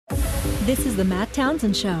This is the Matt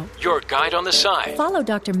Townsend Show. Your guide on the side. Follow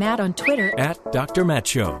Dr. Matt on Twitter at Dr. Matt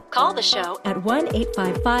Show. Call the show at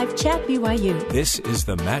 1-855-CHAT-BYU. This is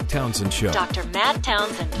the Matt Townsend Show. Dr. Matt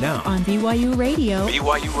Townsend. Now on BYU Radio.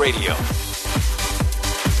 BYU Radio.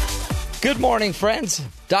 Good morning, friends.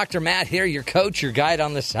 Dr. Matt here, your coach, your guide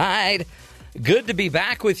on the side. Good to be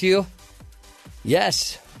back with you.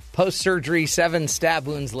 Yes, post-surgery, 7 stab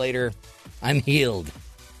wounds later, I'm healed.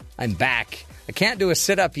 I'm back. I can't do a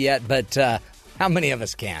sit-up yet, but how many of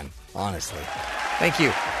us can, honestly? Thank you.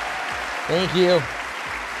 Thank you.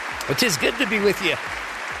 Which is good to be with you.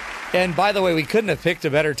 And by the way, we couldn't have picked a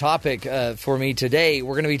better topic for me today.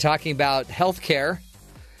 We're going to be talking about healthcare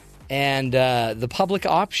and the public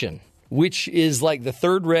option, which is like the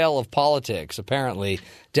third rail of politics, apparently.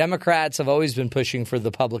 Democrats have always been pushing for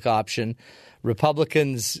the public option.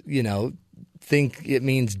 Republicans, think it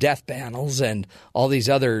means death panels and all these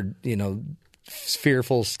other,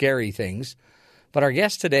 fearful, scary things. But our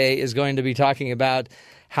guest today is going to be talking about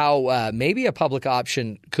how maybe a public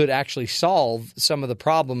option could actually solve some of the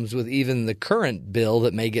problems with even the current bill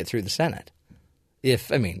that may get through the Senate.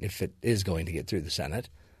 If it is going to get through the Senate.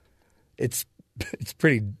 It's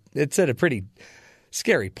at a pretty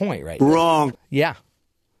scary point right now. Wrong. Yeah.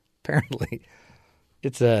 Apparently.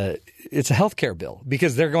 It's a healthcare bill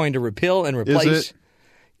because they're going to repeal and replace. Is it?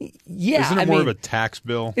 Yeah. Isn't it more of a tax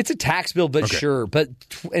bill? It's a tax bill, but okay. Sure. But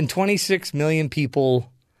 26 million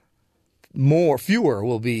people fewer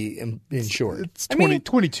will be insured. It's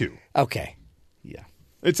 22. Okay. Yeah.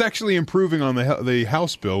 It's actually improving on the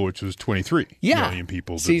House bill, which was 23 million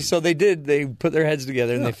people. See, so they put their heads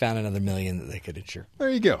together and they found another million that they could insure. There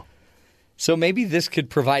you go. So maybe this could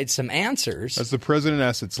provide some answers. As the president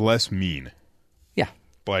asks, it's less mean. Yeah.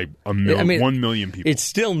 By 1 million people. It's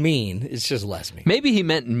still mean. It's just less mean. Maybe he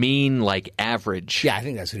meant mean like average. Yeah, I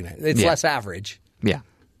think that's what he meant. It's less average. Yeah.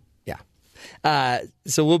 Yeah.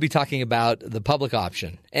 So we'll be talking about the public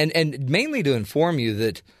option and mainly to inform you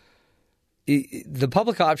that the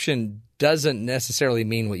public option doesn't necessarily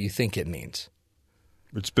mean what you think it means.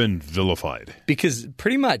 It's been vilified. Because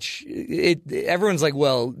pretty much everyone's like,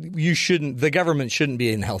 well, the government shouldn't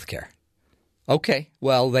be in healthcare. Okay,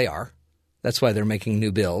 well, they are. That's why they're making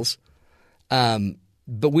new bills. But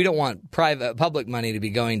we don't want public money to be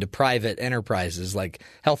going to private enterprises like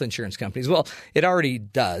health insurance companies. Well, it already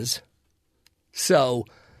does. So,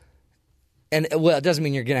 it doesn't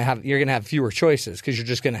mean you're going to have fewer choices because you're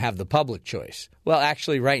just going to have the public choice. Well,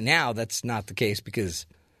 actually, right now that's not the case because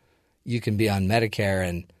you can be on Medicare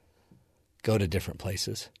and go to different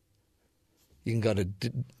places. You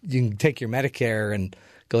can take your Medicare and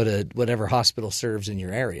go to whatever hospital serves in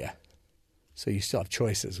your area. So you still have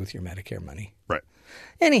choices with your Medicare money. Right.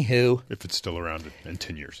 Anywho. If it's still around in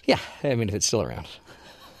 10 years. Yeah. If it's still around.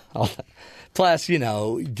 Plus,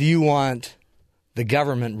 do you want the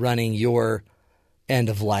government running your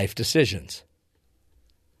end-of-life decisions?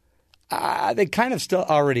 They kind of still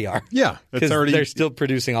already are. Yeah. They're still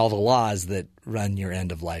producing all the laws that run your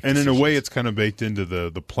end-of-life decisions. And in a way, it's kind of baked into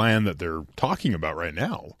the plan that they're talking about right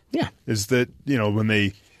now. Yeah. Is that, when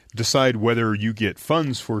they decide whether you get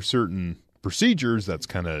funds for certain procedures, that's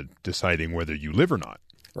kind of deciding whether you live or not.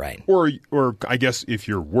 Right. Or I guess if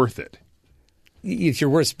you're worth it. If you're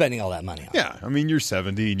worth spending all that money on. Yeah. You're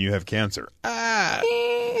 70 and you have cancer.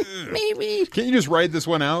 Maybe. Can't you just ride this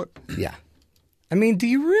one out? Yeah. Do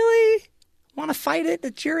you really want to fight it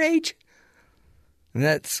at your age? And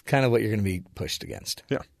that's kind of what you're going to be pushed against.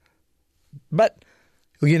 Yeah. But,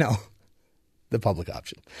 the public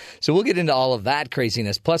option. So we'll get into all of that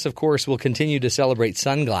craziness. Plus, of course, we'll continue to celebrate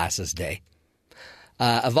Sunglasses Day.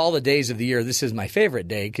 Of all the days of the year, this is my favorite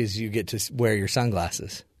day because you get to wear your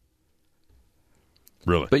sunglasses.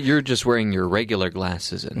 Really? But you're just wearing your regular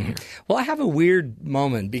glasses in here. Well, I have a weird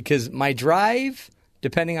moment because my drive,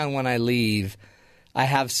 depending on when I leave, I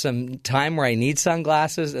have some time where I need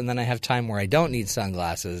sunglasses and then I have time where I don't need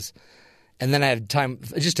sunglasses. And then I have time,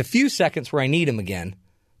 just a few seconds where I need them again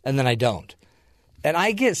and then I don't. And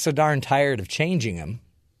I get so darn tired of changing them.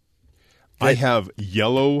 I have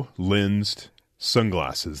yellow lensed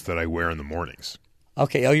sunglasses that I wear in the mornings.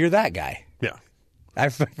 Okay. Oh, you're that guy. Yeah.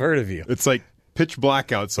 I've heard of you. It's like pitch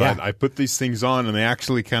black outside. Yeah. I put these things on and they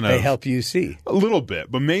actually kind of... They help you see. A little bit.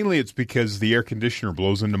 But mainly it's because the air conditioner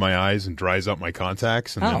blows into my eyes and dries out my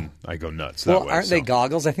contacts and then I go nuts that way. Aren't they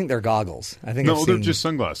goggles? I think they're goggles. No, they're just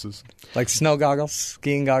sunglasses. Like snow goggles,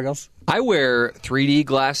 skiing goggles? I wear 3D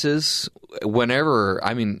glasses whenever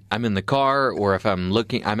I'm in the car or if I'm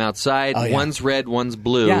outside. Oh, yeah. One's red, one's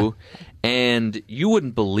blue. Yeah. And you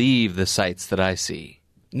wouldn't believe the sights that I see.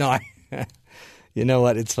 No, you know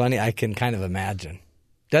what? It's funny. I can kind of imagine.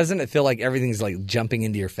 Doesn't it feel like everything's like jumping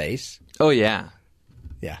into your face? Oh, yeah.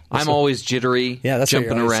 Yeah. I'm always jittery, that's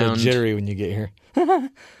jumping why you're always around. so jittery when you get here.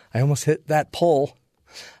 I almost hit that pole.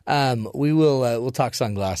 We'll talk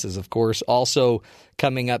sunglasses, of course. Also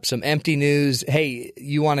coming up, some empty news. Hey,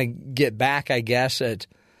 you want to get back, I guess, at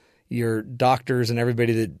your doctors and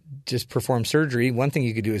everybody that just performed surgery. One thing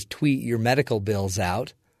you could do is tweet your medical bills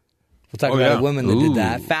out. We'll talk about a woman that did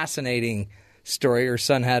that. Fascinating story. Her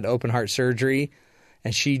son had open heart surgery,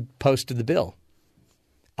 and she posted the bill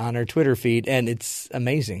on her Twitter feed, and it's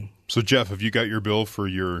amazing. So, Jeff, have you got your bill for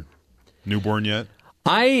your newborn yet?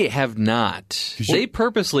 I have not. They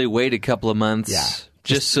purposely wait a couple of months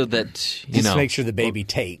just so that, just to make sure the baby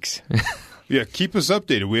takes. Yeah, keep us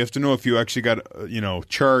updated. We have to know if you actually got,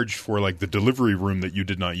 charged for like the delivery room that you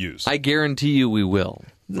did not use. I guarantee you we will.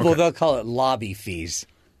 Well, they'll call it lobby fees.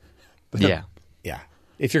 Yeah. Yeah.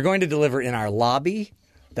 If you're going to deliver in our lobby,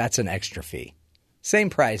 that's an extra fee. Same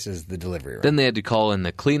price as the delivery room. Then they had to call in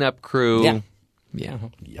the cleanup crew. Yeah. Yeah.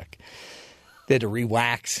 Yuck. They had to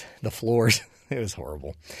re-wax the floors. It was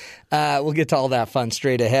horrible. We'll get to all that fun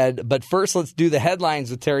straight ahead. But first, let's do the headlines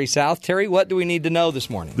with Terry South. Terry, what do we need to know this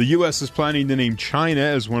morning? The U.S. is planning to name China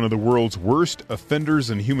as one of the world's worst offenders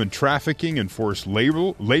in human trafficking and forced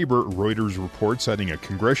labor, Reuters reports, citing a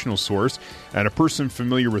congressional source and a person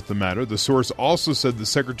familiar with the matter. The source also said the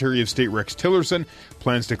Secretary of State Rex Tillerson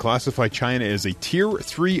plans to classify China as a Tier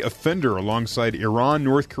 3 offender alongside Iran,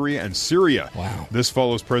 North Korea, and Syria. Wow. This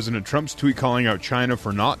follows President Trump's tweet calling out China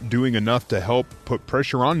for not doing enough to help put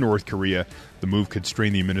pressure on North Korea. The move could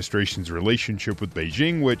strain the administration's relationship with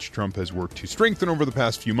Beijing, which Trump has worked to strengthen over the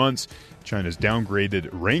past few months. China's downgraded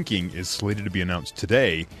ranking is slated to be announced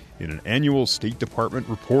today in an annual State Department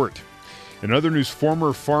report. In other news,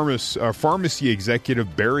 former pharmacy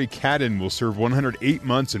executive Barry Cadden will serve 108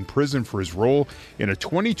 months in prison for his role in a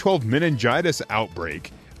 2012 meningitis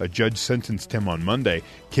outbreak. A judge sentenced him on Monday.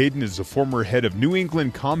 Caden is a former head of New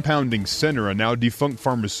England Compounding Center, a now defunct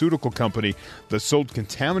pharmaceutical company that sold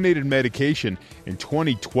contaminated medication in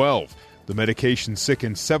 2012. The medication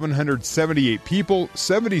sickened 778 people,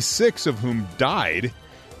 76 of whom died.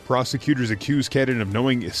 Prosecutors accused Caden of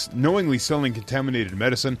knowingly selling contaminated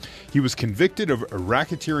medicine. He was convicted of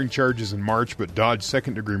racketeering charges in March, but dodged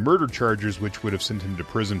second-degree murder charges, which would have sent him to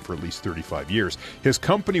prison for at least 35 years. His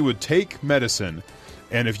company would take medicine,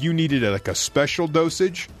 and if you needed a special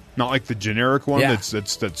dosage, not like the generic one that's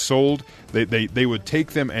sold, they would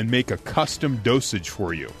take them and make a custom dosage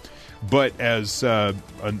for you. But as I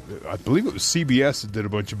believe it was CBS that did a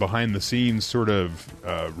bunch of behind-the-scenes sort of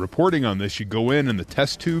reporting on this, you go in and the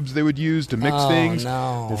test tubes they would use to mix things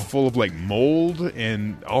were full of like mold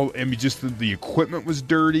and just the equipment was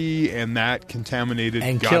dirty, and that contaminated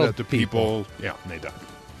and got out to people. Yeah, and they died.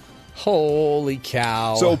 Holy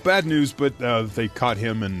cow. So bad news, but they caught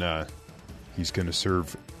him, and he's going to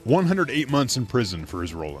serve 108 months in prison for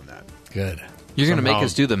his role in that. Good. You're going to make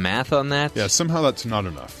us do the math on that? Yeah, somehow that's not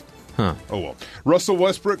enough. Huh. Oh, well. Russell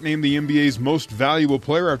Westbrook named the NBA's most valuable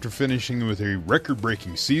player after finishing with a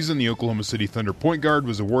record-breaking season. The Oklahoma City Thunder point guard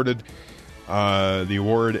was awarded the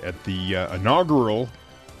award at the inaugural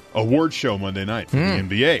award show Monday night for the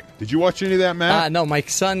NBA. Did you watch any of that, Matt? No, my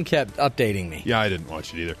son kept updating me. Yeah, I didn't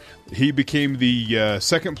watch it either. He became the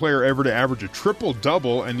second player ever to average a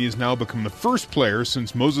triple-double, and he has now become the first player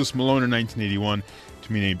since Moses Malone in 1981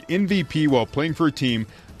 to be named MVP while playing for a team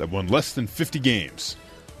that won less than 50 games.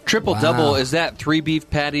 Triple-double, is that 3 beef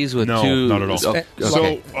patties with 2? No, not at all. Okay.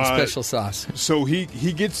 So, special sauce. So he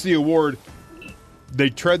gets the award. They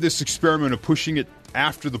tried this experiment of pushing it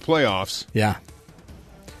after the playoffs. Yeah.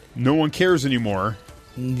 No one cares anymore.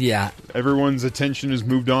 Yeah. Everyone's attention has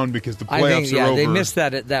moved on because the playoffs are over. They missed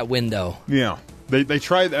that window. Yeah. They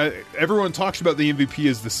tried. Everyone talks about the MVP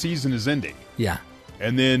as the season is ending. Yeah.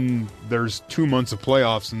 And then there's 2 months of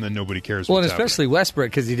playoffs, and then nobody cares. Well, and what's especially Westbrook,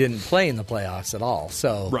 because he didn't play in the playoffs at all.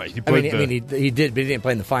 So right, he did, but he didn't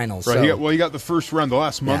play in the finals. Right, so. he got the first round. The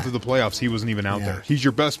last month of the playoffs, he wasn't even out there. He's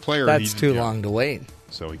your best player. That's too long to wait.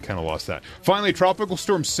 So he kind of lost that. Finally, Tropical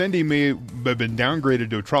Storm Cindy may have been downgraded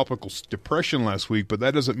to a tropical depression last week, but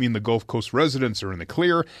that doesn't mean the Gulf Coast residents are in the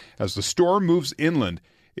clear. As the storm moves inland,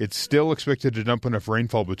 it's still expected to dump enough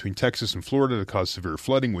rainfall between Texas and Florida to cause severe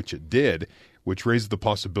flooding, which it did, which raised the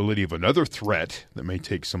possibility of another threat that may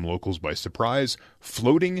take some locals by surprise: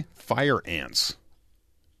 floating fire ants.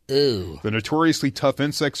 Ooh. The notoriously tough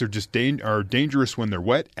insects are dangerous when they're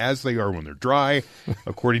wet, as they are when they're dry,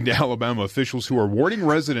 according to Alabama officials who are warning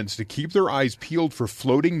residents to keep their eyes peeled for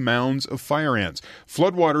floating mounds of fire ants.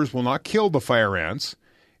 Floodwaters will not kill the fire ants,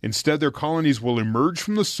 Instead, their colonies will emerge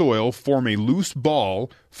from the soil, form a loose ball,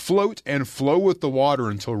 float, and flow with the water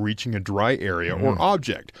until reaching a dry area or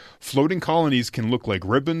object. Floating colonies can look like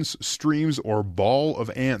ribbons, streams, or ball of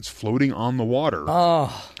ants floating on the water.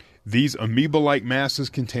 Oh. These amoeba-like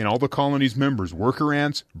masses contain all the colony's members: worker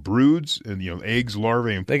ants, broods, and eggs,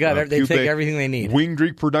 larvae, and They pupae. take everything they need. Winged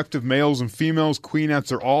reproductive males and females, queen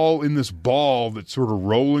ants are all in this ball that's sort of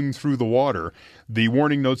rolling through the water. The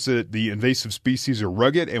warning notes that the invasive species are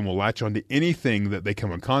rugged and will latch onto anything that they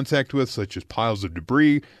come in contact with, such as piles of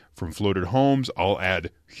debris from floated homes. I'll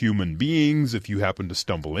add human beings. If you happen to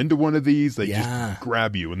stumble into one of these, they just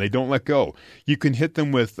grab you and they don't let go. You can hit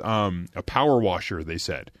them with a power washer, they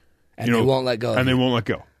said. And they won't let go. And they won't let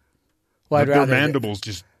go. Well, Their mandibles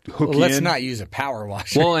just hook in. Let's not use a power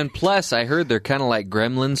washer. Well, and plus, I heard they're kind of like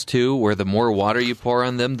gremlins, too, where the more water you pour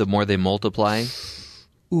on them, the more they multiply.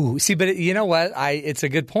 Ooh, see, but you know what? It's a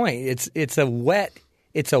good point. It's a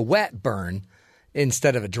wet burn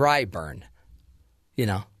instead of a dry burn.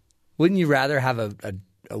 Wouldn't you rather have a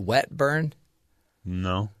wet burn?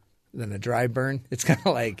 No. Than a dry burn? It's kind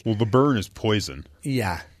of like... Well, the burn is poison.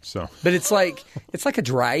 Yeah. So, but it's like a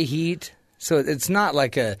dry heat. So it's not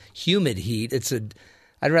like a humid heat.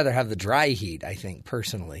 I'd rather have the dry heat, I think,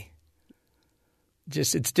 personally.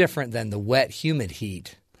 Just it's different than the wet, humid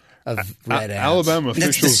heat of red ants. Alabama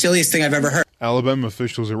officials, that's the silliest thing I've ever heard. Alabama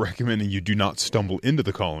officials are recommending you do not stumble into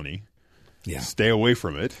the colony. Yeah. Stay away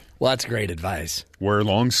from it. Well, that's great advice. Wear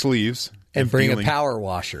long sleeves. And bring a power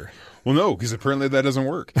washer. Well, no, because apparently that doesn't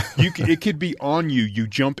work. It could be on you. You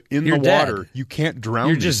jump in the water. Dead. You can't drown.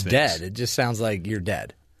 You're these just things. dead. It just sounds like you're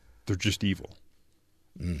dead. They're just evil.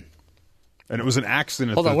 And it was an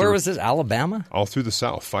accident. Hold on, where was this? Alabama? All through the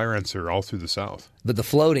South. Fire ants are all through the South. But the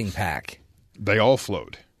floating pack. They all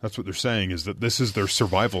float. That's what they're saying, is that this is their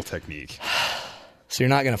survival technique. So you're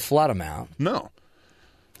not going to flood them out? No.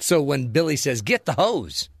 So when Billy says, get the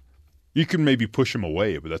hose. You can maybe push them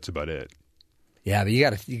away, but that's about it. Yeah, but you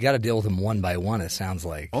got to deal with them one by one, it sounds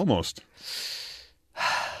like. Almost.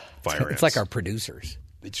 Fire ants. It's like our producers.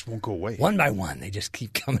 They just won't go away. One by one, they just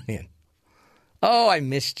keep coming in. Oh, I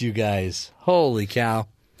missed you guys. Holy cow.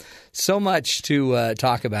 So much to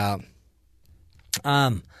talk about.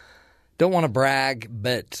 Don't want to brag,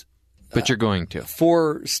 but you're going to.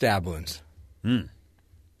 4 stab wounds.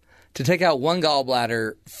 To take out 1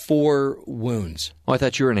 gallbladder, 4 wounds. Oh, I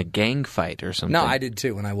thought you were in a gang fight or something. No, I did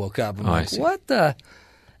too when I woke up. I'm I like, see. what the?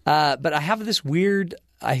 But I have this weird,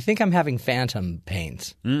 I think I'm having phantom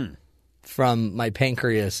pains from my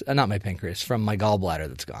pancreas, not my pancreas, from my gallbladder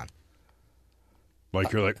that's gone.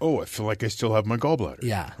 Like you're like, oh, I feel like I still have my gallbladder.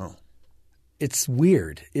 Yeah. Oh. It's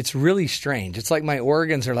weird. It's really strange. It's like my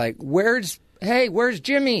organs are like, where's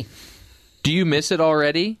Jimmy? Do you miss it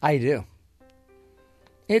already? I do.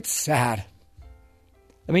 It's sad.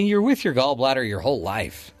 I mean, you're with your gallbladder your whole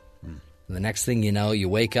life. And the next thing you know, you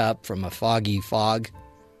wake up from a foggy fog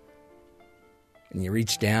and you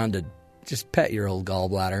reach down to just pet your old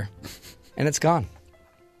gallbladder and it's gone.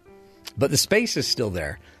 But the space is still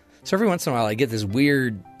there. So every once in a while I get this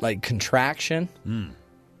weird contraction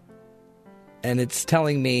and it's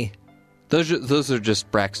telling me... Those are just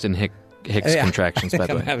Braxton Hicks contractions, by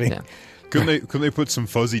the way. Yeah. Couldn't they put some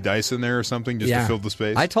fuzzy dice in there or something just to fill the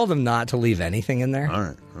space? I told them not to leave anything in there. All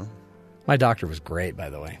right. Well. My doctor was great, by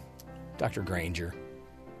the way. Dr. Granger.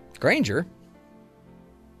 Granger?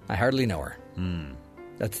 I hardly know her.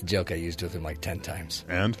 That's the joke I used with him 10 times.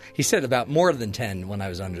 And? He said about more than 10 when I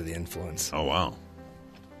was under the influence. Oh, wow.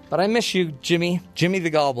 But I miss you, Jimmy. Jimmy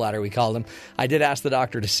the gallbladder, we called him. I did ask the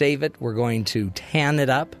doctor to save it. We're going to tan it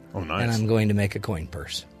up. Oh, nice. And I'm going to make a coin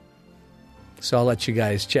purse. So I'll let you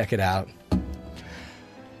guys check it out.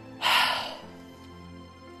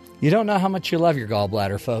 You don't know how much you love your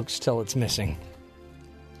gallbladder, folks, till it's missing.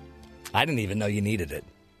 I didn't even know you needed it.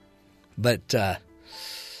 But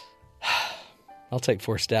I'll take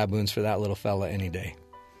 4 stab wounds for that little fella any day.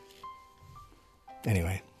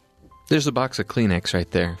 Anyway. There's a box of Kleenex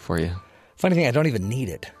right there for you. Funny thing, I don't even need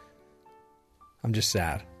it. I'm just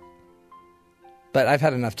sad. But I've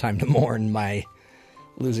had enough time to mourn my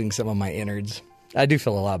losing some of my innards. I do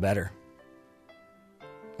feel a lot better.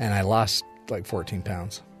 And I lost 14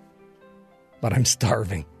 pounds. But I'm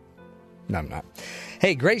starving. No, I'm not.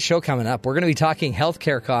 Hey, great show coming up. We're going to be talking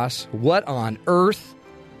healthcare costs. What on earth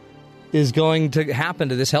is going to happen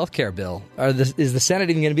to this healthcare bill? Is the Senate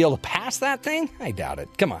even going to be able to pass that thing? I doubt it.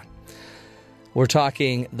 Come on. We're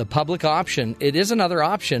talking the public option. It is another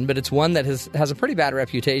option, but it's one that has a pretty bad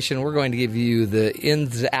reputation. We're going to give you the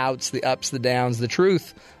ins, the outs, the ups, the downs, the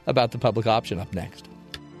truth about the public option up next.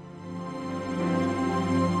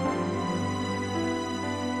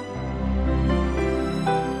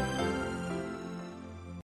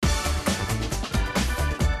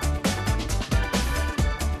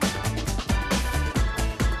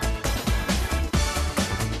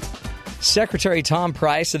 Secretary Tom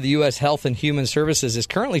Price of the U.S. Health and Human Services is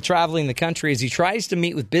currently traveling the country as he tries to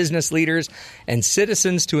meet with business leaders and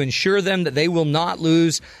citizens to ensure them that they will not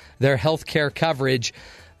lose their health care coverage.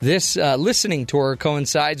 This listening tour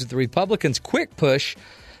coincides with the Republicans' quick push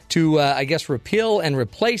to, repeal and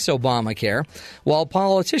replace Obamacare. While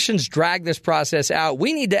politicians drag this process out,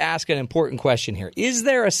 we need to ask an important question here. Is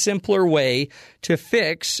there a simpler way to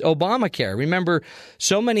fix Obamacare? Remember,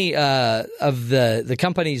 so many of the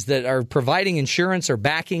companies that are providing insurance are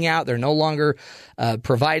backing out. They're no longer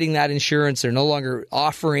providing that insurance. They're no longer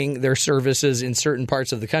offering their services in certain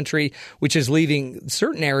parts of the country, which is leaving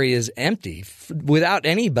certain areas empty without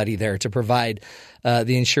anybody there to provide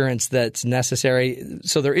the insurance that's necessary.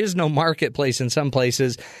 So there is no marketplace in some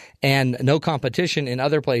places and no competition in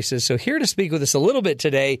other places. So here to speak with us a little bit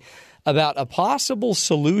today about a possible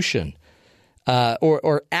solution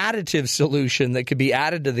or additive solution that could be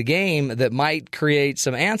added to the game that might create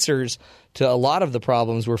some answers to a lot of the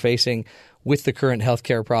problems we're facing with the current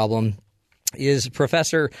healthcare problem is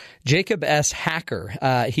Professor Jacob S. Hacker.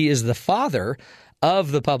 He is the father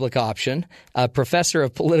of the public option, a professor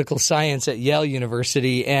of political science at Yale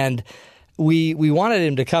University, and we wanted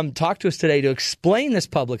him to come talk to us today to explain this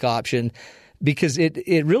public option because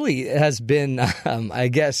it really has been,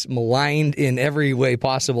 maligned in every way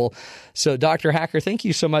possible. So, Dr. Hacker, thank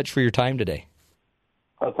you so much for your time today.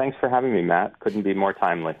 Oh, thanks for having me, Matt. Couldn't be more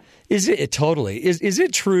timely. Is it totally? Is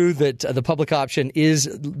it true that the public option is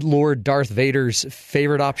Lord Darth Vader's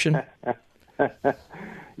favorite option?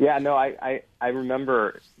 Yeah, no, I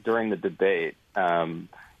remember during the debate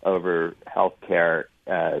over healthcare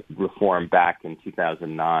reform back in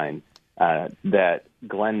 2009 that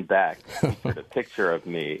Glenn Beck featured a picture of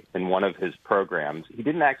me in one of his programs. He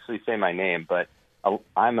didn't actually say my name, but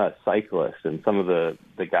I'm a cyclist, and some of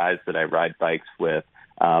the guys that I ride bikes with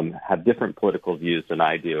have different political views than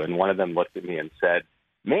I do. And one of them looked at me and said,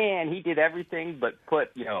 "Man, he did everything but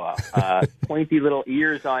put, pointy little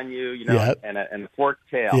ears on you, yep, and a forked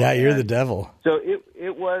tail." Yeah, you're the devil. So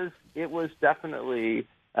it was definitely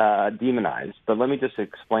demonized. But let me just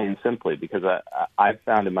explain simply, because I've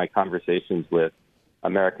found in my conversations with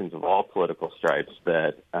Americans of all political stripes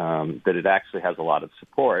that it actually has a lot of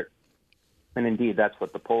support. And indeed, that's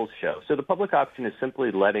what the polls show. So the public option is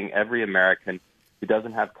simply letting every American who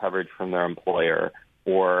doesn't have coverage from their employer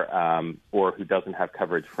or who doesn't have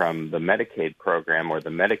coverage from the Medicaid program or the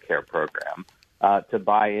Medicare program to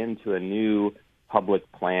buy into a new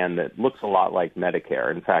public plan that looks a lot like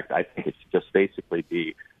Medicare. In fact, I think it should just basically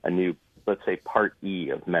be a new, let's say, Part E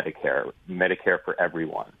of Medicare for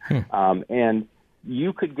everyone. And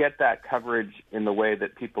you could get that coverage in the way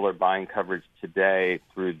that people are buying coverage today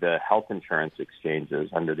through the health insurance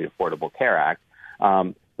exchanges under the Affordable Care Act.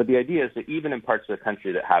 But the idea is that even in parts of the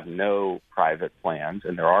country that have no private plans,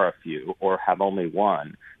 and there are a few, or have only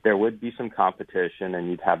one, there would be some competition, and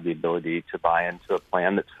you'd have the ability to buy into a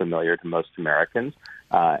plan that's familiar to most Americans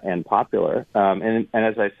and popular. And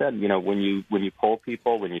as I said, when you poll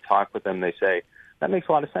people, when you talk with them, they say, that makes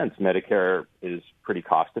a lot of sense. Medicare is pretty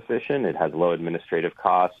cost efficient. It has low administrative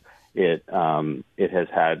costs. It has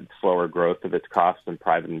had slower growth of its costs than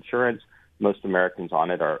private insurance. Most Americans on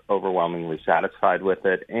it are overwhelmingly satisfied with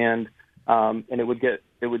it, and it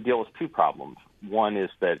would deal with two problems. One is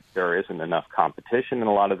that there isn't enough competition in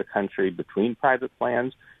a lot of the country between private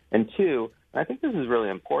plans, and two, and I think this is really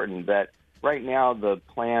important, that right now the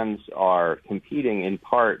plans are competing in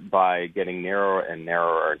part by getting narrower and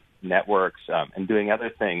narrower networks and doing other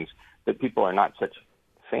things that people are not such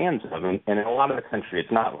fans of. And in a lot of the country,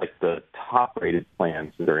 it's not like the top-rated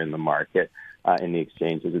plans that are in the market in the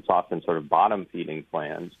exchanges. It's often sort of bottom-feeding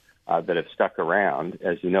plans that have stuck around.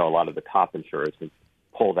 As you know, a lot of the top insurers have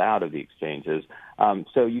pulled out of the exchanges.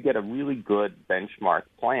 So you get a really good benchmark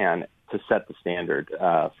plan to set the standard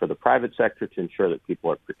for the private sector to ensure that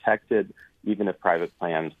people are protected, even if private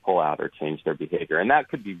plans pull out or change their behavior. And that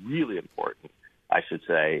could be really important, I should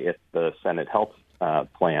say, if the Senate health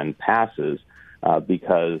plan passes,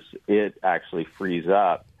 because it actually frees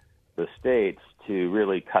up the states to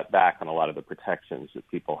really cut back on a lot of the protections that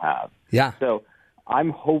people have. Yeah. So I'm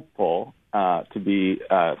hopeful, to be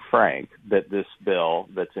frank, that this bill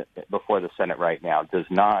that's before the Senate right now does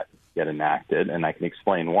not get enacted, and I can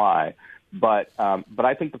explain why. But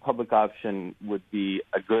I think the public option would be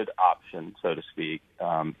a good option, so to speak,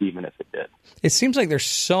 even if it did. It seems like there's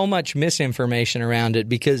so much misinformation around it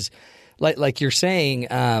because, like you're saying,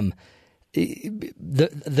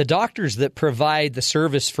 the doctors that provide the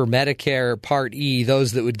service for Medicare Part E,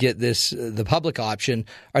 those that would get the public option,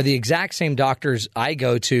 are the exact same doctors I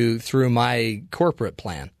go to through my corporate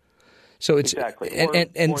plan. So it's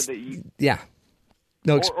exactly, yeah.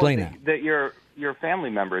 No, explain or that your family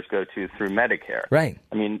members go to through Medicare. Right.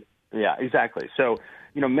 I mean, yeah, exactly. So,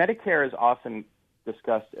 Medicare is often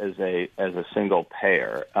discussed as a single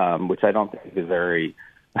payer, which I don't think is a very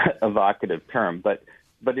evocative term, but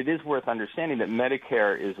it is worth understanding that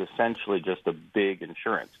Medicare is essentially just a big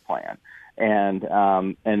insurance plan, and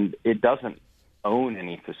it doesn't own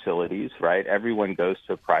any facilities, right? Everyone goes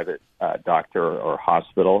to a private doctor or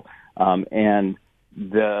hospital, and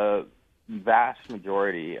the vast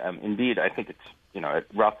majority, indeed, I think it's at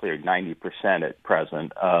roughly 90% at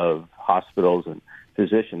present of hospitals and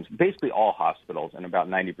physicians, basically all hospitals and about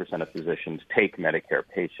 90% of physicians take Medicare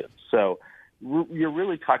patients. So you're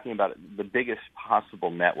really talking about the biggest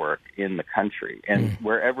possible network in the country and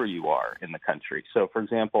wherever you are in the country. So, for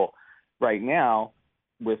example, right now,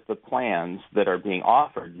 with the plans that are being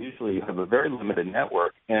offered, usually you have a very limited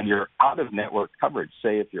network and you're out-of-network coverage.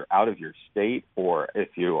 Say if you're out of your state or if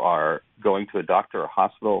you are going to a doctor or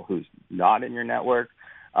hospital who's not in your network,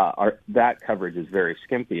 that coverage is very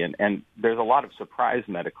skimpy. And there's a lot of surprise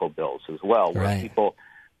medical bills as well, where people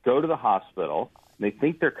go to the hospital, they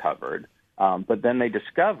think they're covered, but then they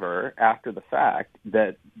discover after the fact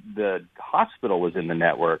that the hospital was in the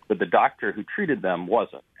network, but the doctor who treated them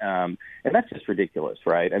wasn't. And that's just ridiculous,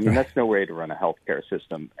 right? I mean, that's no way to run a healthcare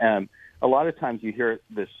system. And a lot of times you hear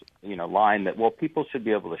this, line that, well, people should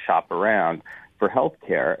be able to shop around for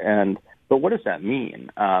healthcare. But what does that mean?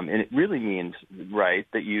 And it really means, right,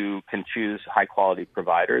 that you can choose high-quality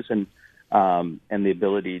providers and the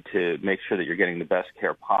ability to make sure that you're getting the best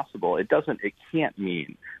care possible. It can't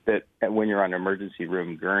mean that when you're on an emergency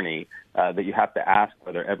room gurney that you have to ask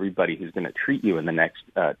whether everybody who's going to treat you in the next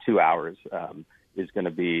 2 hours is going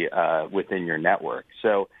to be within your network.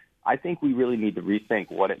 So I think we really need to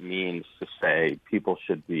rethink what it means to say people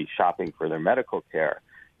should be shopping for their medical care.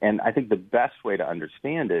 And I think the best way to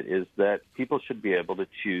understand it is that people should be able to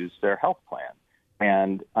choose their health plan.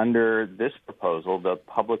 And under this proposal, the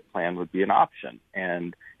public plan would be an option,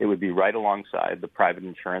 and it would be right alongside the private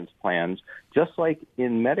insurance plans, just like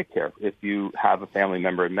in Medicare. If you have a family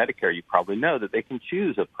member in Medicare, you probably know that they can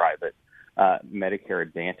choose a private Medicare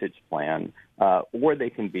Advantage plan, or they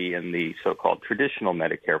can be in the so-called traditional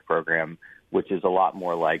Medicare program, which is a lot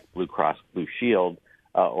more like Blue Cross Blue Shield,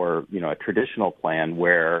 or a traditional plan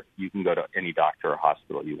where you can go to any doctor or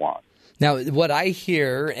hospital you want. Now, what I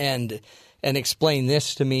hear and explain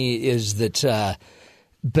this to me is that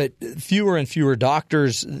but fewer and fewer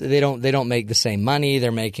doctors, they don't make the same money.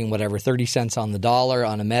 They're making whatever 30 cents on the dollar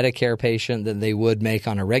on a Medicare patient than they would make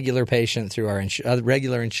on a regular patient through our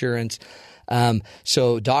regular insurance.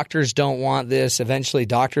 So doctors don't want this. Eventually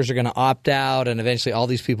doctors are going to opt out, and eventually all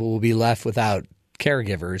these people will be left without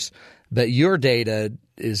caregivers. But your data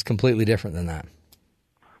is completely different than that.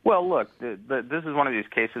 Well, look, this is one of these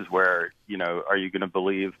cases where, are you going to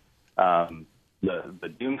believe the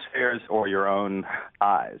doomsayers or your own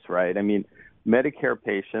eyes, right? I mean, Medicare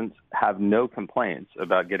patients have no complaints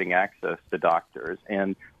about getting access to doctors,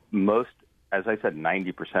 and most, as I said,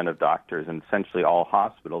 90% of doctors and essentially all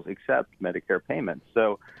hospitals accept Medicare payments.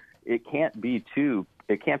 So it can't be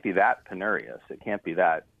that penurious. It can't be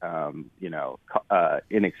that,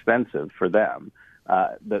 inexpensive for them.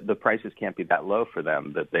 The prices can't be that low for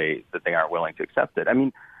them that they aren't willing to accept it. I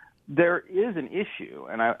mean, there is an issue,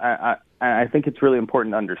 and I think it's really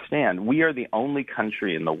important to understand. We are the only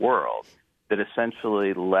country in the world that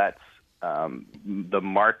essentially lets the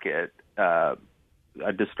market, a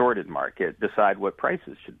distorted market, decide what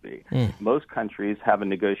prices should be. Most countries have a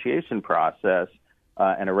negotiation process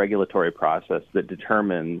and a regulatory process that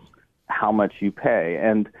determines how much you pay,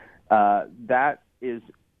 and that is,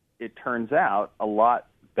 it turns out, a lot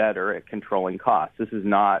better at controlling costs. This is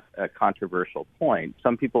not a controversial point.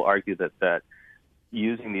 Some people argue that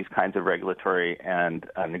using these kinds of regulatory and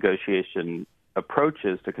negotiation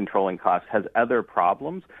approaches to controlling costs has other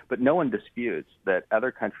problems, but no one disputes that other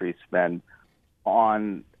countries spend,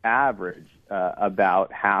 on average,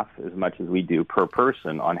 about half as much as we do per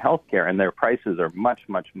person on healthcare, and their prices are much,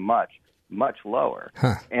 much, much, much lower.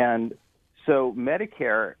 And so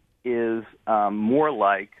Medicare is more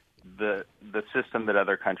like the system that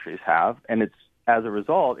other countries have, and it's, as a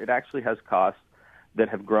result, it actually has costs that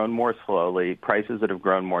have grown more slowly, prices that have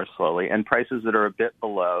grown more slowly, and prices that are a bit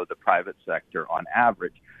below the private sector on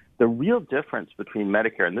average. The real difference between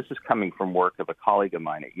Medicare, and this is coming from work of a colleague of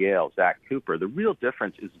mine at Yale, Zach Cooper, the real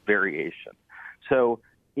difference is variation. So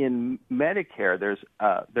in Medicare,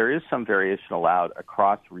 there is some variation allowed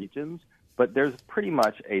across regions, but there's pretty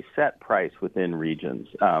much a set price within regions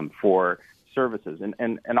for services,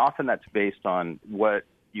 and often that's based on what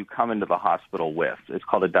you come into the hospital with. It's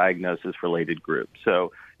called a diagnosis-related group.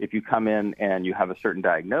 So if you come in and you have a certain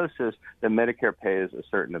diagnosis, then Medicare pays a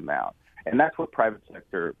certain amount. And that's what private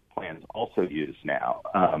sector plans also use now.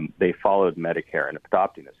 They followed Medicare in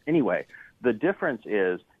adopting this. Anyway, the difference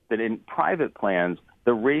is that in private plans,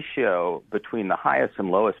 the ratio between the highest and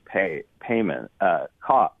lowest payment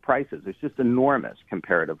prices is just enormous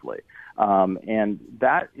comparatively. And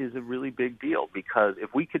that is a really big deal, because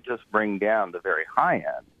if we could just bring down the very high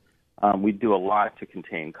end, we'd do a lot to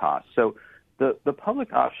contain costs. So the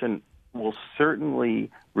public option will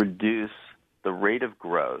certainly reduce the rate of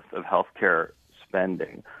growth of healthcare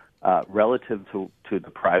spending relative to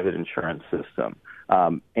the private insurance system.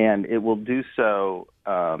 And it will do so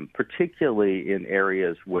particularly in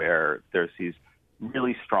areas where there's these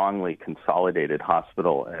really strongly consolidated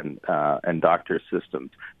hospital and doctor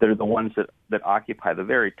systems that are the ones that occupy the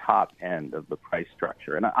very top end of the price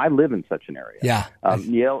structure. And I live in such an area. Yeah.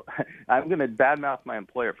 Yale, I'm going to badmouth my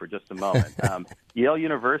employer for just a moment. Yale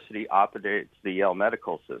University operates the Yale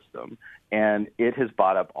medical system, and it has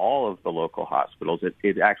bought up all of the local hospitals.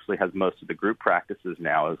 It actually has most of the group practices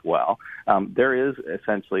now as well. There is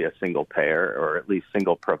essentially a single payer, or at least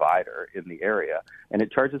single provider in the area, and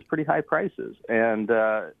it charges pretty high prices. And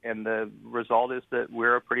the result is that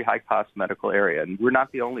we're a pretty high-cost medical area, and we're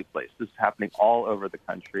not the only place. This is happening all over the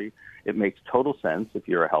country. It makes total sense if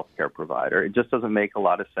you're a healthcare provider. It just doesn't make a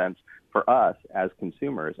lot of sense for us as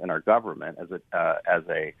consumers and our government as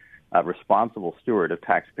a responsible steward of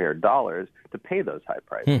taxpayer dollars to pay those high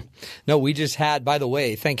prices. No, we just had, by the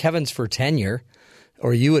way, thank heavens for tenure,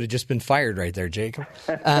 or you would have just been fired right there, Jacob.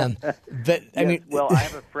 But I mean, well, I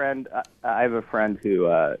have a friend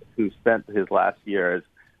who spent his last years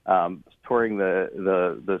touring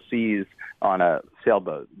the seas on a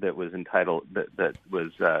sailboat that was entitled that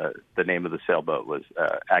was the name of the sailboat was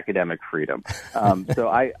Academic Freedom. So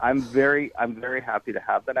I'm very happy to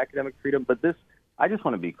have that academic freedom. But I just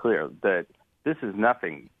want to be clear that this is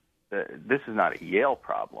nothing. This is not a Yale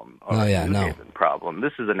problem or a New Haven problem.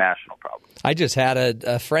 This is a national problem. I just had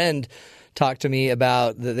a friend talk to me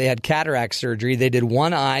about that they had cataract surgery. They did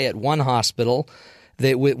one eye at one hospital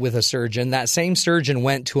with a surgeon. That same surgeon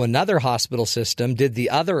went to another hospital system, did the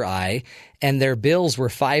other eye, and their bills were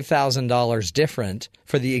 $5,000 different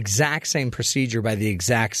for the exact same procedure by the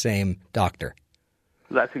exact same doctor.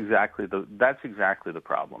 That's exactly the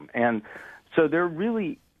problem. And so there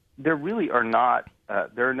really are not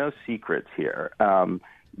there are no secrets here.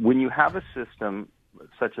 When you have a system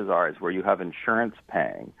such as ours, where you have insurance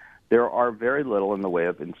paying, there are very little in the way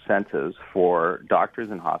of incentives for doctors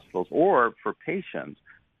and hospitals or for patients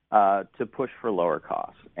to push for lower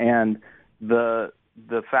costs. And the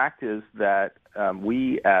fact is that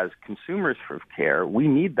we, as consumers of care, we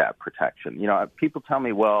need that protection. You know, people tell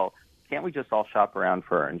me, well, can't we just all shop around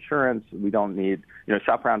for our insurance? We don't need,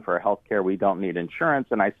 shop around for our health care. We don't need insurance.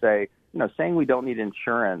 And I say, saying we don't need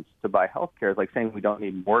insurance to buy health care is like saying we don't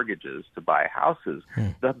need mortgages to buy houses.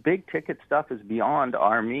 The big ticket stuff is beyond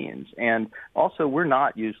our means. And also, we're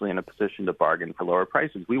not usually in a position to bargain for lower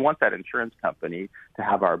prices. We want that insurance company to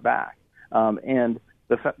have our back.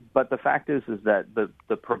 But the fact is that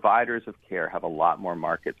the providers of care have a lot more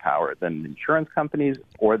market power than insurance companies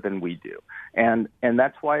or than we do. And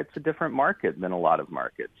that's why it's a different market than a lot of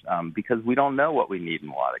markets, because we don't know what we need in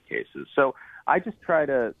a lot of cases. So I just try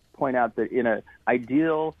to point out that in an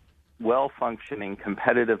ideal, well-functioning,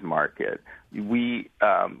 competitive market, we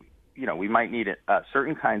might need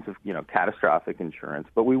certain kinds of, catastrophic insurance,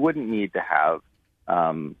 but we wouldn't need to have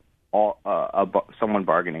someone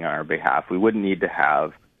bargaining on our behalf. We wouldn't need to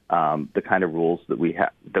have the kind of rules that we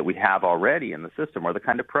have already in the system, or the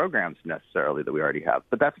kind of programs necessarily that we already have.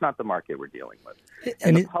 But that's not the market we're dealing with.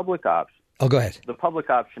 And the public option. Oh, go ahead. The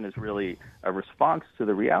public option is really a response to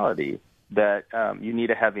the reality that you need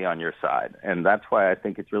a heavy on your side, and that's why I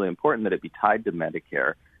think it's really important that it be tied to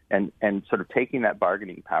Medicare and sort of taking that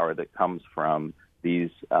bargaining power that comes from these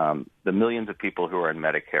the millions of people who are in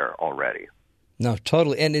Medicare already. No,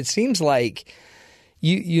 totally. And it seems like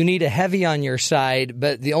you need a heavy on your side,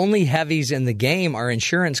 but the only heavies in the game are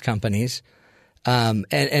insurance companies. All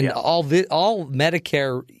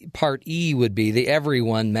Medicare Part E would be, the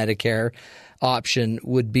everyone Medicare option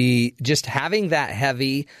would be just having that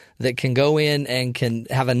heavy that can go in and can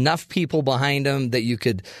have enough people behind them that you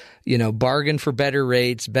could, bargain for better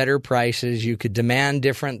rates, better prices. You could demand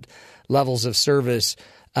different levels of service.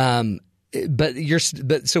 So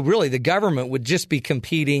really the government would just be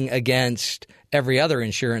competing against every other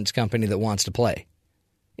insurance company that wants to play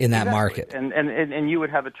in that Exactly. market. And you would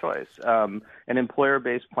have a choice. And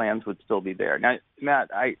employer-based plans would still be there. Now, Matt,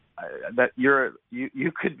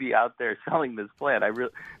 you could be out there selling this plan.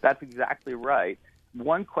 That's exactly right.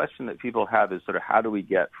 One question that people have is sort of how do we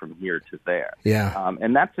get from here to there? Yeah.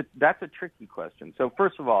 And that's a tricky question. So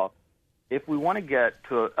first of all, if we want to get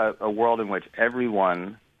to a world in which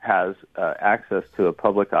everyone has access to a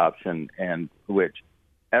public option and which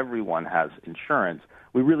everyone has insurance,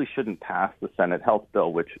 we really shouldn't pass the Senate health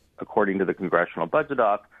bill, which, according to the Congressional Budget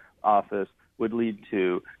Office, would lead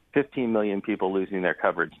to 15 million people losing their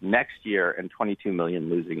coverage next year and 22 million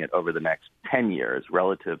losing it over the next 10 years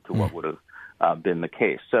relative to what would have been the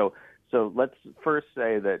case. So let's first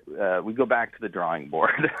say that we go back to the drawing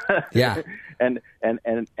board Yeah. and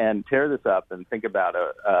tear this up and think about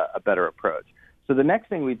a better approach. So the next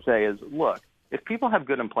thing we'd say is, look, if people have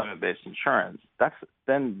good employment-based insurance,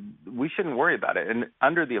 then we shouldn't worry about it. And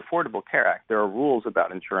under the Affordable Care Act, there are rules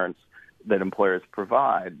about insurance that employers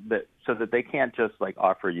provide so that they can't just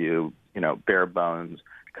offer you, bare bones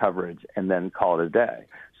coverage and then call it a day.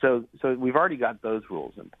 So we've already got those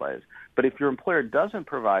rules in place. But if your employer doesn't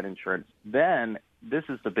provide insurance, then this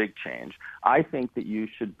is the big change. I think that you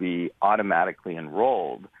should be automatically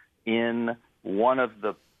enrolled in one of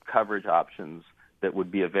the coverage options that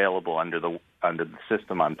would be available under the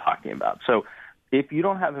system I'm talking about. So if you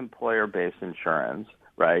don't have employer-based insurance,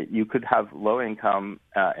 right, you could have low income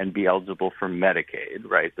and be eligible for Medicaid,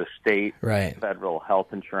 right, the state federal health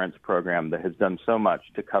insurance program that has done so much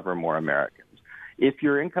to cover more Americans. If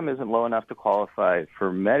your income isn't low enough to qualify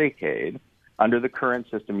for Medicaid, under the current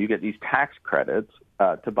system, you get these tax credits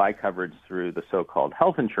to buy coverage through the so-called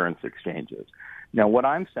health insurance exchanges. Now, what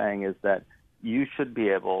I'm saying is that you should be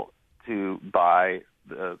able to buy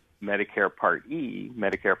the Medicare Part E,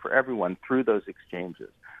 Medicare for everyone, through those exchanges.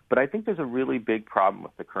 But I think there's a really big problem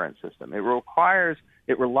with the current system. It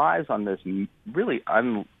relies on this really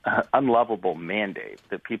unlovable mandate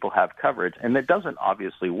that people have coverage, and that doesn't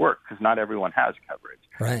obviously work because not everyone has coverage.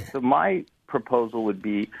 Right. So my proposal would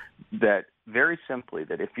be that, very simply,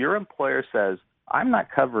 that if your employer says, I'm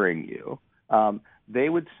not covering you, they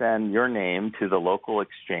would send your name to the local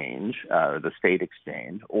exchange, the state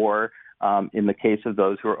exchange, or in the case of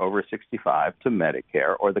those who are over 65 to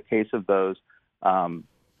Medicare, or the case of those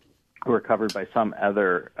who are covered by some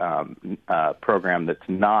other program that's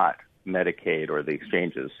not Medicaid or the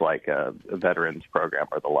exchanges, like a veterans program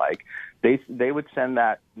or the like. They would send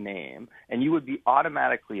that name, and you would be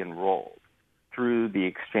automatically enrolled through the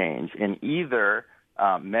exchange in either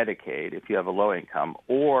Medicaid, if you have a low income,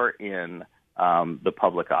 or in the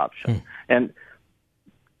public option. And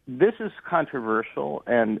this is controversial,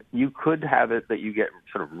 and you could have it that you get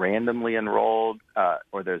sort of randomly enrolled,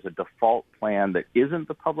 or there's a default plan that isn't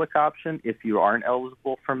the public option if you aren't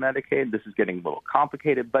eligible for Medicaid. This is getting a little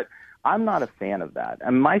complicated, but I'm not a fan of that.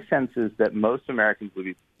 And my sense is that most Americans would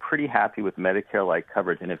be pretty happy with Medicare-like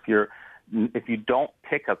coverage, and if you don't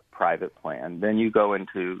pick a private plan, then you go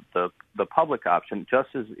into the public option, just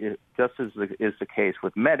as is the case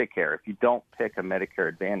with Medicare. If you don't pick a Medicare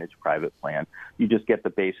Advantage private plan, you just get the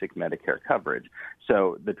basic Medicare coverage,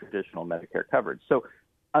 so the traditional Medicare coverage. So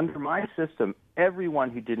under my system, everyone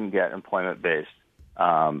who didn't get employment-based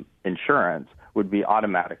insurance would be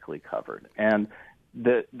automatically covered. And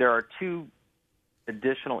there are two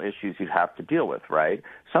additional issues you'd have to deal with, right?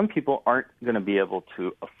 Some people aren't going to be able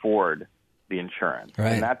to afford the insurance,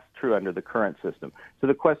 and that's true under the current system. So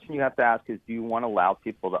the question you have to ask is, do you want to allow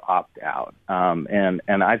people to opt out? And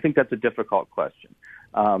I think that's a difficult question.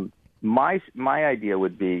 My idea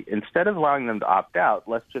would be, instead of allowing them to opt out,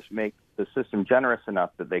 let's just make the system generous enough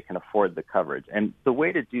that they can afford the coverage. And the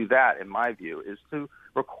way to do that, in my view, is to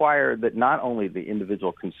require that not only the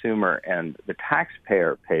individual consumer and the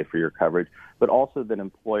taxpayer pay for your coverage, but also that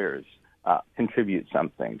employers contribute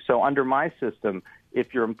something. So under my system,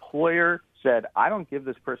 if your employer said, I don't give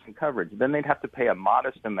this person coverage, then they'd have to pay a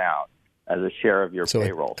modest amount as a share of your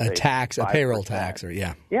payroll. A payroll tax,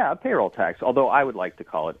 Yeah, a payroll tax, although I would like to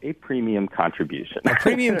call it a premium contribution. A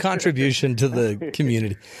premium contribution to the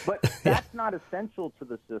community. But that's not essential to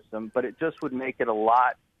the system, but it just would make it a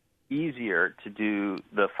lot easier to do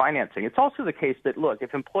the financing. It's also the case that, look,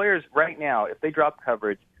 if employers right now, if they drop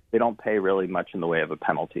coverage, they don't pay really much in the way of a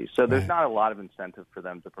penalty. So there's not a lot of incentive for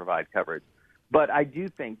them to provide coverage. But I do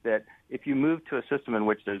think that if you move to a system in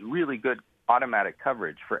which there's really good automatic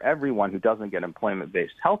coverage for everyone who doesn't get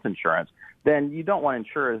employment-based health insurance, then you don't want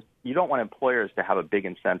employers to have a big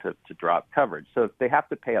incentive to drop coverage. So if they have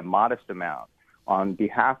to pay a modest amount on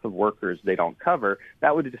behalf of workers they don't cover,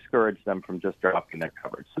 that would discourage them from just dropping their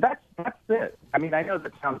coverage. So that's it. I mean, I know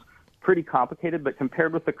that sounds pretty complicated, but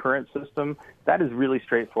compared with the current system, that is really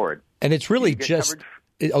straightforward. And it's really just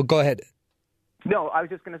 – oh, go ahead. No, I was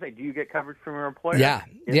just going to say, do you get coverage from your employer? Yeah.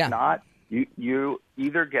 If not, you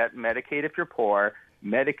either get Medicaid if you're poor,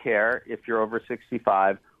 Medicare if you're over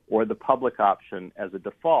 65, or the public option as a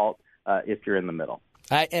default if you're in the middle.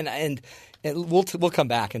 And we'll come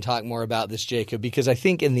back and talk more about this, Jacob, because I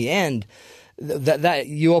think in the end that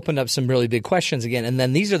you opened up some really big questions again. And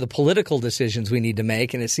then these are the political decisions we need to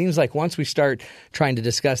make. And it seems like once we start trying to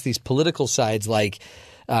discuss these political sides, like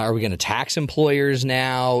are we going to tax employers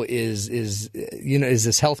now? Is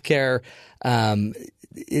this healthcare?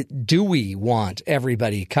 Do we want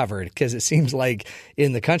everybody covered? Because it seems like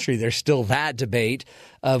in the country there's still that debate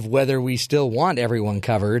of whether we still want everyone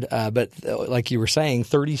covered. But like you were saying,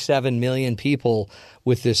 37 million people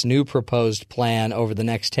with this new proposed plan over the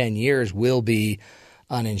next 10 years will be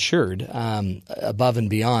uninsured above and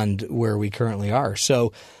beyond where we currently are.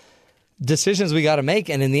 So decisions we got to make,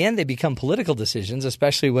 and in the end they become political decisions,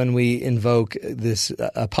 especially when we invoke this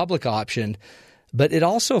public option. But it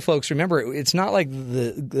also, folks, remember, it's not like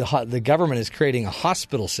the government is creating a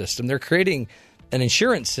hospital system. They're creating an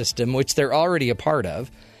insurance system, which they're already a part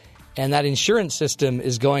of. And that insurance system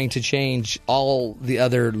is going to change all the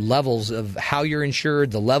other levels of how you're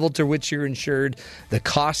insured, the level to which you're insured, the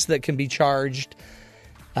costs that can be charged.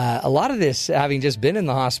 A lot of this, having just been in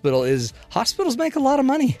the hospital, is hospitals make a lot of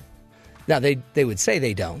money. Now, they would say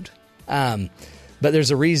they don't. But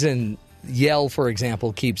there's a reason Yale, for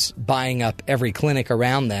example, keeps buying up every clinic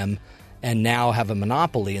around them and now have a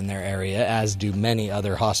monopoly in their area, as do many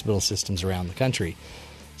other hospital systems around the country.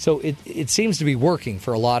 So it seems to be working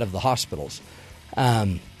for a lot of the hospitals.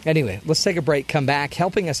 Anyway, let's take a break, come back,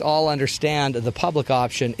 helping us all understand the public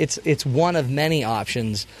option. It's one of many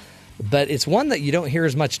options, but it's one that you don't hear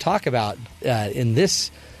as much talk about in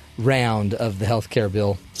this round of the health care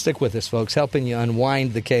bill. Stick with us, folks, helping you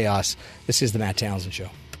unwind the chaos. This is the Matt Townsend Show.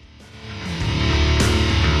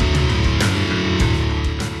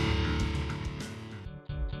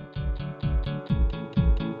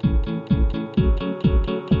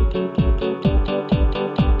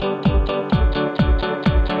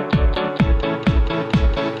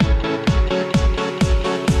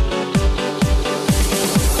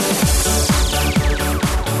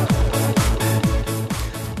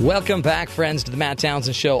 Welcome back, friends, to the Matt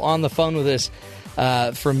Townsend Show. On the phone with us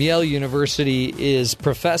from Yale University is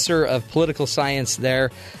Professor of Political Science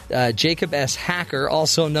there, Jacob S. Hacker,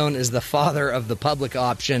 also known as the father of the public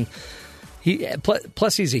option.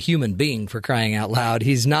 Plus, he's a human being, for crying out loud.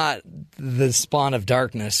 He's not the spawn of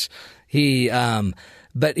darkness.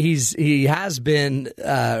 But he has been,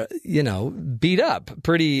 beat up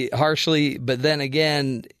pretty harshly. But then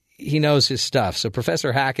again, he knows his stuff. So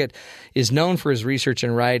Professor Hackett is known for his research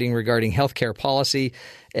and writing regarding healthcare policy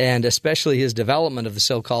and especially his development of the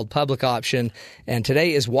so-called public option. And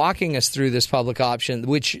today is walking us through this public option,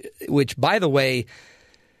 which by the way,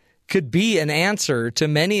 could be an answer to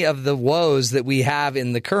many of the woes that we have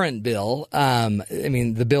in the current bill.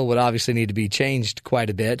 The bill would obviously need to be changed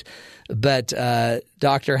quite a bit. But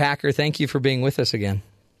Dr. Hacker, thank you for being with us again.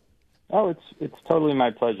 Oh, it's totally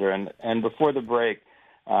my pleasure. And before the break,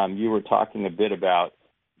 you were talking a bit about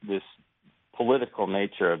this political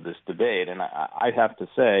nature of this debate, and I have to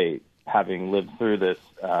say, having lived through this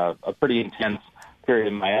a pretty intense period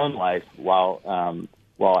in my own life while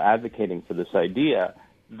advocating for this idea,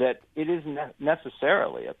 that it is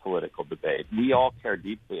necessarily a political debate. We all care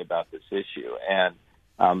deeply about this issue, and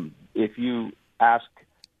if you ask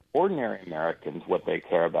ordinary Americans what they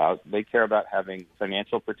care about having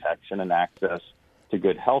financial protection and access to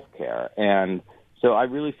good health care. And so I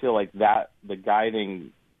really feel like that the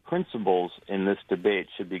guiding principles in this debate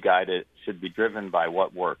should be driven by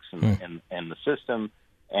what works in the system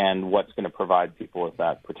and what's going to provide people with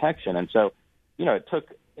that protection. And so,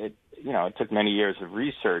 it took many years of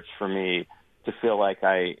research for me to feel like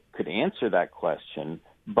I could answer that question.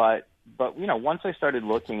 But once I started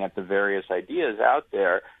looking at the various ideas out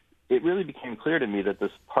there, it really became clear to me that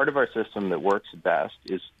this part of our system that works best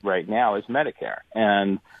is Medicare.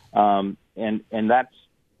 And that's,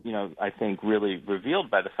 I think really revealed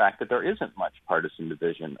by the fact that there isn't much partisan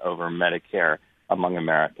division over Medicare among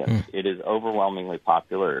Americans. It is overwhelmingly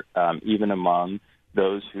popular, even among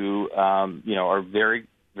those who, are very,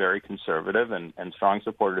 very conservative and strong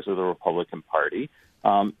supporters of the Republican Party,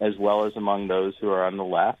 as well as among those who are on the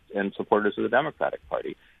left and supporters of the Democratic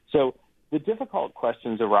Party. So the difficult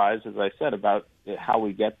questions arise, as I said, about how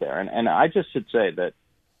we get there. And I just should say that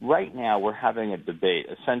right now we're having a debate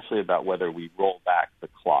essentially about whether we roll back the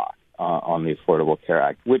clock on the Affordable Care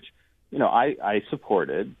Act, which I support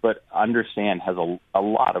it, but understand has a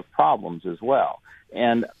lot of problems as well.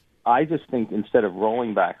 And I just think instead of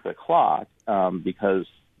rolling back the clock, because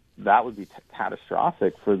that would be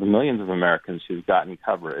catastrophic for the millions of Americans who've gotten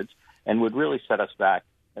coverage and would really set us back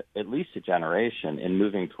at least a generation in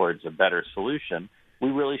moving towards a better solution, we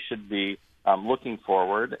really should be looking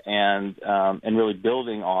forward and really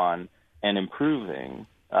building on and improving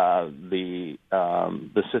the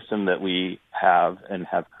system that we have and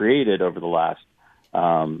have created over the last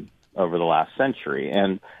century,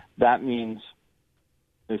 and that means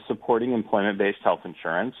supporting employment-based health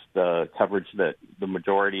insurance, the coverage that the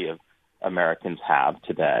majority of Americans have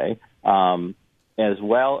today, as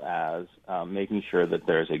well as making sure that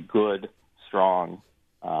there's a good, strong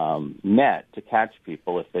net to catch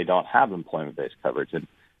people if they don't have employment-based coverage. And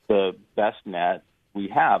the best net we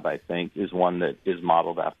have, I think, is one that is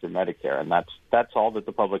modeled after Medicare, and that's all that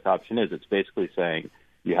the public option is. It's basically saying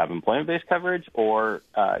you have employment-based coverage or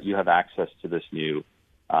you have access to this new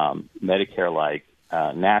Medicare-like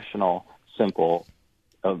national, simple,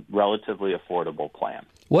 relatively affordable plan.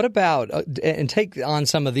 What about and take on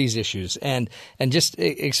some of these issues and just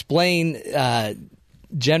explain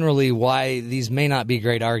generally why these may not be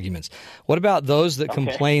great arguments. What about those that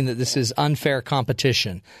complain that this is unfair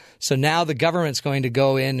competition? So now the government's going to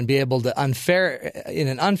go in and be able to in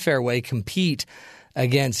an unfair way, compete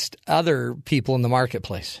against other people in the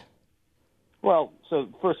marketplace. Well, so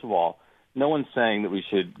first of all, no one's saying that we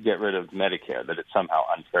should get rid of Medicare, that it's somehow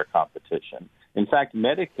unfair competition. In fact,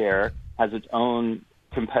 Medicare has its own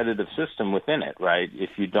competitive system within it, right?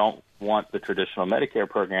 If you don't want the traditional Medicare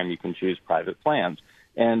program, you can choose private plans.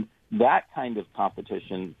 And that kind of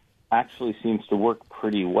competition actually seems to work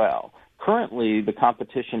pretty well. Currently, the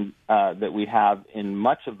competition that we have in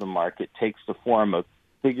much of the market takes the form of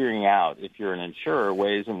figuring out, if you're an insurer,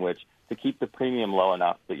 ways in which to keep the premium low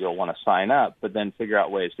enough that you'll want to sign up, but then figure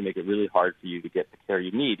out ways to make it really hard for you to get the care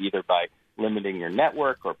you need, either by limiting your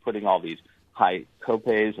network or putting all these high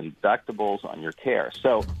copays and deductibles on your care.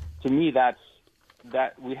 So to me, that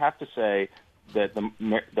we have to say that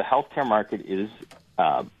the healthcare market is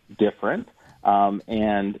different,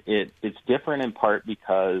 and it's different in part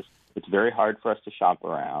because it's very hard for us to shop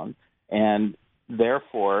around, and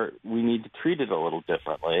therefore we need to treat it a little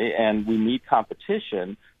differently, and we need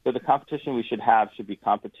competition, but the competition we should have should be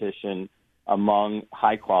competition among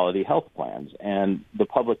high-quality health plans, and the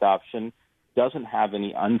public option doesn't have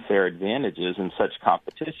any unfair advantages in such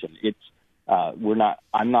competition.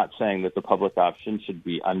 I'm not saying that the public option should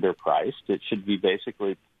be underpriced. It should be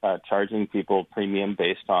basically charging people premium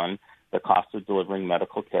based on the cost of delivering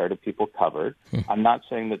medical care to people covered. I'm not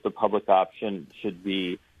saying that the public option should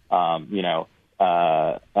be,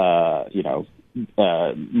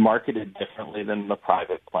 marketed differently than the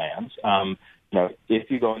private plans. If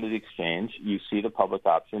you go into the exchange, you see the public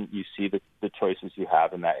option, you see the choices you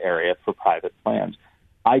have in that area for private plans.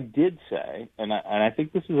 I did say, and I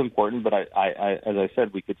think this is important, but I as I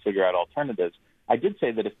said, we could figure out alternatives. I did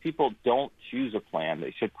say that if people don't choose a plan,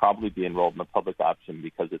 they should probably be enrolled in the public option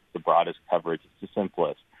because it's the broadest coverage, it's the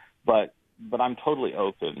simplest. But I'm totally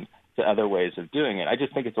open to other ways of doing it. I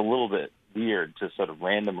just think it's a little bit weird to sort of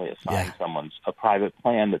randomly assign someone a private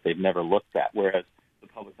plan that they've never looked at, whereas the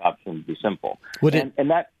public option would be simple. Go ahead.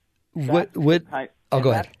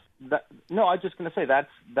 No, I was just going to say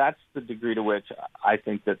that's the degree to which I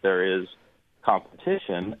think that there is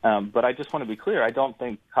competition. But I just want to be clear. I don't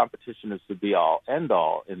think competition is the be-all,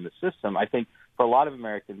 end-all in the system. I think for a lot of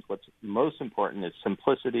Americans, what's most important is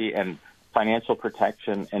simplicity and financial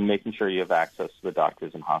protection and making sure you have access to the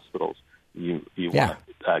doctors and hospitals you want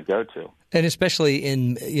to go to. And especially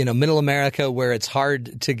in middle America where it's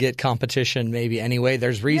hard to get competition maybe anyway,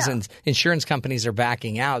 there's reasons insurance companies are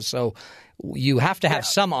backing out. So you have to have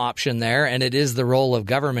some option there, and it is the role of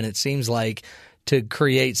government, it seems like, to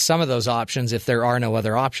create some of those options if there are no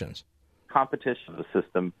other options. Competition of the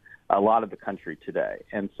system, a lot of the country today.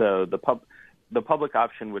 And so the public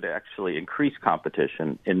option would actually increase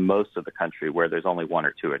competition in most of the country where there's only one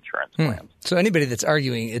or two insurance plans. So anybody that's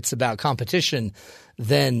arguing it's about competition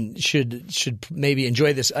then should maybe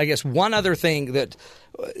enjoy this. I guess one other thing that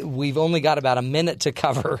we've only got about a minute to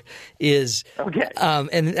cover is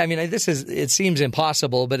and I mean, it seems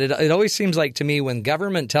impossible, but it always seems like to me when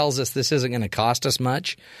government tells us this isn't going to cost us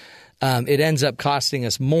much, it ends up costing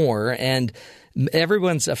us more. And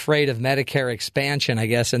everyone's afraid of Medicare expansion, I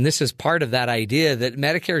guess, and this is part of that idea that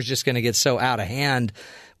Medicare is just going to get so out of hand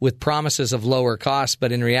with promises of lower costs,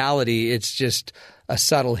 but in reality, it's just a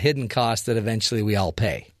subtle hidden cost that eventually we all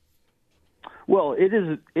pay. Well, it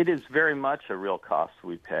is very much a real cost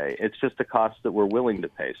we pay. It's just a cost that we're willing to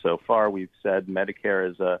pay. So far, we've said Medicare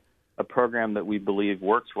is a a program that we believe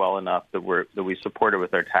works well enough that we support it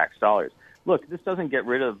with our tax dollars. Look, this doesn't get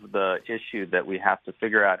rid of the issue that we have to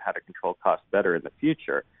figure out how to control costs better in the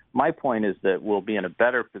future. My point is that we'll be in a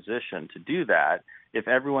better position to do that if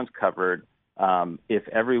everyone's covered, if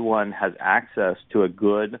everyone has access to a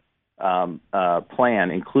good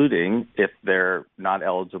plan, including if they're not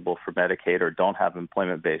eligible for Medicaid or don't have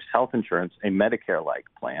employment-based health insurance, a Medicare-like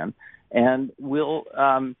plan. And we'll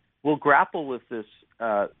grapple with this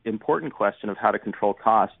important question of how to control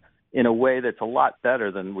costs in a way that's a lot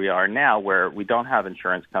better than we are now, where we don't have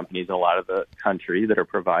insurance companies in a lot of the country that are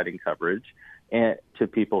providing coverage to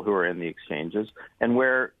people who are in the exchanges, and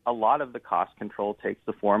where a lot of the cost control takes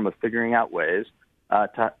the form of figuring out ways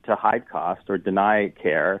to hide cost or deny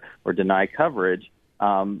care or deny coverage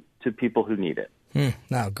to people who need it.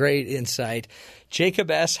 No, great insight. Jacob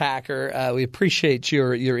S. Hacker, we appreciate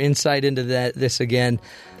your insight into this again.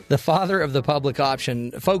 The father of the public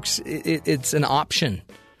option. Folks, it's an option.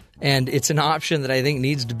 And it's an option that I think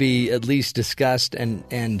needs to be at least discussed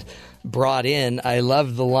and brought in. I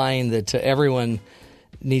love the line that everyone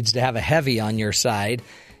needs to have a heavy on your side.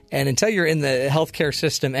 And until you're in the healthcare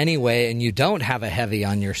system anyway and you don't have a heavy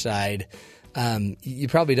on your side, you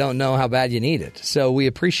probably don't know how bad you need it. So we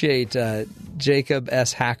appreciate Jacob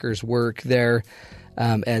S. Hacker's work there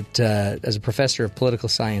as a professor of political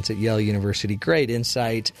science at Yale University. Great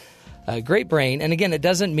insight. Great brain. And again, it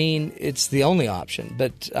doesn't mean it's the only option,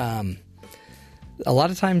 but a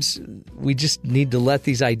lot of times we just need to let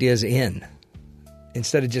these ideas in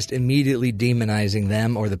instead of just immediately demonizing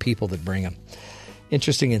them or the people that bring them.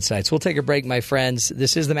 Interesting insights. We'll take a break, my friends.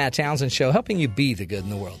 This is the Matt Townsend Show, helping you be the good in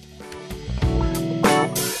the world.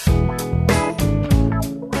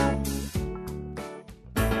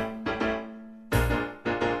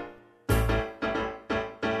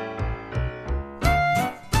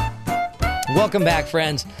 Welcome back,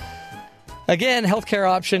 friends. Again, healthcare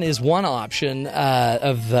option is one option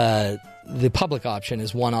the public option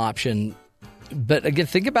is one option. But again,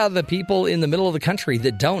 think about the people in the middle of the country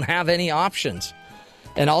that don't have any options.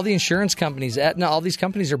 And all the insurance companies, Aetna, all these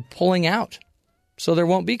companies are pulling out. So there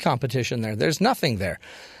won't be competition there. There's nothing there.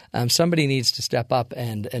 Somebody needs to step up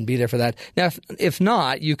and be there for that. Now, if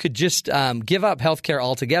not, you could just give up healthcare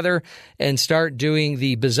altogether and start doing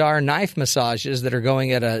the bizarre knife massages that are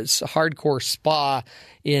going at a hardcore spa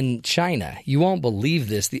in China. You won't believe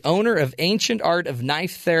this. The owner of Ancient Art of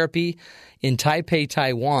Knife Therapy in Taipei,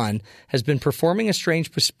 Taiwan, has been performing a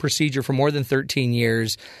strange procedure for more than 13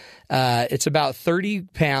 years. It's about 30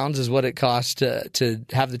 pounds is what it costs to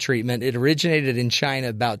have the treatment. It originated in China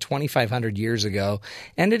about 2,500 years ago,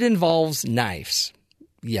 and it involves knives.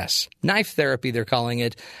 Yes, knife therapy they're calling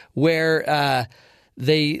it, where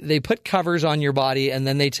they put covers on your body, and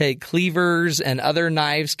then they take cleavers and other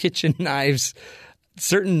knives, kitchen knives,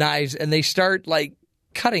 certain knives, and they start like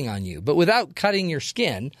cutting on you, but without cutting your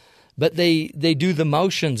skin. But they do the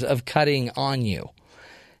motions of cutting on you,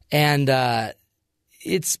 and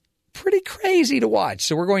it's pretty crazy to watch.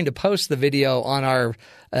 So we're going to post the video on our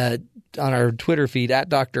Twitter feed at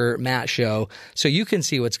Dr. Matt Show, so you can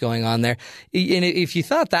see what's going on there. And if you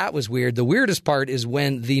thought that was weird, the weirdest part is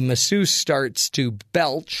when the masseuse starts to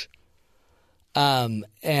belch. And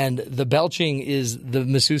the belching is the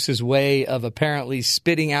masseuse's way of apparently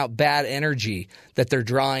spitting out bad energy that they're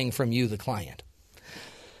drawing from you, the client.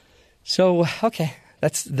 So, okay,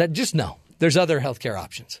 just know there's other healthcare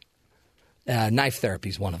options. Knife therapy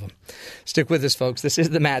is one of them. Stick with us, folks. This is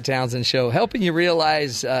the Matt Townsend Show, helping you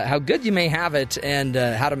realize how good you may have it and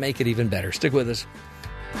how to make it even better. Stick with us.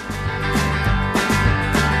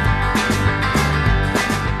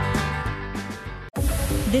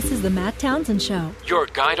 This is the Matt Townsend Show. Your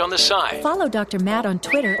guide on the side. Follow Dr. Matt on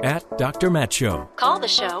Twitter At Dr. Matt Show. Call the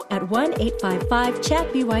show at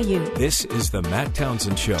 1-855-CHAT-BYU. This is the Matt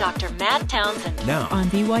Townsend Show. Dr. Matt Townsend. Now On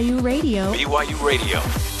BYU Radio. BYU Radio.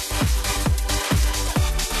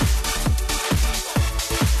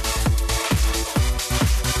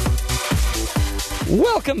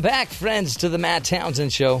 Welcome back, friends, to the Matt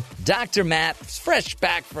Townsend Show. Dr. Matt, fresh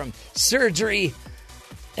back from surgery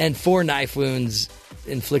and 4 knife wounds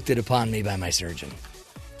inflicted upon me by my surgeon.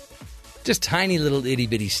 Just tiny little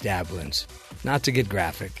itty-bitty stab wounds. Not to get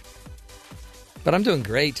graphic. But I'm doing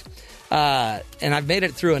great. And I've made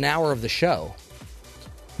it through an hour of the show.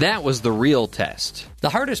 That was the real test. The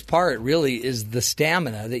hardest part really is the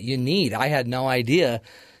stamina that you need. I had no idea.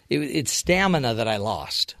 It's stamina that I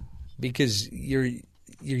lost. Because you're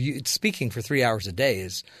speaking for 3 hours a day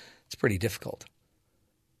it's pretty difficult.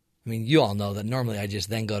 I mean, you all know that normally I just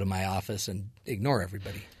then go to my office and ignore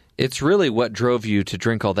everybody. It's really what drove you to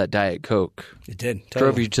drink all that Diet Coke. It did. Totally.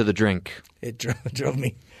 Drove you to the drink. It drove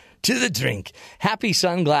me To the drink. Happy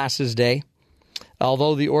Sunglasses Day.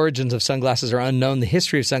 Although the origins of sunglasses are unknown, the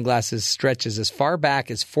history of sunglasses stretches as far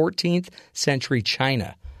back as 14th century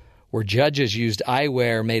China, where judges used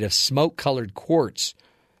eyewear made of smoke-colored quartz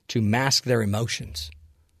to mask their emotions.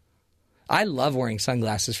 I love wearing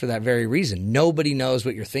sunglasses for that very reason. Nobody knows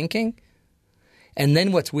what you're thinking. And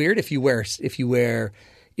then what's weird, if you wear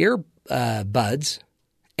earbuds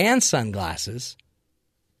and sunglasses,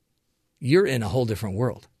 you're in a whole different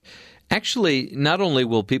world. Actually, not only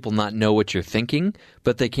will people not know what you're thinking,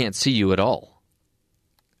 but they can't see you at all.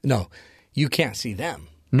 No, you can't see them.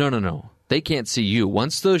 No. They can't see you.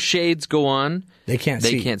 Once those shades go on, they can't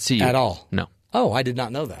see you at all. No. Oh, I did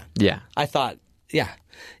not know that. Yeah. I thought, yeah.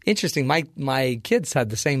 Interesting. My kids had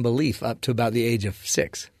the same belief up to about the age of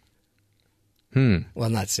 6. Well,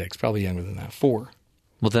 not 6, probably younger than that. 4.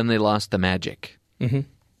 Well, then they lost the magic. Mm-hmm.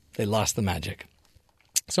 They lost the magic.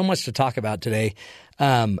 So much to talk about today.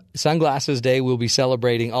 Sunglasses Day, we'll be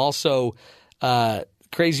celebrating. Also,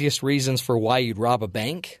 craziest reasons for why you'd rob a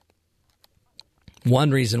bank.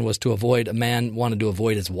 One reason was a man wanted to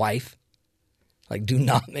avoid his wife. Like, do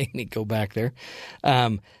not make me go back there.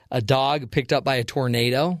 A dog picked up by a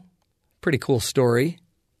tornado. Pretty cool story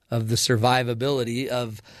of the survivability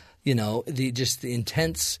of, the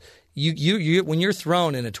intense. You when you're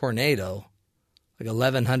thrown in a tornado, like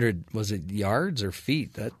 1,100, was it yards or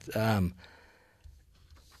feet? That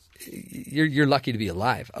you're lucky to be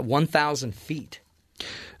alive. 1,000 feet.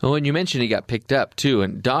 Oh, and you mentioned he got picked up too.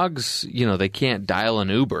 And dogs, they can't dial an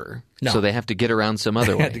Uber, so they have to get around some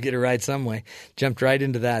other way. They had to get a ride some way. Jumped right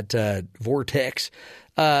into that vortex.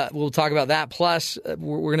 We'll talk about that. Plus,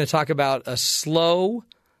 we're going to talk about a low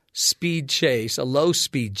speed chase,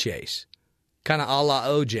 kind of a la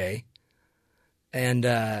OJ,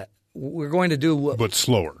 and we're going to do but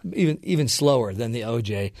slower, even slower than the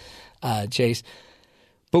OJ chase.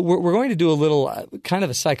 But we're going to do a little kind of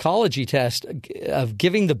a psychology test of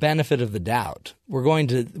giving the benefit of the doubt. We're going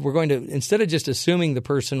to instead of just assuming the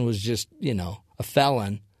person was just a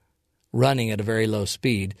felon running at a very low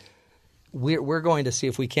speed, we're going to see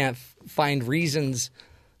if we can't find reasons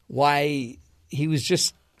why he was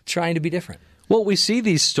just trying to be different. Well, we see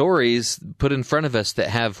these stories put in front of us that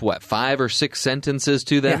have, 5 or 6 sentences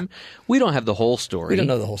to them. Yeah. We don't have the whole story. We don't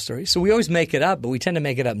know the whole story. So we always make it up, but we tend to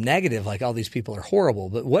make it up negative, like all these people are horrible.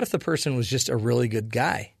 But what if the person was just a really good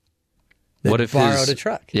guy that borrowed a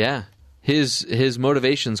truck? Yeah. His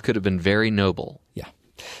motivations could have been very noble. Yeah.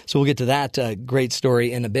 So we'll get to that great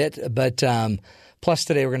story in a bit. But plus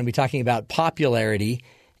today we're going to be talking about popularity.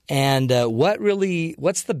 And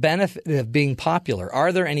what's the benefit of being popular?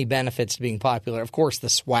 Are there any benefits to being popular? Of course, the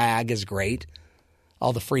swag is great.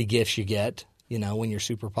 All the free gifts you get, when you're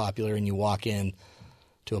super popular and you walk in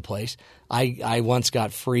to a place. I once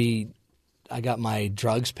got I got my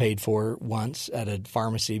drugs paid for once at a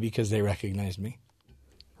pharmacy because they recognized me.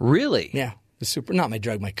 Really? Yeah. Not my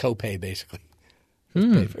drug, my copay, basically.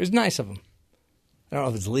 It was nice of them. I don't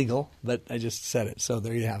know if it's legal, but I just said it. So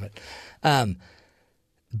there you have it.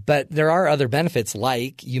 But there are other benefits,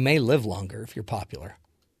 like you may live longer if you're popular.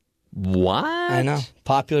 What? I know.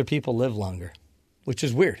 Popular people live longer, which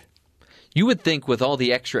is weird. You would think with all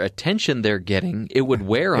the extra attention they're getting, it would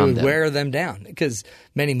wear on them. It would wear them down because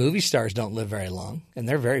many movie stars don't live very long, and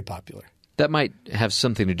they're very popular. That might have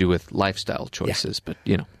something to do with lifestyle choices, but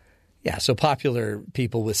Yeah, so popular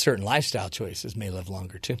people with certain lifestyle choices may live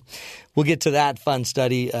longer too. We'll get to that fun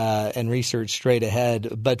study and research straight ahead.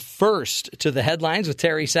 But first, to the headlines with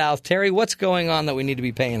Terry South. Terry, what's going on that we need to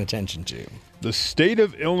be paying attention to? The state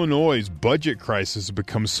of Illinois' budget crisis has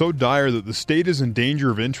become so dire that the state is in danger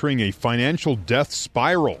of entering a financial death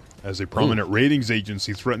spiral as a prominent ratings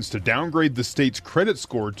agency threatens to downgrade the state's credit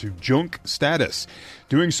score to junk status.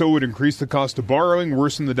 Doing so would increase the cost of borrowing,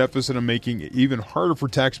 worsen the deficit, and making it even harder for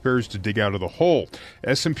taxpayers to dig out of the hole.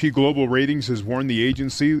 S&P Global Ratings has warned the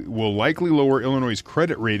agency will likely lower Illinois'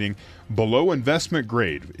 credit rating below investment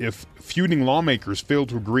grade if feuding lawmakers fail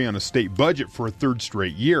to agree on a state budget for a third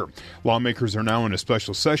straight year. Lawmakers are now in a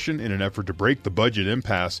special session in an effort to break the budget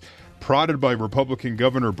impasse, prodded by Republican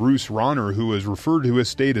Governor Bruce Rauner, who has referred to his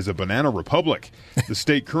state as a banana republic. The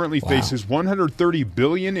state currently faces $130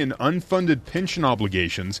 billion in unfunded pension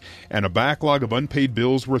obligations and a backlog of unpaid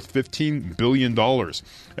bills worth $15 billion.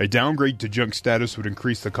 A downgrade to junk status would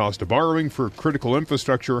increase the cost of borrowing for critical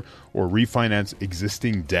infrastructure or refinance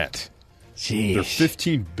existing debt. Jeez. They're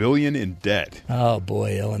 $15 billion in debt. Oh,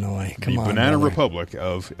 boy, Illinois. Come on, the Banana brother. Republic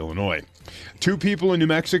of Illinois. 2 people in New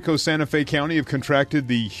Mexico, Santa Fe County have contracted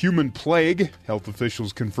the human plague, health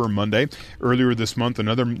officials confirmed Monday. Earlier this month,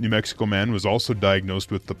 another New Mexico man was also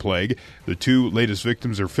diagnosed with the plague. The 2 latest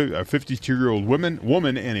victims are a 52-year-old woman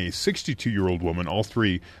and a 62-year-old woman. All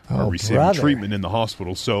 3 are receiving treatment in the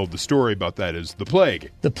hospital. So the story about that is the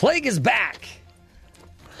plague. The plague is back.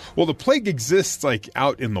 Well, the plague exists like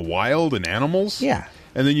out in the wild in animals. Yeah.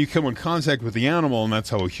 And then you come in contact with the animal, and that's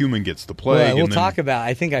how a human gets the plague. Well, we'll talk about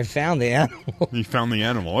I think I found the animal. You found the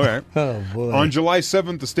animal. All right. Oh, boy. On July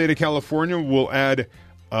 7th, the state of California will add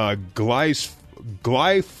glyphosate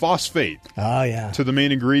to the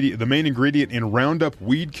main ingredient in Roundup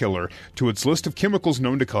weed killer to its list of chemicals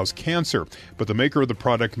known to cause cancer. But the maker of the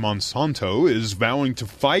product, Monsanto, is vowing to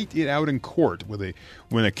fight it out in court.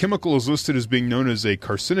 When a chemical is listed as being known as a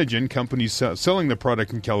carcinogen, companies selling the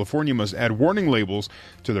product in California must add warning labels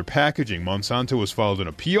to their packaging. Monsanto has filed an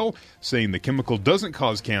appeal saying the chemical doesn't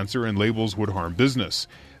cause cancer and labels would harm business.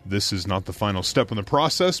 This is not the final step in the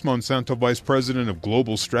process, Monsanto Vice President of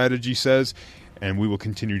Global Strategy says, and we will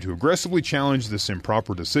continue to aggressively challenge this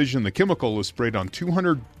improper decision. The chemical is sprayed on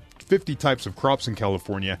 250 types of crops in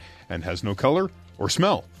California and has no color or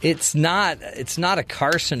smell. It's not a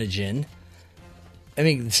carcinogen. I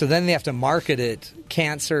mean, so then they have to market it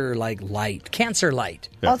cancer light.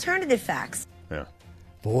 Yeah. Alternative facts. Yeah.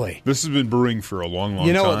 Boy. This has been brewing for a long time.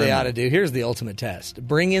 You know what they ought to do? Here's the ultimate test.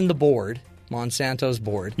 Bring in the board, Monsanto's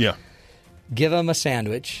board. Yeah. Give them a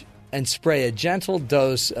sandwich and spray a gentle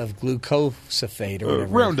dose of glucosamine or whatever.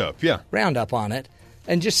 Roundup, yeah. Roundup on it,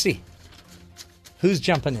 and just see who's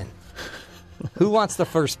jumping in. Who wants the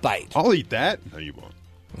first bite? I'll eat that. No, you won't.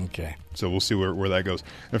 Okay. So we'll see where that goes.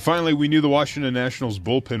 And finally, we knew the Washington Nationals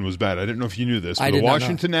bullpen was bad. I didn't know if you knew this. But the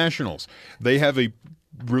Washington Nationals, they have a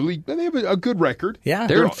good record. Yeah.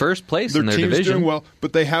 They're in first place in their division. Their team's doing well,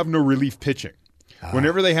 but they have no relief pitching.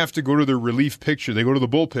 Whenever they have to go to their relief pitcher, they go to the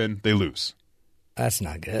bullpen, they lose. That's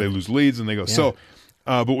not good. They lose leads and they go. Yeah. So,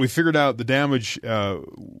 but we figured out the damage.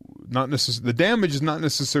 The damage is not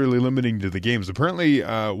necessarily limiting to the games. Apparently,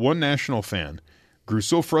 one National fan grew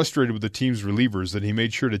so frustrated with the team's relievers that he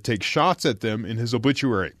made sure to take shots at them in his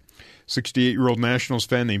obituary. 68-year-old Nationals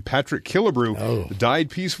fan named Patrick Killebrew died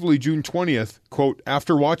peacefully June 20th, quote,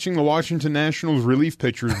 after watching the Washington Nationals relief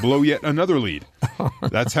pitchers blow yet another lead.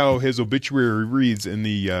 That's how his obituary reads in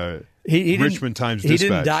the Richmond Times-Dispatch. He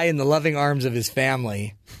didn't die in the loving arms of his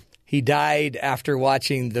family. He died after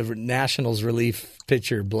watching the Nationals relief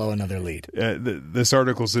pitcher blow another lead. This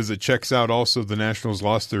article says it checks out also the Nationals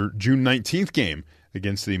lost their June 19th game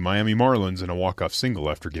against the Miami Marlins in a walk-off single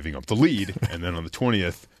after giving up the lead. And then on the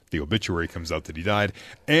 20th, the obituary comes out that he died.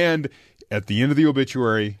 And at the end of the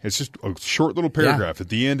obituary, it's just a short little paragraph. Yeah. At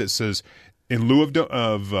the end, it says, in lieu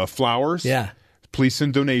of flowers, please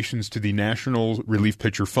send donations to the National Relief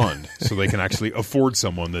Pitcher Fund so they can actually afford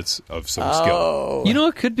someone that's of some skill. You know,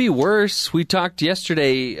 it could be worse. We talked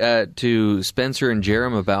yesterday to Spencer and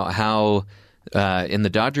Jerem about how in the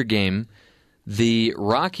Dodger game, the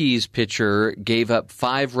Rockies pitcher gave up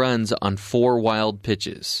 5 runs on 4 wild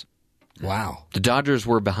pitches. Wow. The Dodgers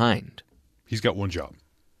were behind. He's got one job.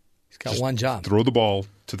 One job. Throw the ball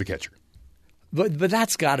to the catcher. But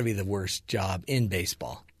that's got to be the worst job in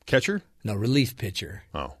baseball. Catcher? No, relief pitcher.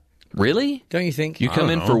 Oh. Really? Don't you think? You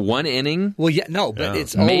come in for one inning? Well, yeah, no, but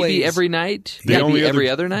it's maybe always... every night? Maybe every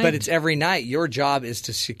other night? But it's every night. Your job is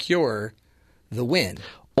to secure the win.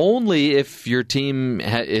 Only if your team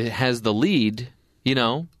has the lead, you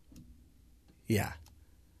know. Yeah.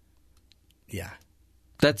 Yeah.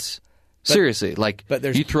 That's... Seriously, but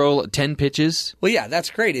you throw 10 pitches. Well, yeah,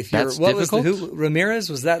 that's great. If you're, that's difficult.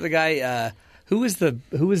 Ramirez, was that the guy? Who was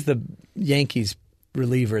the Yankees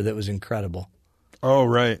reliever that was incredible? Oh,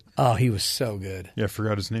 right. Oh, he was so good. Yeah, I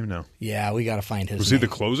forgot his name now. Yeah, we got to find his. Was name. he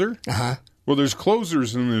the closer? Uh-huh. Well, there's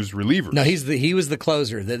closers and there's relievers. No, he was the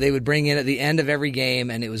closer that they would bring in at the end of every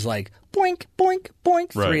game, and it was like boink, boink,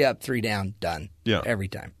 boink, right. 3 up, 3 down, done. Yeah, every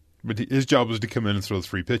time. But his job was to come in and throw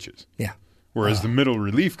 3 pitches. Yeah. Whereas the middle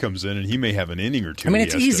relief comes in and he may have an inning or two. I mean,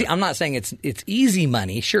 it's easy. I'm not saying it's easy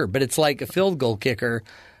money, sure, but it's like a field goal kicker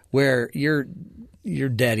where you're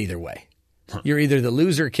dead either way. Huh. You're either the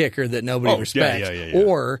loser kicker that nobody respects,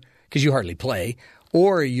 or because you hardly play,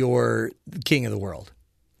 or you're the king of the world.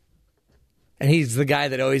 And he's the guy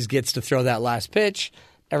that always gets to throw that last pitch.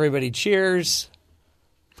 Everybody cheers.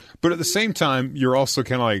 But at the same time, you're also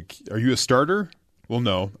kind of like, are you a starter? Well,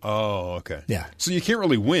 no. Oh, okay. Yeah. So you can't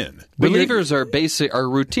really win. Relievers are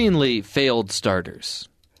routinely failed starters.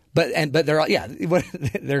 But they're all,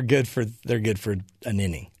 they're good for an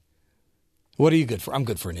inning. What are you good for? I'm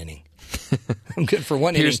good for an inning. I'm good for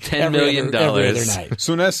one Here's inning. $10 million. Every other night.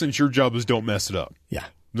 So in essence, your job is don't mess it up. Yeah.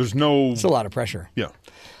 There's no... It's a lot of pressure. Yeah.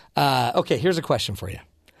 Okay, here's a question for you.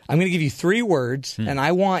 I'm going to give you 3 words, and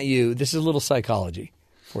I want you... This is a little psychology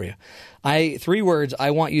for you. 3 words,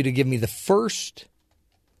 I want you to give me the first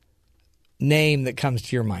name that comes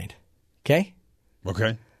to your mind. Okay?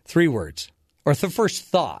 Okay. 3 words. Or the first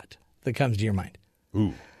thought that comes to your mind.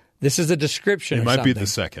 Ooh. This is a description It of might something. be the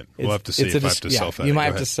second. We'll have to see if I have to self-edit. You might Go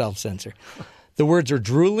have to ahead. self-censor. The words are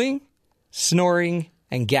drooling, snoring,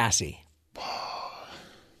 and gassy.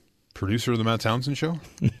 Producer of the Matt Townsend Show?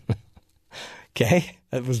 Okay?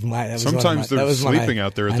 That was my... Sometimes they're sleeping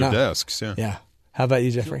out there at their desks. Yeah. Yeah. How about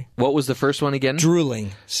you, Jeffrey? What was the first one again?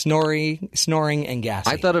 Drooling, snoring, and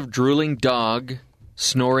gassy. I thought of drooling dog,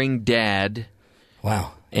 snoring dad, Wow.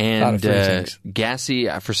 Thought and of 3 things. gassy.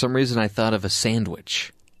 For some reason, I thought of a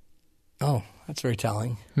sandwich. Oh, that's very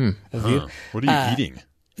telling of you. What are you eating?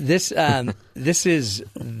 That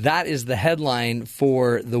is the headline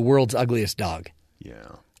for the world's ugliest dog. Yeah.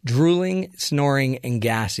 Drooling, snoring, and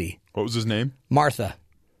gassy. What was his name? Martha.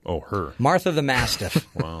 Oh, her. Martha the Mastiff.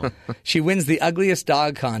 Wow. She wins the ugliest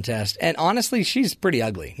dog contest, and honestly, she's pretty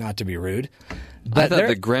ugly. Not to be rude, I but thought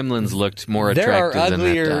the gremlins looked more there are attractive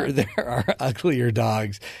than that uglier. dog. There are uglier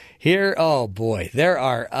dogs here. Oh boy, there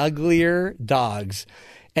are uglier dogs,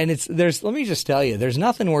 and there's. Let me just tell you, there's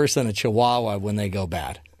nothing worse than a Chihuahua when they go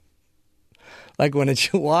bad. Like when a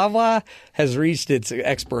Chihuahua has reached its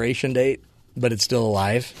expiration date, but it's still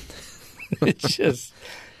alive.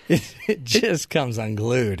 It just comes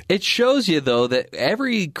unglued. It shows you, though, that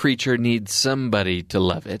every creature needs somebody to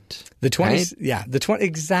love it.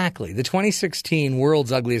 Exactly. The 2016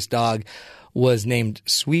 World's Ugliest Dog was named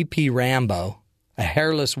Sweepy Rambo, a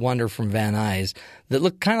hairless wonder from Van Nuys that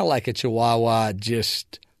looked kind of like a Chihuahua.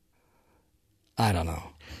 Just, I don't know.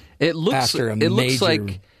 It looks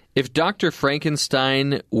like if Dr.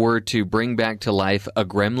 Frankenstein were to bring back to life a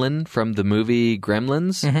gremlin from the movie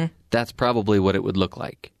Gremlins, that's probably what it would look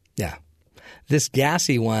like. Yeah. This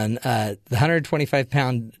gassy one, the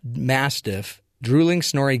 125-pound Mastiff, drooling,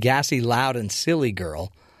 snoring, gassy, loud, and silly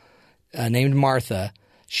girl named Martha,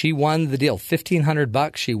 she won the deal.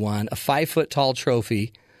 $1,500 she won, a 5-foot-tall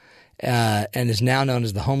trophy, and is now known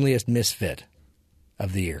as the homeliest misfit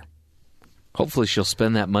of the year. Hopefully she'll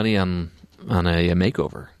spend that money on a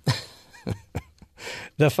makeover.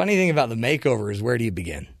 The funny thing about the makeover is, where do you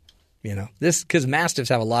begin? You know, because Mastiffs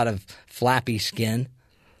have a lot of flappy skin.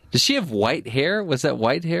 Does she have white hair? Was that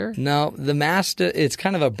white hair? No, the Mastiff, it's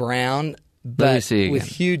kind of a brown, but with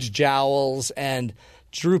huge jowls and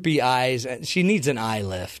droopy eyes. She needs an eye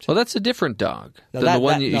lift. Well, that's a different dog than the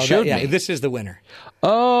one you showed me. This is the winner.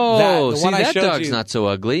 Oh, that showed dog's not so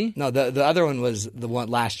ugly. No, the other one was the one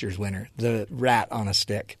last year's winner, the rat on a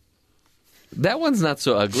stick. That one's not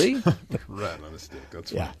so ugly. Rat on a stick.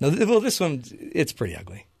 That's fine. Yeah. No, well, this one, it's pretty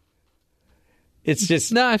ugly. It's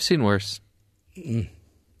just... No, I've seen worse.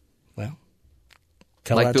 Well,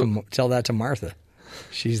 tell that to Martha.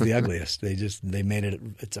 She's the ugliest. They made it.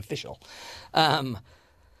 It's official.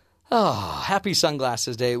 Happy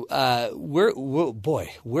Sunglasses Day. We're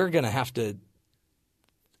gonna have to.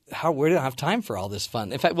 We don't have time for all this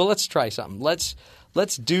fun. In fact, let's try something. Let's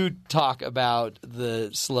talk about the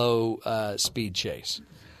slow speed chase.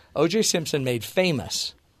 O.J. Simpson made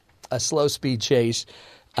famous a slow speed chase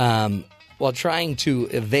while trying to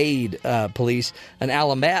evade police. An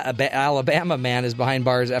Alabama man is behind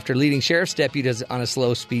bars after leading sheriff's deputies on a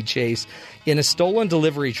slow-speed chase in a stolen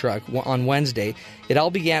delivery truck on Wednesday. It all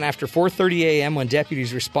began after 4:30 a.m. when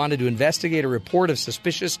deputies responded to investigate a report of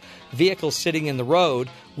suspicious vehicles sitting in the road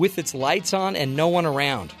with its lights on and no one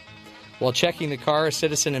around. While checking the car, a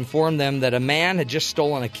citizen informed them that a man had just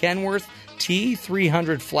stolen a Kenworth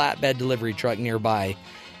T300 flatbed delivery truck nearby.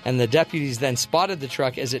 And the deputies then spotted the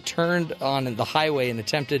truck as it turned on the highway and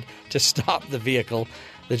attempted to stop the vehicle.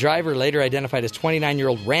 The driver, later identified as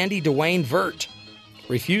 29-year-old Randy Dwayne Vert,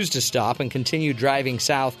 refused to stop and continued driving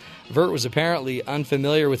south. Vert was apparently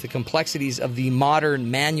unfamiliar with the complexities of the modern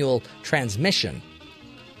manual transmission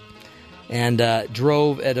and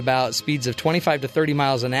drove at about speeds of 25 to 30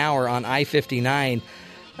 miles an hour on I-59.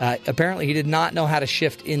 Apparently, he did not know how to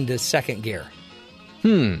shift into second gear.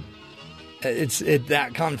 It's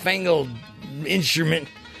that confangled instrument.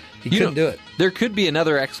 He couldn't do it. There could be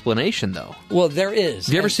another explanation, though. Well, there is.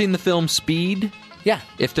 Have you ever seen the film Speed? Yeah.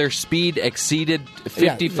 If their speed exceeded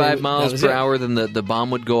 55 miles per hour, then the bomb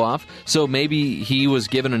would go off. So maybe he was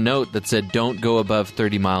given a note that said, don't go above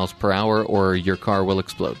 30 miles per hour or your car will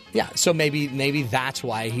explode. Yeah, so maybe that's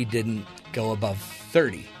why he didn't go above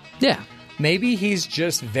 30. Yeah. Maybe he's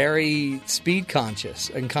just very speed conscious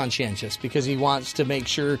and conscientious because he wants to make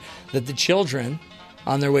sure that the children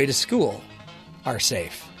on their way to school are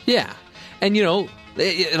safe. Yeah. And,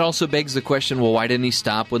 It also begs the question, well, why didn't he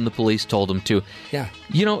stop when the police told him to? Yeah.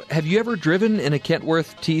 Have you ever driven in a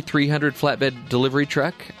Kentworth T300 flatbed delivery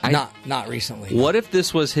truck? Not recently. What if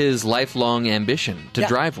this was his lifelong ambition to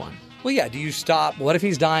drive one? Well, yeah, do you stop? What if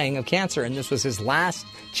he's dying of cancer and this was his last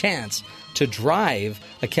chance to drive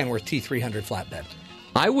a Kenworth T300 flatbed?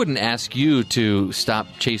 I wouldn't ask you to stop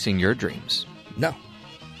chasing your dreams. No.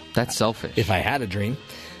 That's selfish. If I had a dream,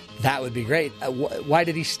 that would be great. Why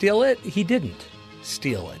did he steal it? He didn't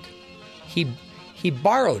steal it. He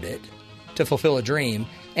borrowed it to fulfill a dream,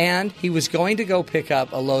 and he was going to go pick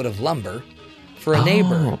up a load of lumber for a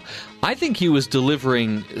neighbor. I think he was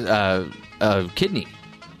delivering a kidney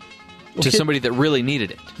to somebody that really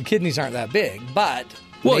needed it. The kidneys aren't that big, but...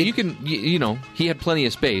 Well, you can, he had plenty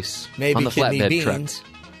of space maybe on the flatbed beans, truck.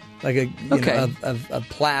 Like a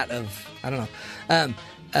plat of, I don't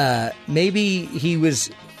know. Maybe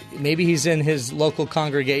he's in his local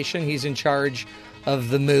congregation. He's in charge of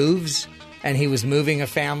the moves, and he was moving a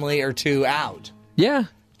family or two out. Yeah.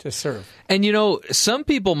 To serve. And, some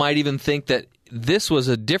people might even think that this was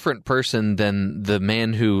a different person than the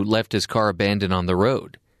man who left his car abandoned on the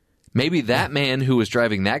road. Maybe that man who was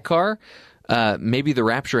driving that car, maybe the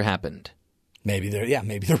rapture happened. Maybe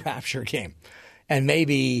the rapture came. And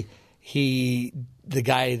maybe the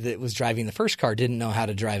guy that was driving the first car didn't know how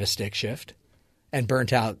to drive a stick shift and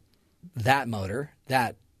burnt out that motor,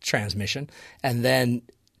 that transmission, and then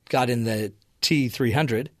got in the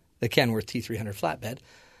T300, the Kenworth T300 flatbed,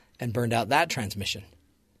 and burned out that transmission.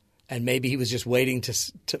 And maybe he was just waiting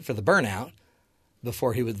for the burnout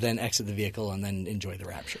before he would then exit the vehicle and then enjoy the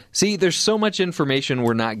rapture. See, there's so much information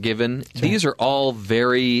we're not given. Sure. These are all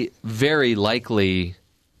very, very likely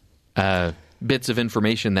bits of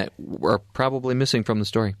information that are probably missing from the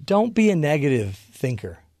story. Don't be a negative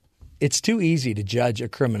thinker. It's too easy to judge a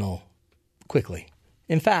criminal quickly.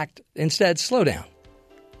 In fact, instead, slow down.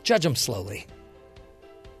 Judge them slowly.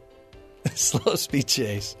 Slow speed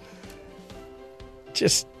chase.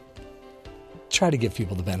 Just try to give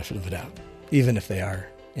people the benefit of the doubt, even if they are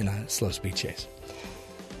in a slow speed chase.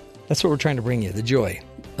 That's what we're trying to bring you, the joy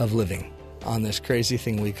of living on this crazy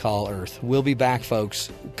thing we call Earth. We'll be back, folks,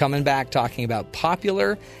 coming back talking about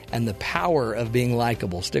popular and the power of being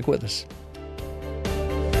likable. Stick with us.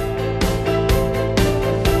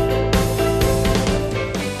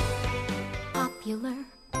 Popular.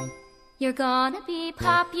 You're gonna be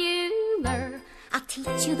popular. I'll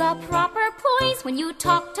teach you the proper poise when you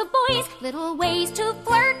talk to boys. Little ways to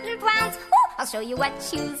flirt and glance. Ooh, I'll show you what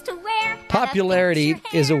shoes to wear. Popularity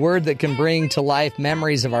is a word that can bring to life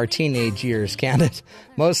memories of our teenage years, can't it?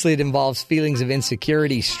 Mostly it involves feelings of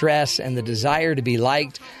insecurity, stress, and the desire to be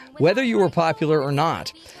liked, whether you were popular or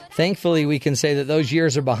not. Thankfully, we can say that those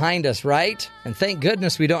years are behind us, right? And thank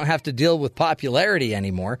goodness we don't have to deal with popularity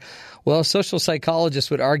anymore. Well, social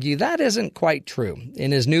psychologists would argue that isn't quite true.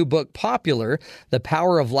 In his new book, Popular, The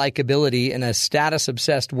Power of Likability in a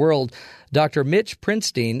Status-Obsessed World, Dr. Mitch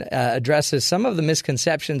Prinstein addresses some of the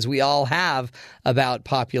misconceptions we all have about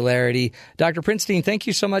popularity. Dr. Prinstein, thank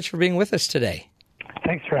you so much for being with us today.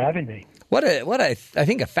 Thanks for having me. I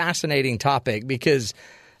think a fascinating topic, because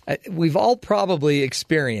we've all probably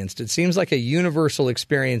experienced, it seems like a universal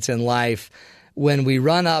experience in life, when we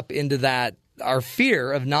run up into that, our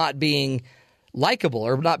fear of not being likable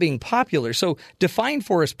or not being popular. So define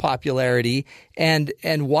for us popularity, and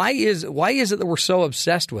why is it that we're so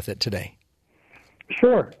obsessed with it today?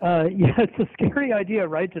 Sure. It's a scary idea,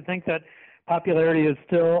 right, to think that popularity is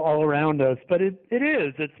still all around us, but it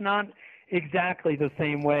is. It's not exactly the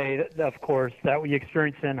same way, of course, that we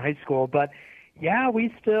experienced in high school, but yeah,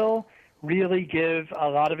 we still really give a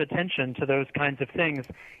lot of attention to those kinds of things.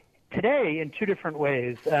 Today, in two different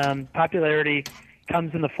ways. Popularity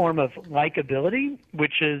comes in the form of likability,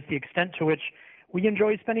 which is the extent to which we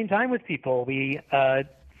enjoy spending time with people. We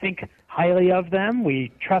think highly of them,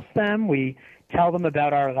 we trust them, we tell them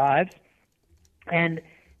about our lives. And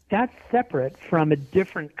that's separate from a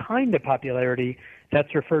different kind of popularity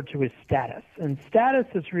that's referred to as status. And status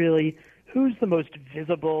is really who's the most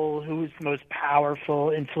visible, who's the most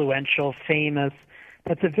powerful, influential, famous.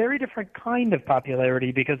 That's a very different kind of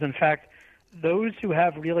popularity because, in fact, those who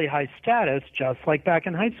have really high status, just like back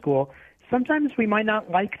in high school, sometimes we might not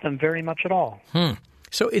like them very much at all.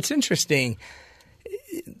 So it's interesting.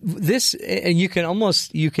 This, and you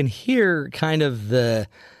can hear kind of the,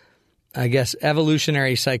 I guess,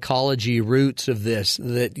 evolutionary psychology roots of this,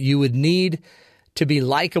 that you would need to be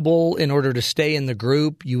likable in order to stay in the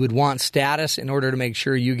group. You would want status in order to make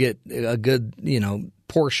sure you get a good,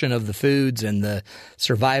 portion of the foods and the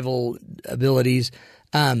survival abilities.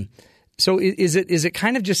 So is it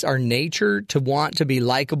kind of just our nature to want to be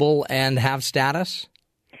likable and have status?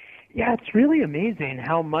 Yeah, it's really amazing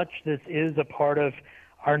how much this is a part of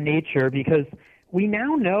our nature, because we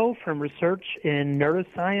now know from research in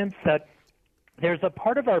neuroscience that there's a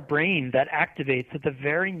part of our brain that activates at the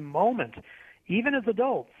very moment, even as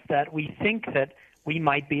adults, that we think that we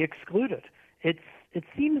might be excluded. It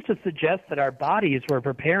seems to suggest that our bodies were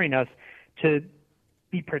preparing us to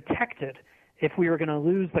be protected if we were going to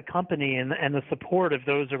lose the company and the support of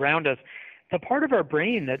those around us. The part of our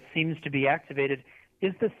brain that seems to be activated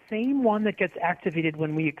is the same one that gets activated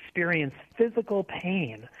when we experience physical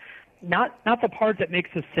pain. Not the part that makes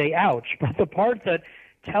us say ouch, but the part that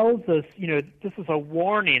tells us, this is a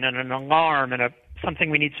warning and an alarm and something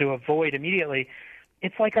we need to avoid immediately.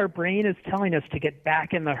 It's like our brain is telling us to get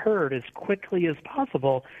back in the herd as quickly as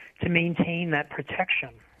possible to maintain that protection.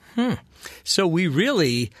 So we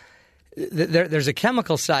really, there's a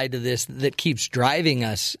chemical side to this that keeps driving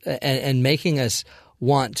us and making us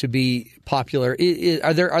want to be popular.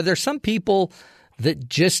 Are there some people that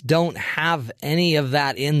just don't have any of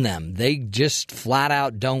that in them? They just flat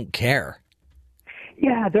out don't care.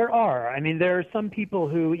 Yeah, there are. I mean, there are some people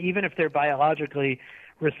who, even if they're biologically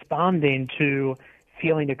responding to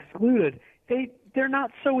feeling excluded, they're not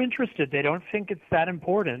so interested. They don't think it's that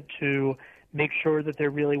important to make sure that they're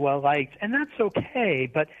really well liked, and that's okay.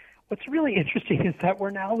 But what's really interesting is that we're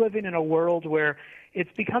now living in a world where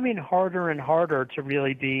it's becoming harder and harder to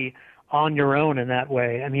really be on your own in that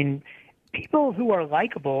way. I mean, people who are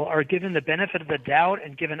likable are given the benefit of the doubt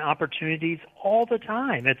and given opportunities all the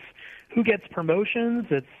time. It's who gets promotions,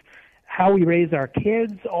 it's how we raise our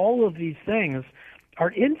kids. All of these things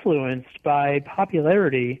are influenced by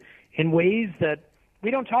popularity in ways that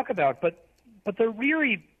we don't talk about, but they're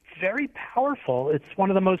really very powerful. It's one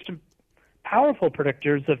of the most powerful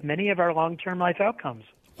predictors of many of our long-term life outcomes.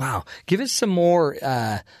 Wow. Give us some more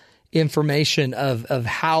information of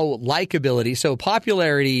how likability, so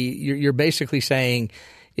popularity, you're basically saying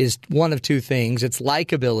is one of two things. It's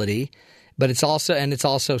likability, but it's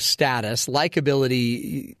also status.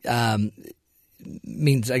 Likability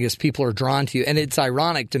means, I guess, people are drawn to you. And it's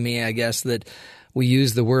ironic to me, I guess, that we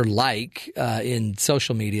use the word like in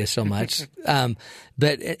social media so much. So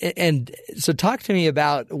talk to me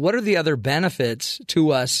about what are the other benefits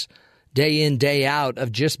to us day in, day out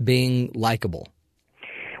of just being likable?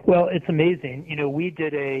 Well, it's amazing. We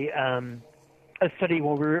did a study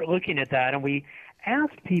when we were looking at that, and we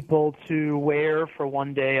asked people to wear for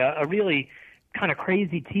one day a really kind of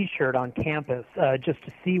crazy T-shirt on campus just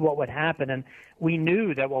to see what would happen. And we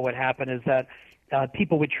knew that what would happen is that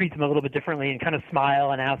people would treat them a little bit differently and kind of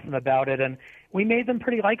smile and ask them about it. And we made them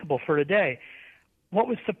pretty likable for a day. What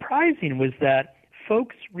was surprising was that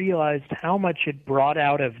folks realized how much it brought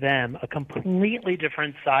out of them a completely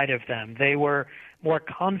different side of them. They were more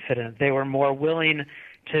confident. They were more willing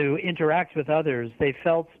to interact with others. They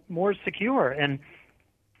felt more secure. And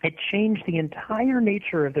it changed the entire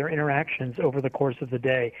nature of their interactions over the course of the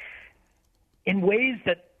day in ways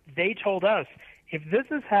that they told us if this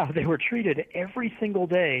is how they were treated every single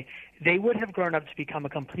day, they would have grown up to become a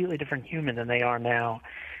completely different human than they are now.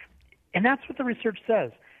 And that's what the research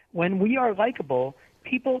says. When we are likable,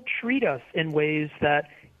 people treat us in ways that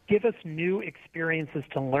give us new experiences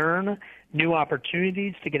to learn, new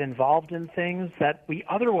opportunities to get involved in things that we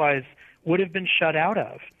otherwise would have been shut out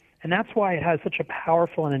of. And that's why it has such a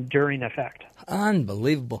powerful and enduring effect.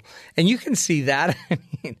 Unbelievable. And you can see that. I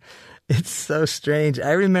mean, it's so strange.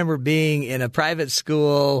 I remember being in a private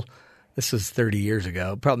school. This was 30 years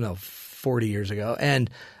ago, probably no, 40 years ago, and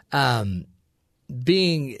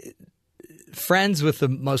being friends with the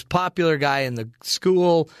most popular guy in the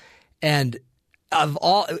school, and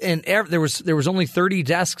there was only 30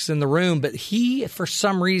 desks in the room, but he for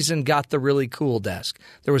some reason got the really cool desk.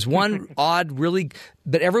 There was one odd,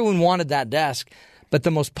 but everyone wanted that desk, but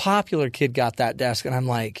the most popular kid got that desk, and I'm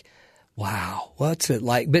like, wow, what's it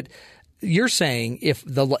like? But you're saying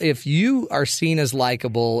if you are seen as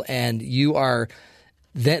likable and you are,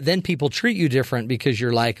 then people treat you different because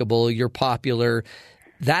you're likable, you're popular.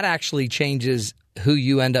 That actually changes who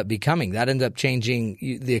you end up becoming. That ends up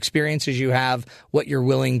changing the experiences you have, what you're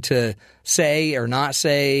willing to say or not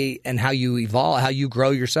say, and how you evolve, how you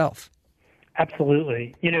grow yourself.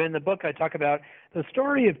 Absolutely. In the book I talk about the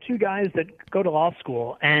story of two guys that go to law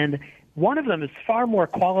school, and one of them is far more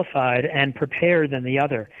qualified and prepared than the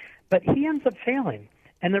other, but he ends up failing.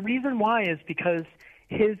 And the reason why is because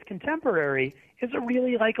his contemporary is a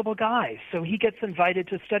really likable guy. So he gets invited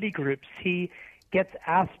to study groups. He gets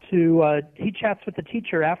asked to, he chats with the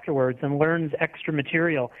teacher afterwards and learns extra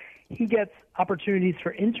material. He gets opportunities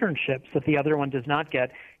for internships that the other one does not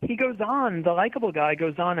get. He goes on, the likable guy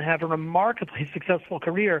goes on to have a remarkably successful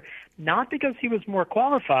career, not because he was more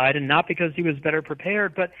qualified and not because he was better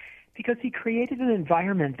prepared, but because he created an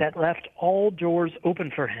environment that left all doors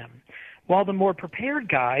open for him. While the more prepared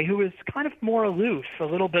guy, who is kind of more aloof, a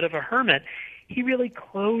little bit of a hermit, he really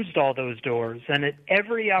closed all those doors, and at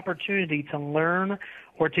every opportunity to learn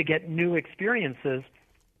or to get new experiences,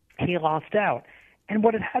 he lost out. And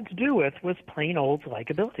what it had to do with was plain old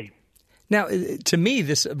likability. Now, to me,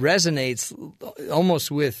 this resonates almost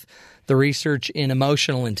with the research in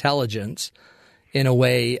emotional intelligence in a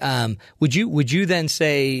way. Would you then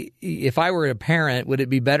say, if I were a parent, would it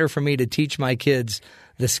be better for me to teach my kids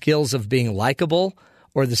the skills of being likable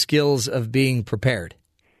or the skills of being prepared?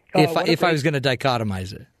 If I was going to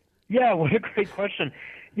dichotomize it. Yeah, what a great question.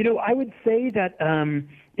 I would say that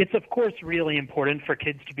it's, of course, really important for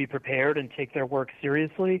kids to be prepared and take their work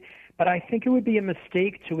seriously, but I think it would be a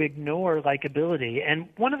mistake to ignore likability. And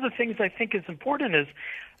one of the things I think is important is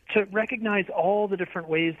to recognize all the different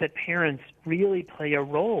ways that parents really play a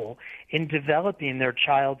role in developing their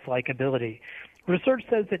child's likability. Research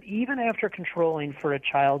says that even after controlling for a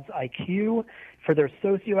child's IQ, for their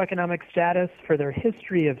socioeconomic status, for their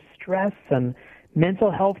history of stress and mental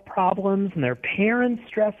health problems and their parents'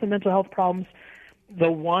 stress and mental health problems,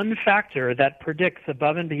 the one factor that predicts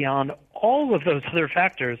above and beyond all of those other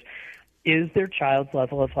factors is their child's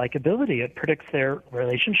level of likability. It predicts their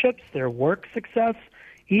relationships, their work success,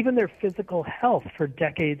 even their physical health for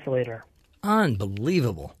decades later.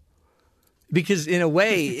 Unbelievable. Because in a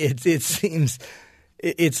way, it seems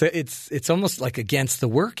it's almost like against the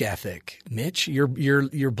work ethic, Mitch.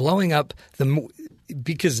 You're blowing up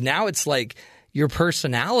because now it's like your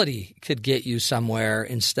personality could get you somewhere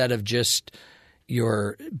instead of just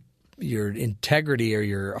your integrity or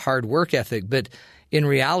your hard work ethic. But in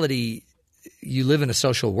reality, you live in a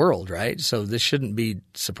social world, right? So this shouldn't be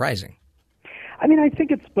surprising. I mean, I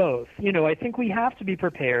think it's both. I think we have to be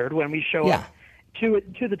prepared when we show up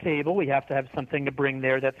to the table. We have to have something to bring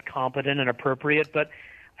there that's competent and appropriate. But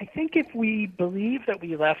I think if we believe that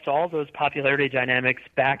we left all those popularity dynamics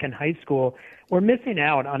back in high school, we're missing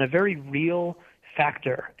out on a very real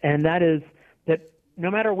factor, and that is that no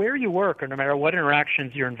matter where you work or no matter what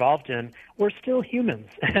interactions you're involved in, we're still humans.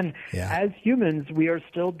 And as humans, we are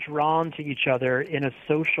still drawn to each other in a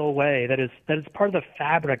social way that is part of the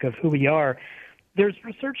fabric of who we are. There's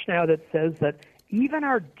research now that says that even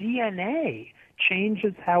our DNA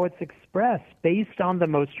changes how it's expressed based on the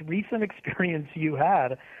most recent experience you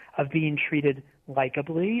had of being treated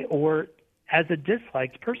likably or as a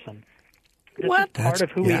disliked person. This is part of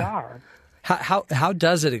who we are. How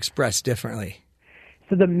does it express differently?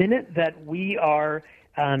 So the minute that we are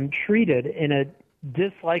treated in a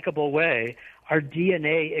dislikable way, our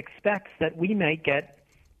DNA expects that we might get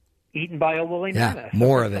eaten by a woolly mammoth.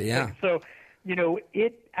 More of it, So,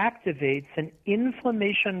 it activates an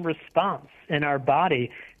inflammation response in our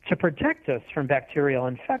body to protect us from bacterial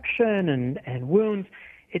infection and wounds.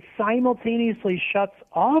 It simultaneously shuts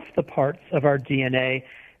off the parts of our DNA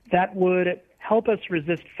that would help us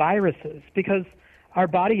resist viruses, because our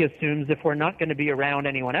body assumes if we're not going to be around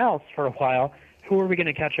anyone else for a while, who are we going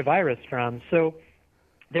to catch a virus from? So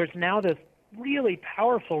there's now this really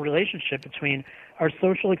powerful relationship between our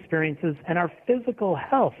social experiences and our physical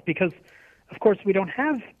health, because of course, we don't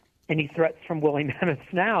have any threats from woolly mammoths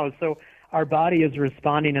now, so our body is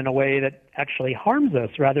responding in a way that actually harms us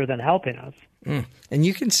rather than helping us. And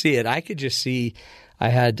you can see it. I could just see I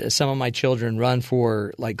had some of my children run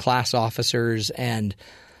for like class officers, and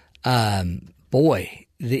boy,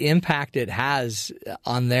 the impact it has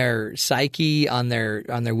on their psyche, on their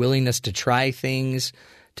willingness to try things,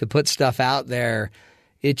 to put stuff out there,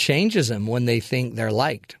 it changes them when they think they're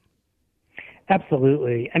liked.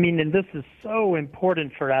 Absolutely. I mean, and this is so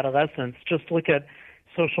important for adolescents. Just look at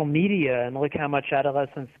social media and look how much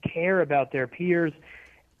adolescents care about their peers.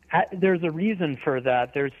 There's a reason for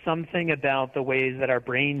that. There's something about the ways that our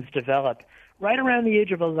brains develop right around the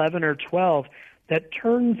age of 11 or 12 that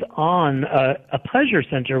turns on a pleasure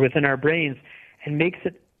center within our brains and makes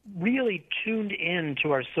it really tuned in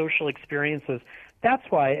to our social experiences. That's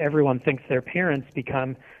why everyone thinks their parents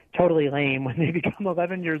become totally lame when they become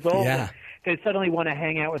 11 years old. They suddenly want to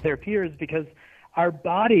hang out with their peers, because our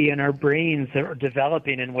body and our brains are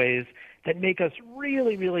developing in ways that make us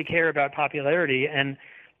really, really care about popularity. And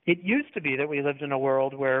it used to be that we lived in a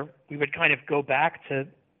world where we would kind of go back to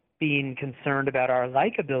being concerned about our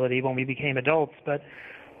likability when we became adults. But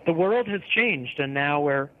the world has changed, and now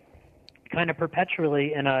we're kind of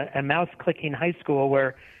perpetually in a mouse-clicking high school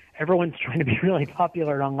where everyone's trying to be really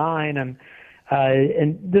popular online, and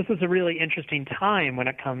And this is a really interesting time when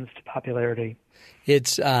it comes to popularity.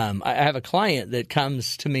 It's I have a client that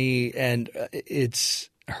comes to me, and it's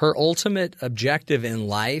her ultimate objective in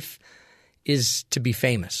life is to be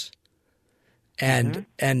famous. And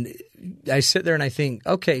I sit there and I think,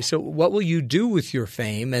 okay, so what will you do with your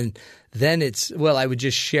fame? And then it's, well, I would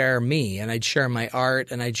just share me, and I'd share my art,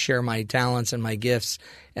 and I'd share my talents and my gifts,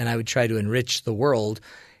 and I would try to enrich the world.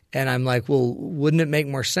 And I'm like, well, wouldn't it make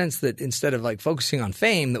more sense that instead of like focusing on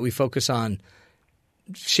fame, that we focus on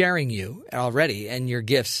sharing you already and your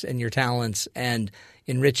gifts and your talents and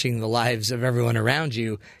enriching the lives of everyone around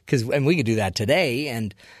you? And we could do that today,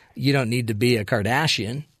 and you don't need to be a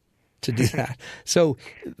Kardashian to do that. So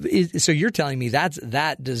you're telling me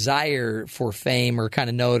that desire for fame or kind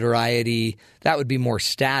of notoriety, that would be more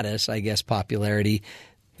status, I guess, popularity.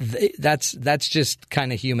 That's just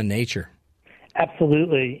kind of human nature.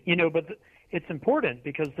 Absolutely. But it's important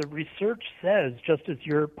because the research says, just as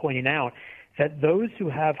you're pointing out, that those who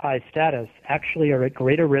have high status actually are at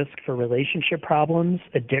greater risk for relationship problems,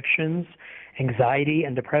 addictions, anxiety,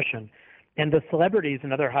 and depression. And the celebrities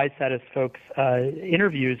and other high-status folks'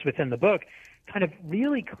 interviews within the book kind of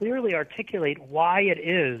really clearly articulate why it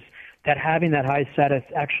is that having that high status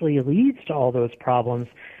actually leads to all those problems,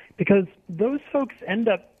 because those folks end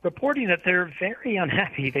up reporting that they're very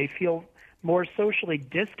unhappy. They feel more socially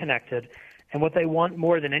disconnected, and what they want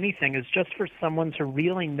more than anything is just for someone to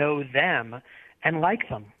really know them and like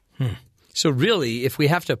them. So really, if we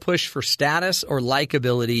have to push for status or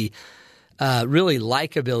likability, really,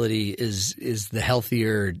 likability is the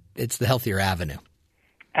healthier. It's the healthier avenue.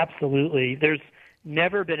 Absolutely. There's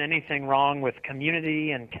never been anything wrong with community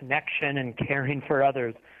and connection and caring for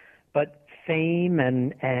others, but fame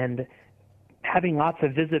and having lots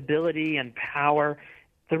of visibility and power.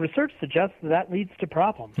 The research suggests that leads to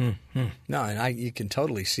problems. No, and you can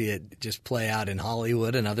totally see it just play out in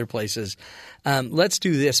Hollywood and other places. Let's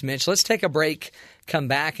do this, Mitch. Let's take a break, come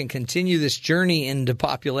back, and continue this journey into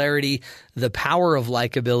popularity, the power of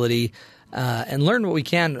likability, and learn what we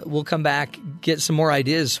can. We'll come back, get some more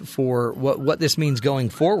ideas for what this means going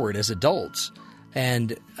forward as adults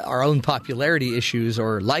and our own popularity issues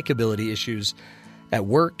or likability issues at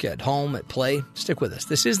work, at home, at play. Stick with us.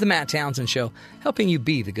 This is the Matt Townsend Show, helping you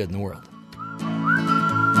be the good in the world.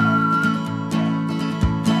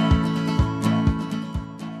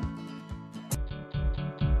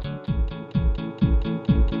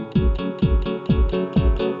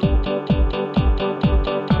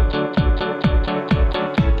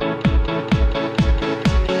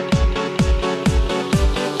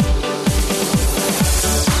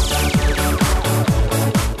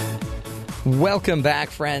 Welcome back,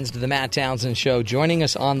 friends, to the Matt Townsend Show. Joining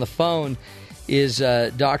us on the phone is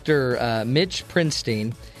Dr. Mitch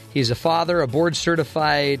Prinstein. He's a father, a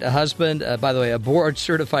board-certified husband, by the way, a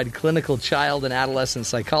board-certified clinical child and adolescent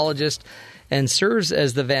psychologist, and serves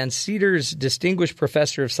as the Van Seters Distinguished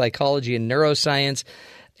Professor of Psychology and Neuroscience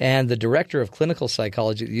and the Director of Clinical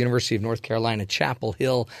Psychology at the University of North Carolina, Chapel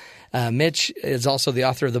Hill. Mitch is also the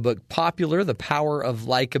author of the book Popular, The Power of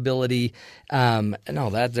Likability.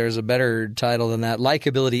 There's a better title than that,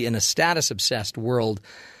 Likability in a Status-Obsessed World.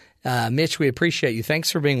 Mitch, we appreciate you. Thanks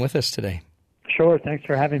for being with us today. Sure. Thanks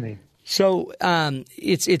for having me. So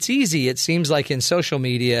it's easy, it seems like, in social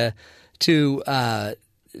media to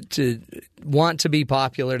want to be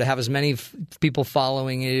popular, to have as many people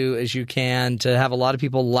following you as you can, to have a lot of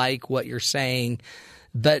people like what you're saying.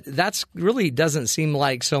 But that's really doesn't seem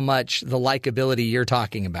like so much the likability you're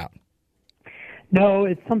talking about. No,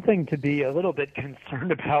 it's something to be a little bit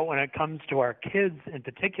concerned about when it comes to our kids in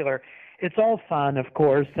particular. It's all fun, of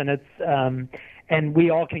course, and it's and we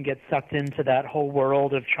all can get sucked into that whole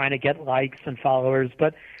world of trying to get likes and followers.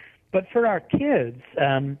 But for our kids,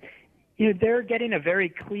 they're getting a very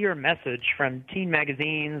clear message from teen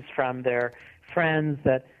magazines, from their friends,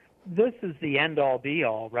 that this is the end-all,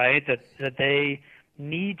 be-all, right? That they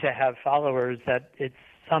need to have followers, that it's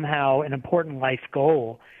somehow an important life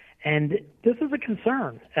goal. And this is a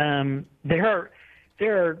concern. There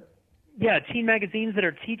are teen magazines that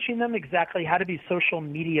are teaching them exactly how to be social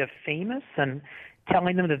media famous and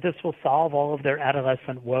telling them that this will solve all of their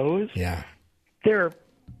adolescent woes. Yeah. There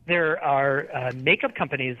are makeup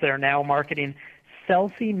companies that are now marketing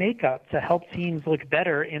selfie makeup to help teens look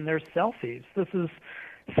better in their selfies. This is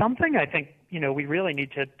something I think we really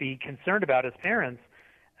need to be concerned about as parents,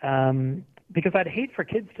 because I'd hate for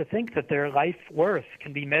kids to think that their life worth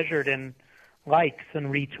can be measured in likes and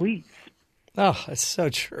retweets. Oh, that's so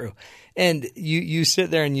true. And you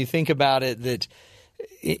sit there and you think about it, that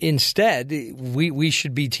instead, we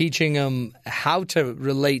should be teaching them how to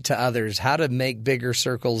relate to others, how to make bigger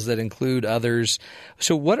circles that include others.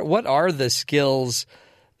 So what are the skills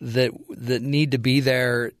that need to be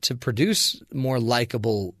there to produce more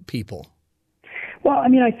likable people? Well, I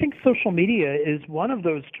mean, I think social media is one of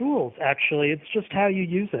those tools, actually. It's just how you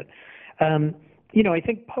use it. I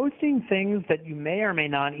think posting things that you may or may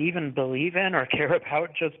not even believe in or care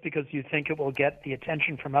about just because you think it will get the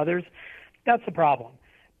attention from others, that's a problem.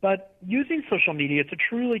 But using social media to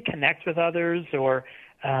truly connect with others or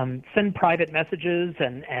send private messages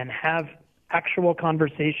and have actual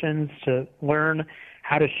conversations to learn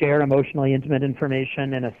how to share emotionally intimate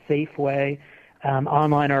information in a safe way,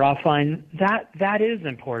 online or offline, that is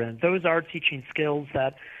important. Those are teaching skills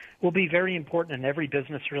that will be very important in every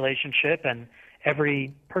business relationship and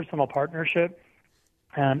every personal partnership.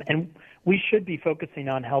 And we should be focusing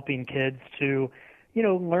on helping kids to,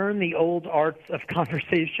 learn the old arts of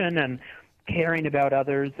conversation and caring about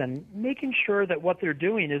others and making sure that what they're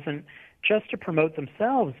doing isn't just to promote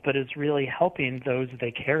themselves, but is really helping those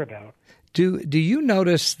they care about. Do you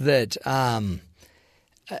notice that,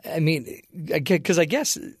 because I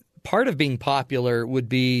guess part of being popular would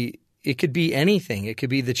be, it could be anything. It could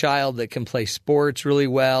be the child that can play sports really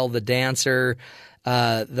well, the dancer,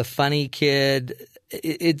 the funny kid.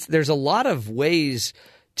 There's a lot of ways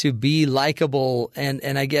to be likable,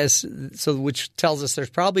 and I guess so, which tells us there's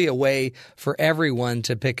probably a way for everyone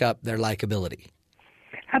to pick up their likability.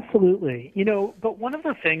 Absolutely. But one of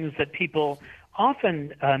the things that people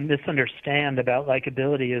often misunderstand about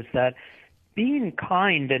likability is that being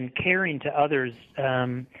kind and caring to others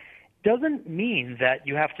doesn't mean that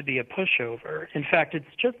you have to be a pushover. In fact, it's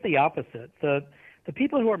just the opposite. The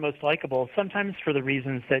people who are most likable, sometimes for the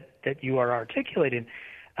reasons that you are articulating,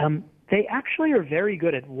 they actually are very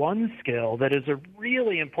good at one skill that is a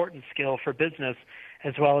really important skill for business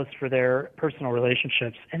as well as for their personal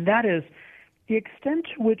relationships, and that is the extent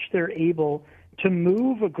to which they're able to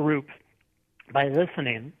move a group by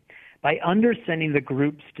listening, by understanding the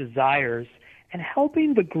group's desires, and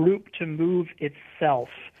helping the group to move itself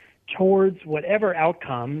towards whatever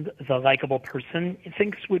outcome the likable person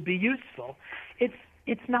thinks would be useful.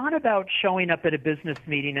 It's not about showing up at a business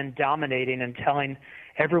meeting and dominating and telling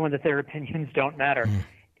everyone that their opinions don't matter.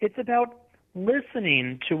 It's about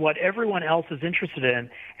listening to what everyone else is interested in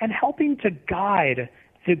and helping to guide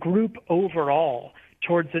the group overall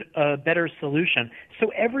towards a better solution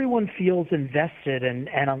so everyone feels invested and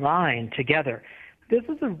aligned together. This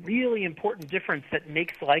is a really important difference that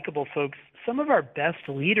makes likable folks some of our best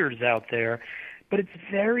leaders out there, but it's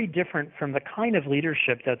very different from the kind of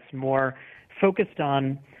leadership that's more focused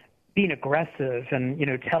on being aggressive and,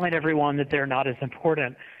 telling everyone that they're not as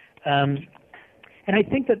important. And I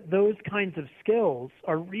think that those kinds of skills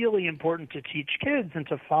are really important to teach kids and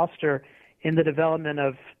to foster in the development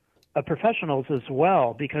of professionals as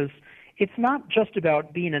well, because it's not just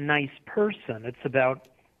about being a nice person. It's about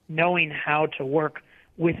knowing how to work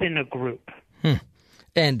within a group.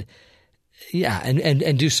 And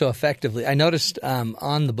do so effectively. I noticed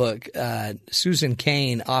on the book, Susan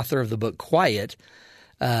Cain, author of the book Quiet,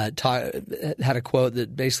 had a quote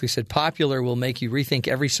that basically said, "Popular will make you rethink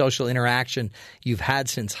every social interaction you've had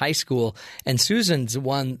since high school." And Susan's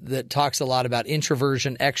one that talks a lot about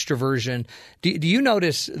introversion, extroversion. Do you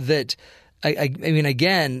notice that? I mean,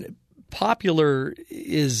 again, popular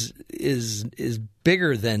is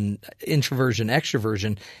bigger than introversion,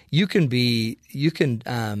 extroversion. You can be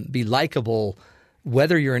likable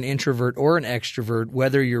whether you're an introvert or an extrovert,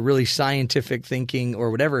 whether you're really scientific thinking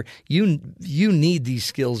or whatever. You need these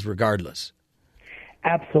skills regardless.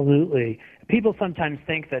 Absolutely. People sometimes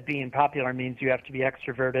think that being popular means you have to be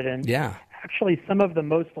extroverted, and actually some of the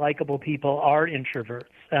most likable people are introverts.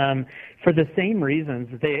 For the same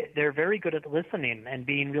reasons, they're very good at listening and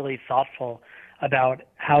being really thoughtful about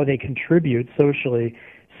how they contribute socially.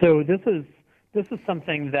 So this is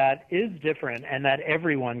something that is different and that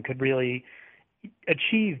everyone could really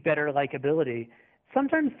achieve better likability,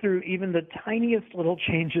 sometimes through even the tiniest little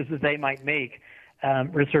changes that they might make.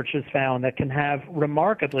 Research has found that can have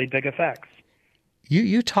remarkably big effects.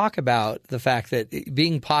 You talk about the fact that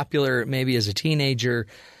being popular maybe as a teenager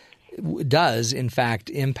does, in fact,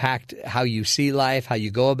 impact how you see life, how you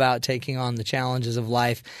go about taking on the challenges of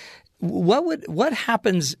life. What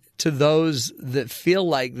happens to those that feel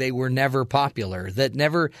like they were never popular, that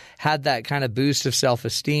never had that kind of boost of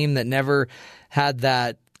self-esteem, that never had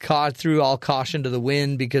that threw all caution to the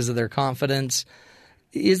wind because of their confidence?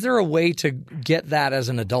 Is there a way to get that as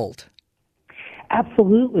an adult?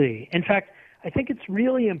 Absolutely. In fact, I think it's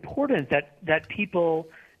really important that people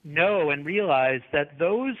know and realize that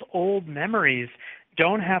those old memories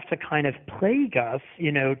don't have to kind of plague us,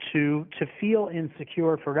 to feel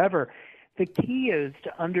insecure forever. The key is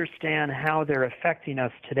to understand how they're affecting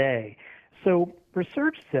us today. So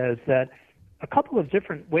research says that a couple of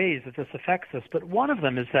different ways that this affects us, but one of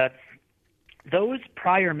them is that those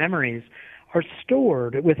prior memories are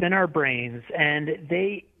stored within our brains, and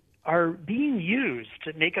they are being used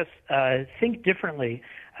to make us think differently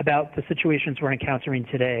about the situations we're encountering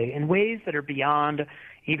today in ways that are beyond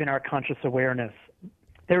even our conscious awareness.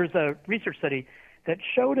 There was a research study that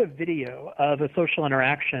showed a video of a social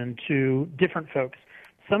interaction to different folks,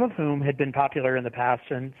 some of whom had been popular in the past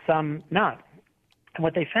and some not. And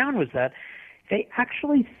what they found was that they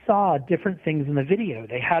actually saw different things in the video.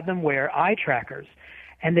 They had them wear eye trackers,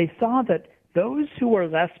 and they saw that those who were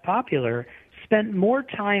less popular spent more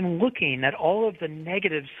time looking at all of the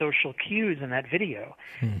negative social cues in that video.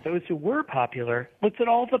 Those who were popular looked at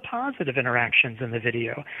all the positive interactions in the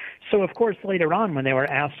video. So, of course, later on, when they were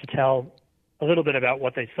asked to tell a little bit about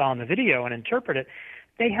what they saw in the video and interpret it,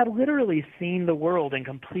 they had literally seen the world in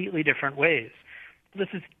completely different ways. This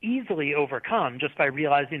is easily overcome just by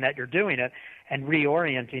realizing that you're doing it and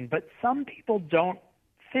reorienting, but some people don't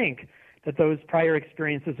think that those prior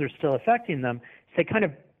experiences are still affecting them. So they kind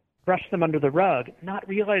of brush them under the rug, not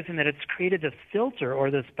realizing that it's created this filter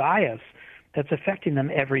or this bias that's affecting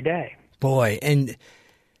them every day. Boy, and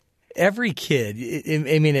every kid,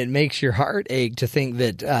 it makes your heart ache to think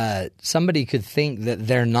that somebody could think that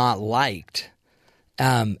they're not liked.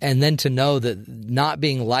 And then to know that not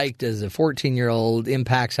being liked as a 14-year-old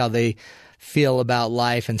impacts how they feel about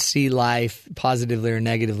life and see life positively or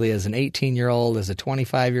negatively as an 18-year-old, as a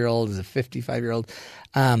 25-year-old, as a 55-year-old.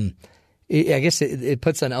 I guess it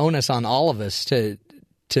puts an onus on all of us to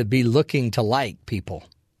be looking to like people.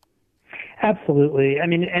 Absolutely.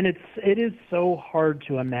 And it is so hard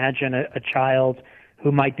to imagine a child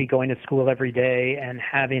who might be going to school every day and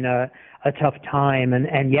having a tough time.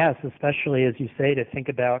 And yes, especially as you say, to think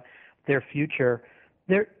about their future.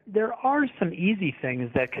 There are some easy things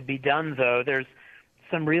that could be done, though. There's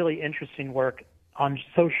some really interesting work on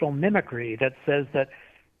social mimicry that says that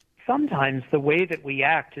sometimes the way that we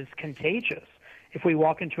act is contagious. If we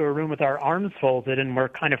walk into a room with our arms folded and we're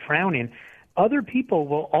kind of frowning, other people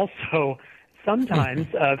will also sometimes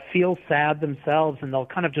feel sad themselves, and they'll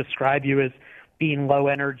kind of describe you as being low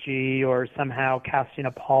energy or somehow casting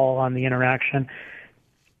a pall on the interaction.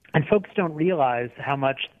 And folks don't realize how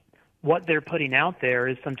much what they're putting out there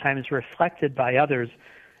is sometimes reflected by others,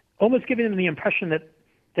 almost giving them the impression that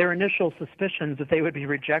their initial suspicions that they would be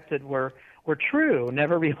rejected were true,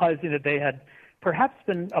 never realizing that they had perhaps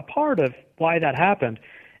been a part of why that happened.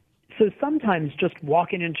 So sometimes just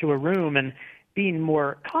walking into a room and being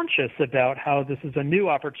more conscious about how this is a new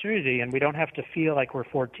opportunity and we don't have to feel like we're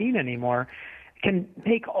 14 anymore can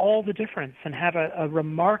make all the difference and have a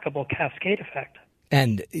remarkable cascade effect.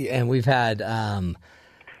 And we've had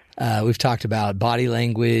we've talked about body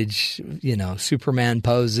language, Superman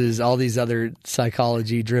poses, all these other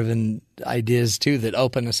psychology-driven ideas too that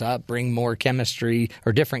open us up, bring more chemistry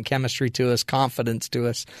or different chemistry to us, confidence to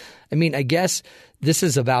us. I guess this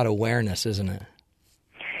is about awareness, isn't it?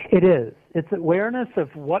 It is. It's awareness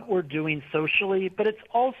of what we're doing socially, but it's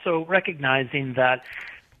also recognizing that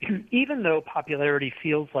even though popularity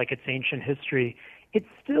feels like it's ancient history, it's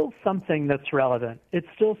still something that's relevant. It's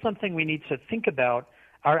still something we need to think about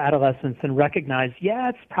our adolescence and recognize,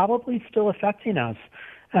 it's probably still affecting us.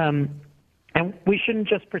 And we shouldn't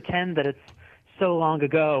just pretend that it's so long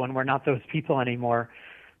ago and we're not those people anymore.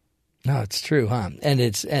 No, it's true, huh? And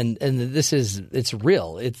it's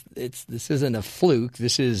real. This isn't a fluke.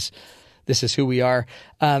 This is who we are.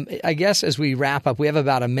 I guess as we wrap up, we have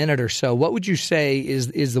about a minute or so. What would you say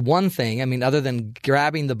is the one thing, other than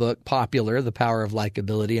grabbing the book, Popular, The Power of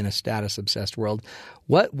Likability in a Status-Obsessed World,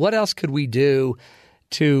 what else could we do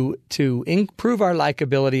to improve our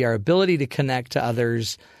likability, our ability to connect to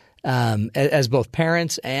others as both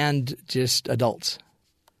parents and just adults?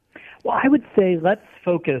 Well, I would say let's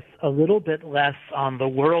focus a little bit less on the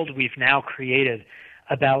world we've now created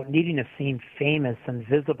about needing to seem famous and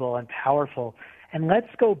visible and powerful, and let's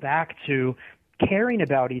go back to caring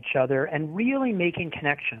about each other and really making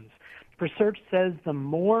connections. Research says the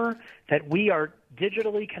more that we are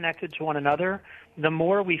digitally connected to one another, the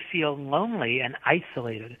more we feel lonely and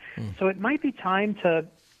isolated. So it might be time to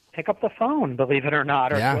pick up the phone, believe it or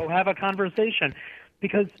not, or go have a conversation,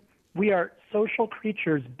 because we are social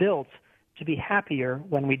creatures built to be happier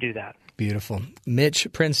when we do that. Beautiful. Mitch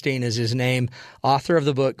Prinstein is his name, author of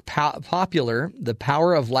the book Popular, The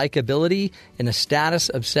Power of Likability in a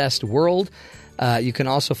Status-Obsessed World. You can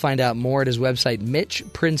also find out more at his website,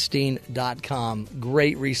 mitchprinstein.com.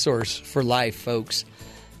 Great resource for life, folks,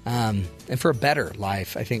 and for a better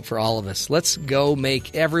life, I think, for all of us. Let's go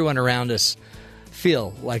make everyone around us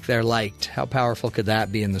feel like they're liked. How powerful could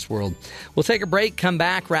that be in this world? We'll take a break, come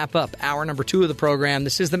back, wrap up hour number 2 of the program.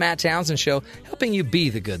 This is the Matt Townsend Show, helping you be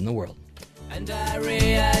the good in the world. And I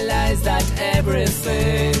realize that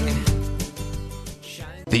everything...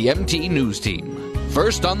 The MT News Team.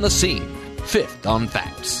 First on the scene, fifth on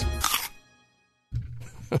facts.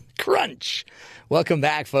 Crunch. Welcome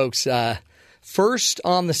back, folks. First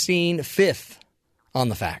on the scene, fifth on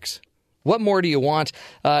the facts. What more do you want?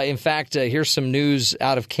 In fact, here's some news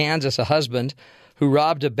out of Kansas. A husband who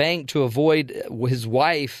robbed a bank to avoid his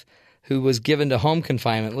wife, who was given to home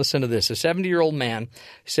confinement. Listen to this. A 70-year-old man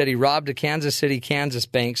said he robbed a Kansas City, Kansas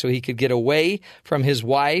bank so he could get away from his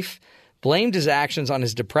wife, blamed his actions on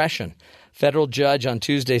his depression. Federal judge on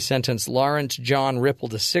Tuesday sentenced Lawrence John Ripple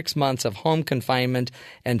to 6 months of home confinement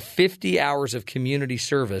and 50 hours of community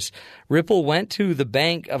service. Ripple went to the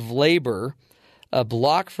Bank of Labor, a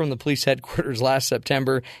block from the police headquarters, last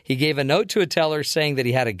September. He gave a note to a teller saying that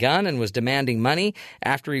he had a gun and was demanding money.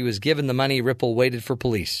 After he was given the money, Ripple waited for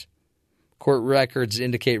police. Court records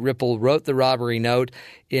indicate Ripple wrote the robbery note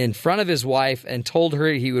in front of his wife and told her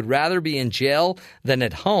he would rather be in jail than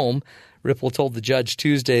at home. Ripple told the judge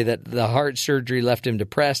Tuesday that the heart surgery left him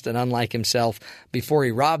depressed and unlike himself before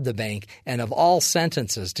he robbed the bank. And of all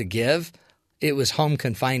sentences to give, it was home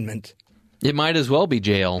confinement. It might as well be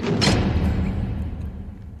jail.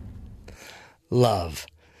 Love.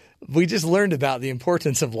 We just learned about the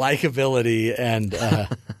importance of likability and,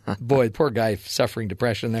 boy, poor guy suffering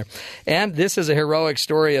depression there. And this is a heroic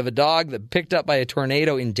story of a dog that picked up by a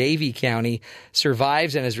tornado in Davie County,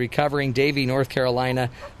 survives and is recovering. Davie, North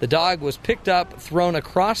Carolina. The dog was picked up, thrown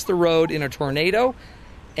across the road in a tornado.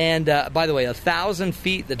 And, by the way, 1,000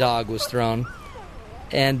 feet the dog was thrown.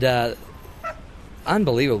 And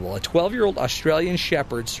unbelievable. A 12-year-old Australian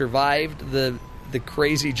shepherd survived the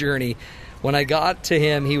crazy journey. When I got to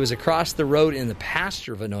him, he was across the road in the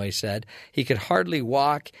pasture, Vinoy said. He could hardly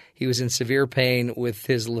walk. He was in severe pain with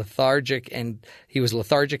his lethargic, he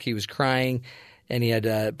was crying, and he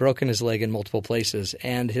had broken his leg in multiple places,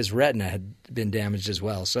 and his retina had been damaged as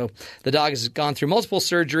well. So the dog has gone through multiple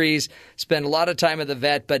surgeries, spent a lot of time at the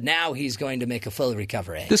vet, but now he's going to make a full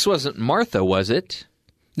recovery. This wasn't Martha, was it?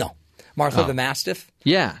 No. Martha the Mastiff?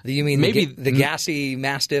 Yeah. You mean maybe the gassy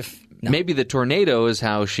Mastiff? No. Maybe the tornado is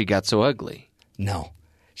how she got so ugly. No,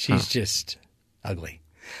 she's just ugly.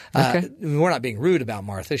 Okay. We're not being rude about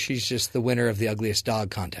Martha. She's just the winner of the ugliest dog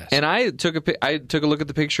contest. And I took a look at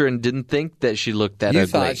the picture and didn't think that she looked that ugly. You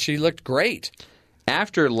thought she looked great.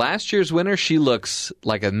 After last year's winner, she looks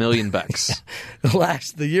like $1 million. The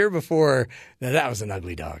year before, that was an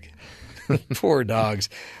ugly dog. Poor dogs.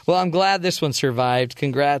 Well, I'm glad this one survived.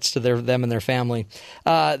 Congrats to them and their family.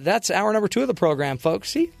 That's hour number 2 of the program,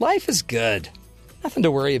 folks. See, life is good. Nothing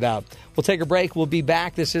to worry about. We'll take a break. We'll be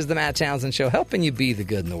back. This is the Matt Townsend Show, helping you be the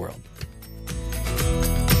good in the world.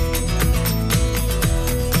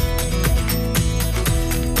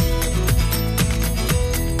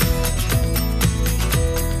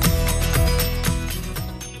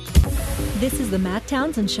 This is the Matt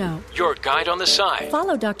Townsend Show. Your guide on the side.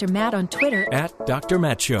 Follow Dr. Matt on Twitter At Dr.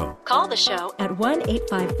 Matt Show. Call the show at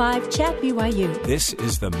 1-855-CHAT-BYU. This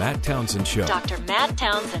is the Matt Townsend Show. Dr. Matt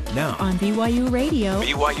Townsend Now on BYU Radio.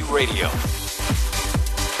 BYU Radio.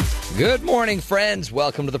 Good morning, friends.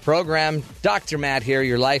 Welcome to the program. Dr. Matt here,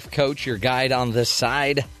 your life coach, your guide on the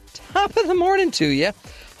side. Top of the morning to you.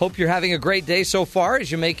 Hope you're having a great day so far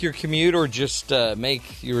as you make your commute or just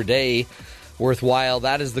make your day worthwhile.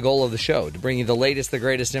 That is the goal of the show, to bring you the latest, the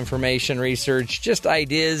greatest information, research, just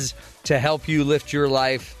ideas to help you lift your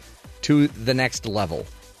life to the next level.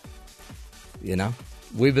 You know,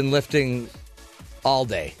 we've been lifting all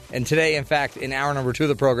day. And today, in fact, in hour number 2 of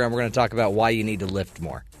the program, we're going to talk about why you need to lift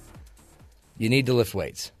more. You need to lift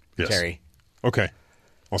weights, Yes. Terry. Okay,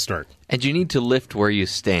 I'll start. And you need to lift where you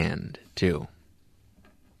stand, too.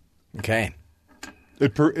 Okay. I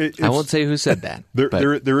won't say who said that.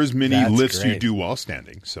 There is many That's lifts you great. do while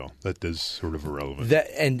standing, so that is sort of irrelevant.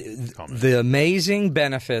 The amazing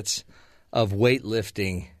benefits of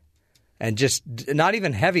weightlifting, and just not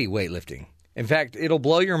even heavy weightlifting. In fact, it'll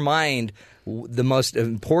blow your mind. The most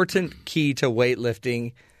important key to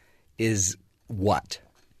weightlifting is what?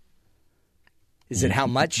 Is it how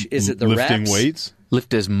much? Is it the lifting reps? weights?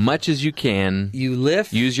 Lift as much as you can. You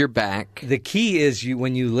lift. Use your back. The key is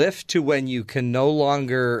when you lift to when you can no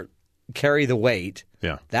longer carry the weight.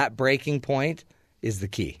 Yeah. That breaking point is the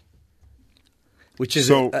key. which is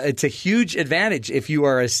it's a huge advantage if you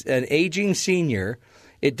are an aging senior.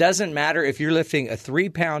 It doesn't matter if you're lifting a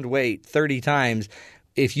 3-pound weight 30 times.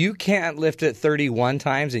 If you can't lift it 31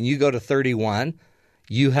 times and you go to 31,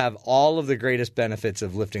 you have all of the greatest benefits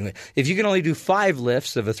of lifting. If you can only do 5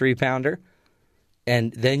 lifts of a 3-pounder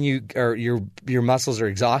and then your muscles are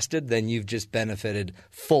exhausted, then you've just benefited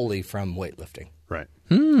fully from weightlifting. Right.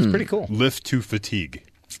 It's pretty cool. Lift to fatigue.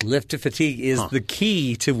 Lift to fatigue is the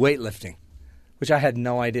key to weightlifting, which I had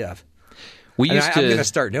no idea of. I'm going to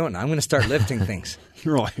start doing it. I'm going to start lifting things.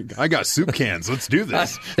 You're like, I got soup cans. Let's do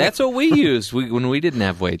this. That's what we used when we didn't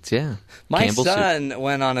have weights, yeah. My Campbell's son soup.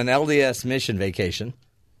 went on an LDS mission vacation.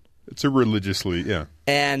 It's a religiously,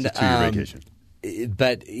 and it's a 2-year vacation.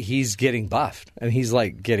 But he's getting buffed, and he's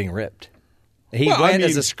like getting ripped. He went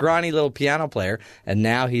as a scrawny little piano player, and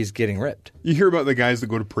now he's getting ripped. You hear about the guys that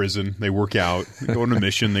go to prison, they work out, they go on a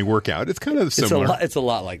mission, they work out. It's kind of similar. It's a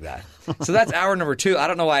lot like that. So that's hour number 2. I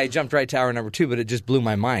don't know why I jumped right to hour number 2, but it just blew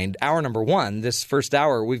my mind. Hour number 1, this first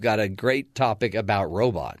hour, we've got a great topic about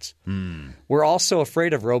robots. We're all so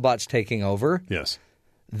afraid of robots taking over. Yes.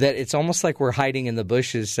 That it's almost like we're hiding in the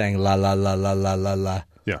bushes saying la, la, la, la, la, la, la.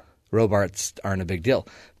 Yeah. Robots aren't a big deal.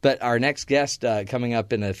 But our next guest coming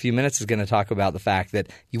up in a few minutes is going to talk about the fact that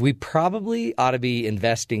we probably ought to be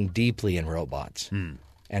investing deeply in robots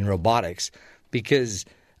and robotics because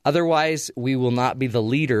otherwise we will not be the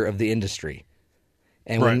leader of the industry.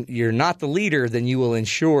 And when you're not the leader, then you will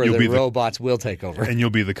ensure that robots will take over. And you'll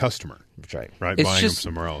be the customer. That's right. Right, buying them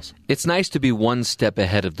somewhere else. It's nice to be one step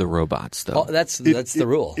ahead of the robots, though. Oh, that's the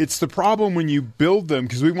rule. It's the problem when you build them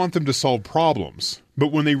because we want them to solve problems.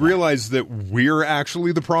 But when they realize that we're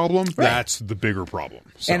actually the problem, that's the bigger problem.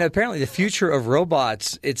 So. And apparently the future of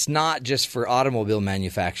robots, it's not just for automobile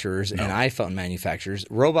manufacturers and iPhone manufacturers.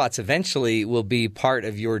 Robots eventually will be part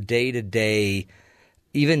of your day-to-day,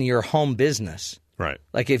 even your home business. Right.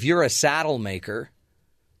 Like if you're a saddle maker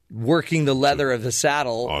working the leather of a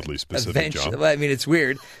saddle. Oddly specific job. I mean, it's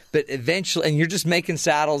weird. But eventually, and you're just making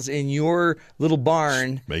saddles in your little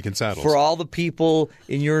barn. Making saddles. For all the people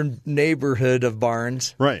in your neighborhood of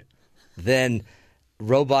barns. Right. Then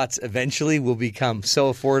robots eventually will become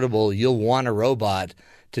so affordable, you'll want a robot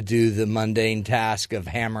to do the mundane task of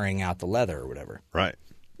hammering out the leather or whatever. Right.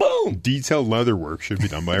 Boom! Detailed leather work should be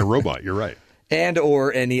done by a robot. You're right. And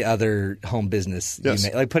or any other home business you Yes.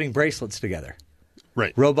 make, like putting bracelets together.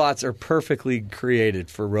 Right. Robots are perfectly created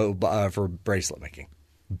for bracelet making.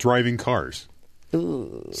 Driving cars.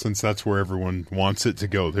 Ooh. Since that's where everyone wants it to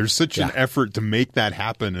go. There's such an effort to make that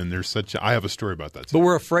happen, and there's I have a story about that too. But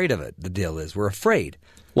we're afraid of it. The deal is we're afraid.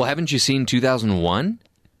 Well, haven't you seen 2001?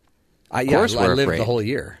 I lived the whole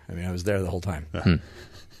year. I mean, I was there the whole time. Yeah.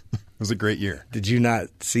 It was a great year. Did you not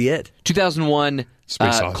see it? 2001,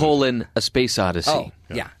 A Space Odyssey. Oh,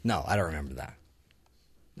 yeah. No, I don't remember that.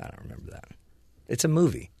 It's a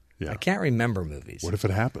movie. Yeah. I can't remember movies. What if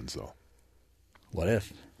it happens, though? What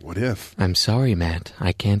if? What if? I'm sorry, Matt.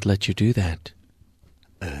 I can't let you do that.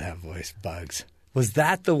 That voice bugs. Was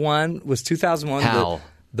that the one? Was 2001 Hal.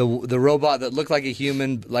 the robot that looked like a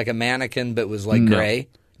human, like a mannequin, but was like gray?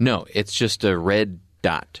 No, it's just a red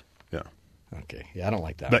dot. Yeah. Okay. Yeah, I don't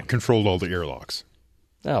like that That one. controlled all the airlocks.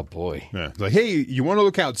 Oh, boy. Yeah. It's like, hey, you want to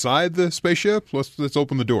look outside the spaceship? Let's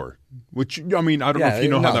open the door. Which, I mean, I don't know if you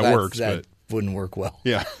know how that works. That but wouldn't work well.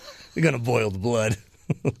 yeah. They're going to boil the blood.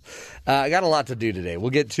 I got a lot to do today. We'll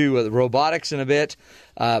get to robotics in a bit,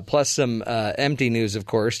 plus some empty news, of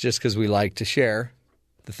course, just because we like to share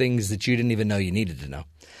the things that you didn't even know you needed to know.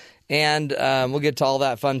 And we'll get to all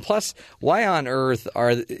that fun. Plus, why on earth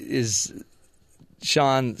is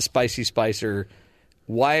Sean Spicy Spicer,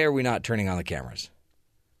 why are we not turning on the cameras?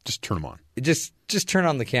 Just turn them on. Just turn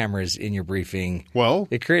on the cameras in your briefing. Well,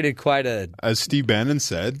 it created quite a... As Steve Bannon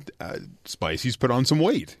said, Spicy's put on some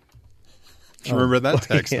weight. Do you remember that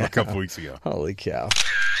text a couple weeks ago? Holy cow.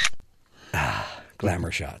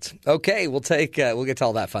 Glamour shots. Okay, we'll get to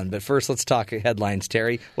all that fun. But first, let's talk headlines,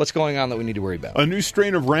 Terry. What's going on that we need to worry about? A new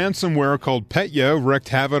strain of ransomware called Petya wreaked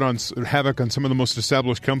havoc on some of the most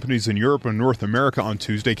established companies in Europe and North America on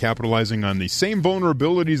Tuesday, capitalizing on the same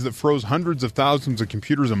vulnerabilities that froze hundreds of thousands of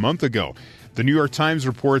computers a month ago. The New York Times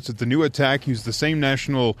reports that the new attack used the same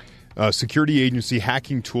national security agency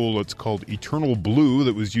hacking tool that's called Eternal Blue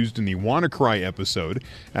that was used in the WannaCry episode,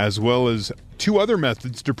 as well as two other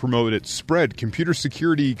methods to promote its spread. Computer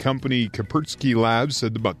security company Kaspersky Labs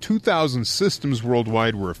said about 2,000 systems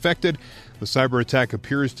worldwide were affected. The cyber attack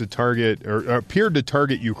appeared to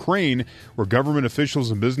target Ukraine, where government officials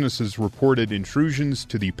and businesses reported intrusions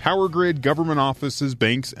to the power grid, government offices,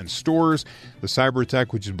 banks, and stores. The cyber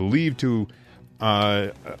attack, which is believed to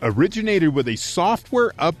originated with a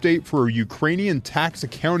software update for a Ukrainian tax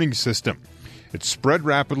accounting system. It spread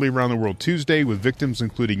rapidly around the world Tuesday, with victims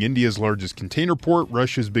including India's largest container port,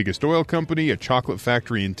 Russia's biggest oil company, a chocolate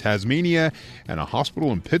factory in Tasmania, and a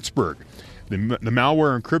hospital in Pittsburgh. The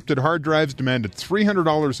malware encrypted hard drives demanded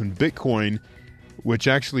 $300 in Bitcoin, which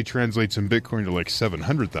actually translates in Bitcoin to like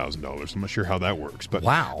 $700,000. I'm not sure how that works. But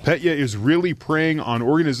wow. Petya is really preying on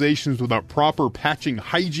organizations without proper patching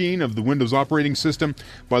hygiene of the Windows operating system.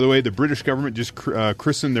 By the way, the British government just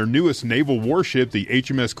christened their newest naval warship, the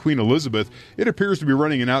HMS Queen Elizabeth. It appears to be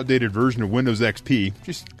running an outdated version of Windows XP.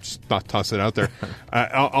 Just toss it out there.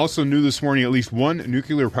 Also new this morning, at least one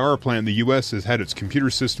nuclear power plant in the U.S. has had its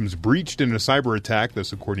computer systems breached in a cyber attack.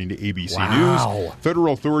 That's according to ABC News.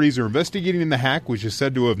 Federal authorities are investigating the hack, which is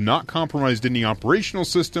said to have not compromised any operational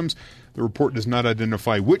systems. The report does not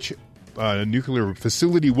identify which nuclear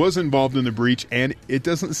facility was involved in the breach, and it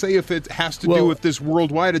doesn't say if it has to do with this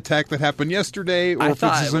worldwide attack that happened yesterday or if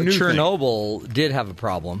this is a new Chernobyl did have a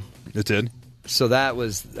problem. It did? So that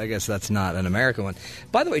was, I guess that's not an American one.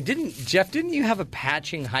 By the way, didn't you have a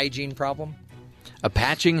patching hygiene problem? A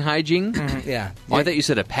patching hygiene? Yeah. Oh, I thought you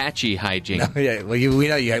said Apache hygiene. No, yeah. Well,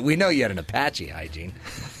 we know you had an Apache hygiene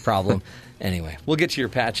problem. Anyway, we'll get to your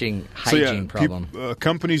patching hygiene problem.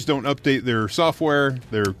 Companies don't update their software.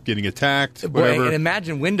 They're getting attacked, whatever. Boy, and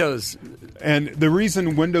imagine Windows. And the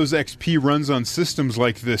reason Windows XP runs on systems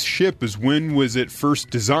like this ship is when was it first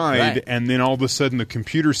designed, right. And then all of a sudden the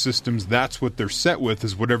computer systems, that's what they're set with,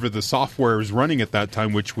 is whatever the software is running at that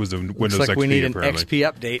time, which was a Windows XP. Looks like we need apparently. an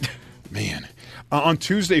XP update. Man. On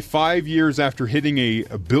Tuesday, 5 years after hitting a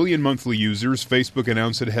billion monthly users, Facebook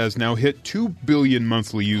announced it has now hit 2 billion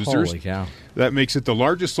monthly users. Holy cow. That makes it the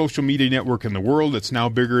largest social media network in the world. It's now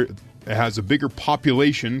bigger. It has a bigger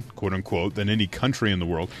population, quote unquote, than any country in the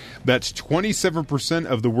world. That's 27%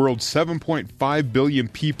 of the world's 7.5 billion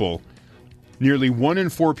people. Nearly 1 in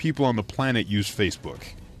 4 people on the planet use Facebook.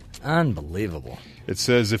 Unbelievable. It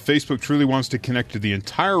says if Facebook truly wants to connect to the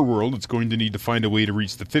entire world, it's going to need to find a way to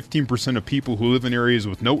reach the 15% of people who live in areas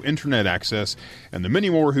with no internet access, and the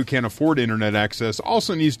many more who can't afford internet access.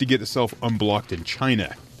 Also needs to get itself unblocked in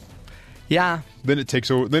China. Yeah. Then it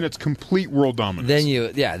takes over. Then it's complete world dominance. Then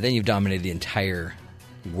you've dominated the entire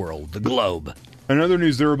world, the globe. In other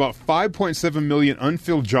news, there are about 5.7 million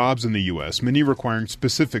unfilled jobs in the U.S., many requiring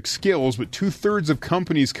specific skills, but 2/3 of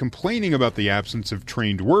companies complaining about the absence of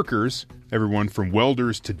trained workers, everyone from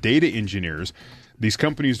welders to data engineers. These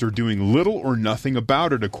companies are doing little or nothing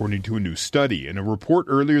about it, according to a new study. In a report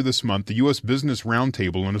earlier this month, the U.S. Business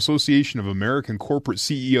Roundtable, an association of American corporate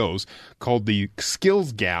CEOs, called the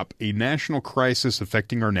skills gap a national crisis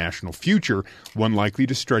affecting our national future, one likely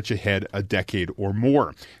to stretch ahead a decade or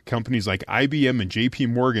more. Companies like IBM and J.P.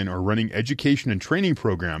 Morgan are running education and training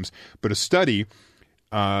programs, but a study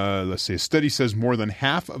says more than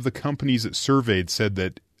half of the companies it surveyed said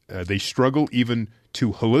that they struggle even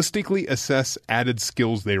to holistically assess added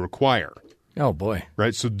skills they require. Oh, boy.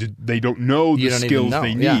 Right? So they don't know the skills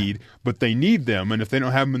they need, but they need them. And if they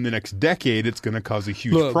don't have them in the next decade, it's going to cause a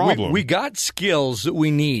huge problem. We got skills that we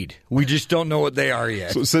need. We just don't know what they are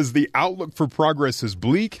yet. So it says the outlook for progress is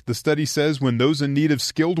bleak. The study says when those in need of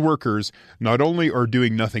skilled workers not only are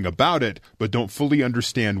doing nothing about it, but don't fully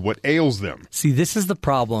understand what ails them. See, this is the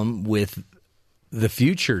problem with the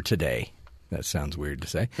future today. That sounds weird to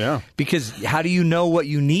say. Yeah. Because how do you know what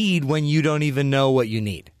you need when you don't even know what you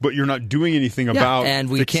need? But you're not doing anything about and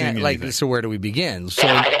we can't, anything. So where do we begin?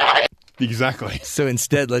 So exactly. So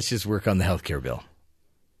instead, let's just work on the health care bill.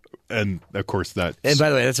 And, of course, that. And by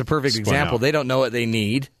the way, that's a perfect example. They don't know what they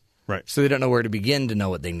need. Right. So they don't know where to begin to know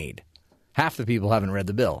what they need. Half the people haven't read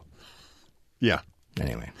the bill. Yeah.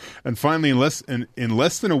 Anyway. And finally, in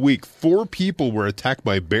less than a week, 4 people were attacked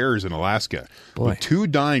by bears in Alaska, with 2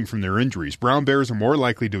 dying from their injuries. Brown bears are more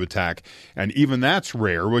likely to attack, and even that's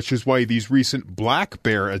rare, which is why these recent black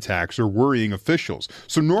bear attacks are worrying officials.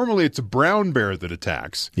 So normally it's a brown bear that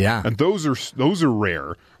attacks, and those are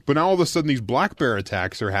rare. But now all of a sudden these black bear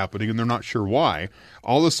attacks are happening, and they're not sure why.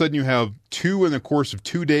 All of a sudden you have 2 in the course of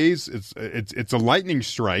 2 days. It's a lightning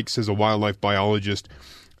strike, says a wildlife biologist.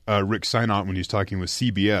 Rick Sinott, when he's talking with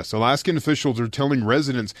CBS. Alaskan officials are telling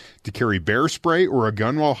residents to carry bear spray or a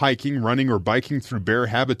gun while hiking, running, or biking through bear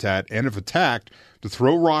habitat, and if attacked, to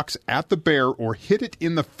throw rocks at the bear or hit it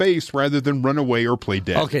in the face rather than run away or play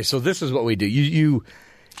dead. Okay, so this is what we do. You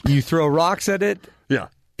throw rocks at it,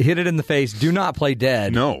 hit it in the face, do not play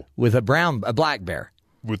dead. No. With a black bear.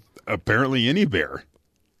 With apparently any bear.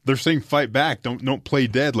 They're saying fight back, don't play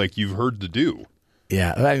dead like you've heard to do.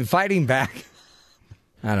 Yeah, I mean, fighting back...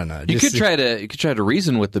 I don't know. You could try to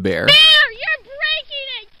reason with the bear. Bear, you're breaking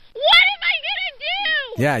it! What am I going to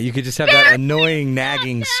Yeah, you could just have that annoying,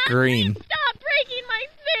 nagging scream. Stop breaking my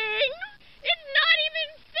things. It's not even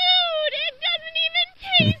food. It doesn't even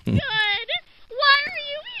taste good. Why are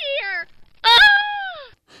you here?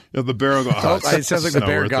 Oh! The bear will go, It sounds like the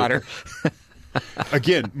bear got her.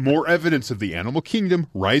 Again, more evidence of the animal kingdom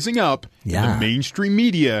rising up and the mainstream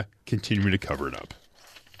media continuing to cover it up.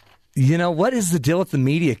 You know, what is the deal with the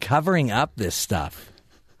media covering up this stuff?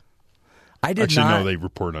 No, they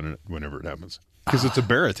report on it whenever it happens. Because it's a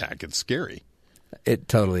bear attack. It's scary. It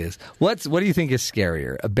totally is. What do you think is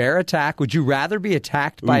scarier? A bear attack? Would you rather be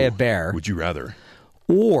attacked by a bear? Would you rather?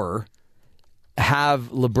 Or have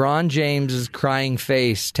LeBron James's crying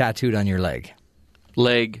face tattooed on your leg?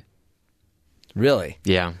 Leg. Really?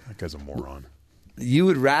 Yeah. That guy's a moron. You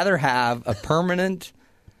would rather have a permanent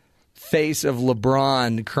face of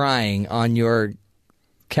LeBron crying on your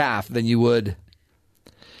calf than you would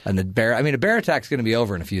a bear. I mean, a bear attack's going to be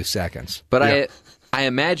over in a few seconds. But I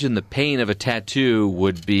imagine the pain of a tattoo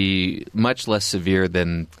would be much less severe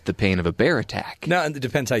than the pain of a bear attack. No, it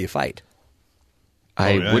depends how you fight.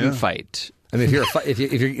 I wouldn't fight. I mean, if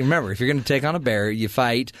you're going to take on a bear, you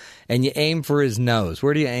fight and you aim for his nose.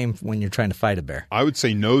 Where do you aim when you're trying to fight a bear? I would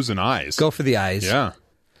say nose and eyes. Go for the eyes. Yeah.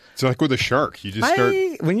 It's like with a shark. You just start.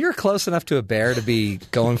 When you're close enough to a bear to be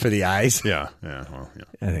going for the eyes. Yeah. I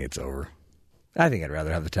think it's over. I think I'd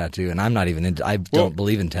rather have the tattoo, and I'm not even into. I don't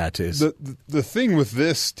believe in tattoos. The thing with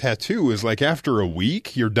this tattoo is like after a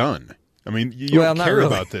week, you're done. I mean, you don't care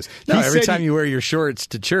about this. No, every time you wear your shorts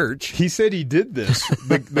to church. He said he did this.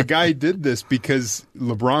 the guy did this because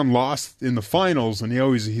LeBron lost in the finals, and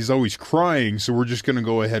he's always crying, so we're just going to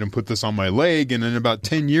go ahead and put this on my leg, and in about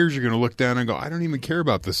 10 years, you're going to look down and go, I don't even care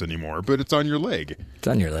about this anymore, but it's on your leg. It's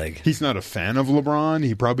on your leg. He's not a fan of LeBron.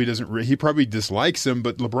 He probably doesn't. He probably dislikes him,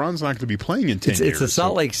 but LeBron's not going to be playing in 10 years. It's a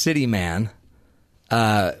Salt Lake City man.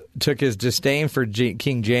 Took his disdain for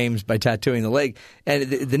King James by tattooing the leg. And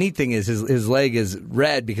the neat thing is his leg is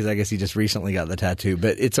red because I guess he just recently got the tattoo.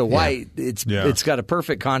 But it's a white. It's got a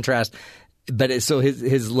perfect contrast. But so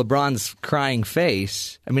his LeBron's crying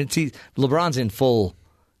face. I mean, LeBron's in full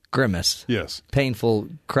grimace. Yes, painful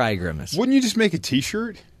cry grimace. Wouldn't you just make a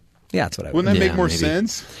T-shirt? Yeah, that's what I would. Wouldn't that make more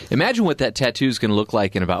sense? Imagine what that tattoo is going to look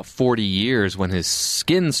like in about 40 years when his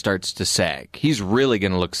skin starts to sag. He's really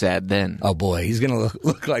going to look sad then. Oh, boy. He's going to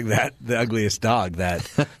look like the ugliest dog, that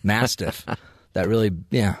Mastiff. That really,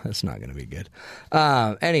 that's not going to be good.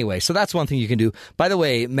 Anyway, so that's one thing you can do. By the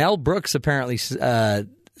way, Mel Brooks apparently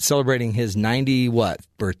celebrating his 90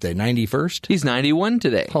 birthday? 91st? He's 91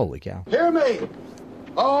 today. Holy cow. Hear me.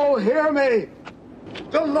 Oh, hear me.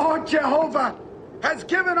 The Lord Jehovah has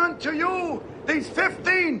given unto you these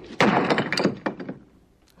 15.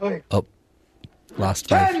 Oh, lost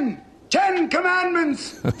 10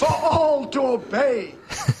 commandments for all to obey.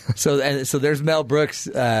 So there's Mel Brooks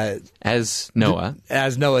as Noah.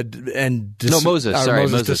 Moses.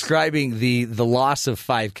 Moses describing the loss of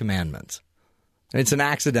 5 commandments. It's an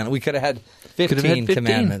accident. We could have had 15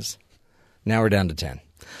 commandments. Now we're down to 10.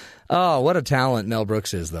 Oh, what a talent Mel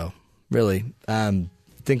Brooks is, though. Really.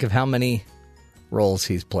 Think of how many roles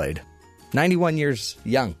he's played. 91 years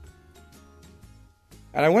young.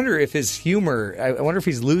 And I wonder if his humor, I wonder if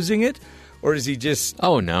he's losing it, or is he just...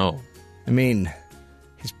 Oh, no. I mean,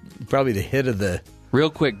 he's probably the hit of the... Real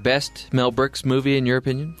quick, best Mel Brooks movie in your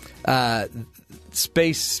opinion?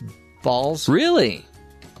 Spaceballs. Really?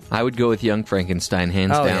 I would go with Young Frankenstein,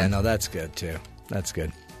 hands down. Oh, yeah, no, that's good, too. That's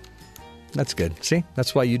good. That's good. See?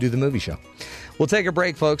 That's why you do the movie show. We'll take a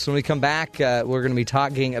break, folks. When we come back, we're going to be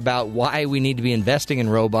talking about why we need to be investing in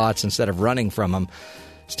robots instead of running from them.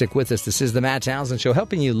 Stick with us. This is the Matt Townsend Show,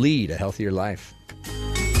 helping you lead a healthier life.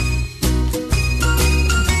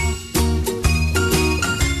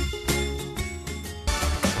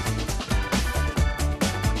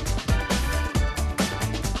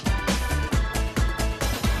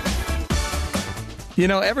 You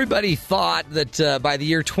know, everybody thought that by the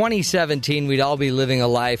year 2017, we'd all be living a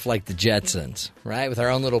life like the Jetsons, right? With our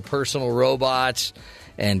own little personal robots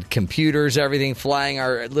and computers, everything, flying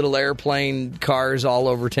our little airplane cars all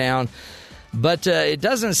over town. But it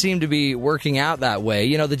doesn't seem to be working out that way.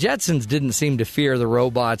 You know, the Jetsons didn't seem to fear the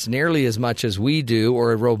robots nearly as much as we do,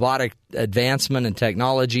 or robotic advancement and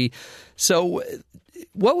technology. So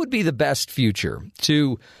what would be the best future?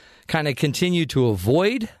 To kind of continue to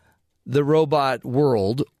avoid the robot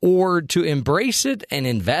world, or to embrace it and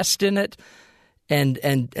invest in it and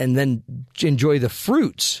then enjoy the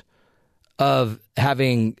fruits of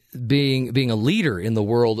being a leader in the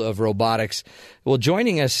world of robotics. Well,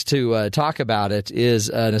 joining us to talk about it is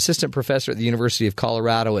an assistant professor at the University of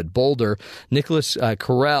Colorado at Boulder, Nikolaus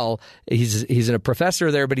Correll. He's a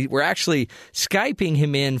professor there, but we're actually Skyping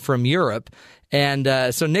him in from Europe. And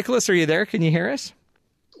so, Nikolaus, are you there? Can you hear us?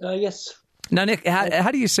 Yes. Now, Nick, how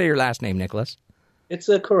do you say your last name, Nikolaus? It's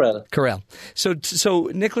Correll. Correll. So,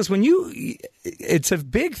 Nikolaus, it's a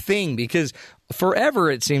big thing because forever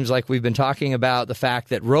it seems like we've been talking about the fact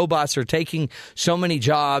that robots are taking so many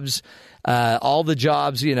jobs. All the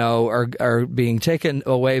jobs, are being taken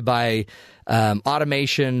away by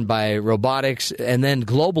automation, by robotics, and then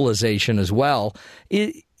globalization as well.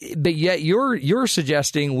 But yet you're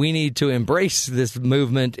suggesting we need to embrace this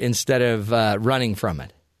movement instead of running from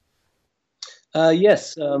it.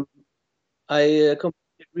 Yes. I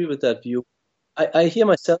completely agree with that view. I hear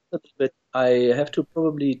myself a little bit. I have to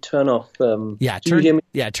probably turn off.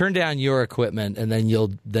 Turn down your equipment, and then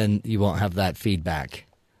you won't have that feedback.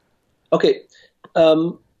 Okay.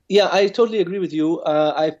 I totally agree with you.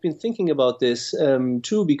 I've been thinking about this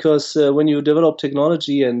too, because when you develop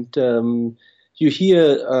technology and you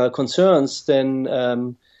hear concerns,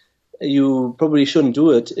 then you probably shouldn't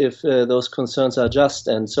do it if those concerns are just.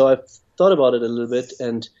 And so I've thought about it a little bit,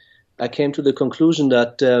 and I came to the conclusion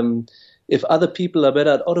that if other people are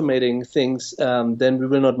better at automating things, then we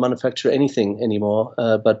will not manufacture anything anymore,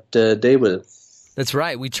 but they will. That's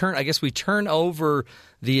right. We turn over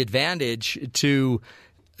the advantage to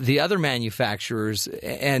the other manufacturers,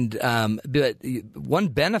 and but one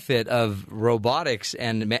benefit of robotics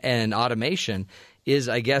and automation is,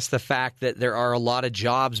 I guess, the fact that there are a lot of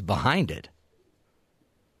jobs behind it.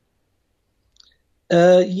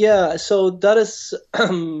 So that is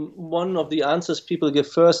one of the answers people give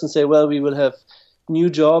first and say, well, we will have new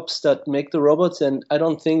jobs that make the robots. And I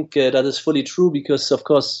don't think that is fully true because, of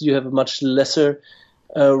course, you have much lesser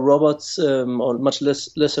robots or much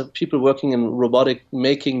lesser people working in robotic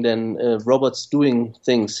making than robots doing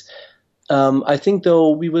things. I think,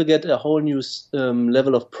 though, we will get a whole new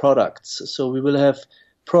level of products. So we will have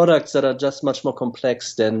products that are just much more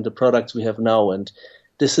complex than the products we have now. And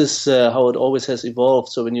this is how it always has evolved.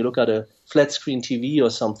 So when you look at a flat screen TV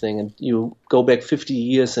or something and you go back 50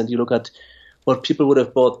 years and you look at what people would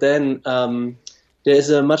have bought then, there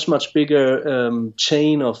is a much, much bigger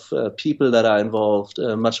chain of people that are involved,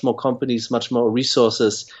 much more companies, much more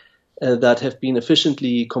resources that have been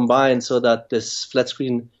efficiently combined so that this flat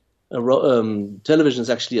screen television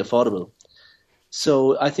is actually affordable.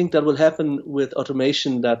 So I think that will happen with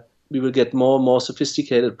automation, that we will get more and more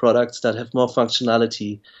sophisticated products that have more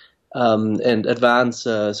functionality and advance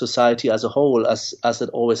society as a whole, as it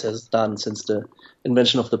always has done since the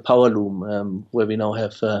invention of the power loom, where we now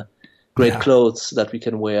have great clothes that we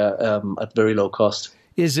can wear at very low cost.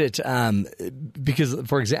 Is it because,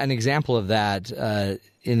 for example, an example of that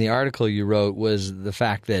in the article you wrote was the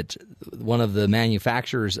fact that one of the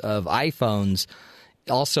manufacturers of iPhones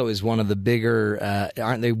also is one of the bigger,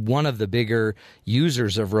 aren't they one of the bigger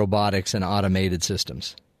users of robotics and automated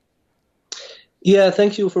systems? Yeah,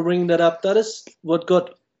 thank you for bringing that up. That is what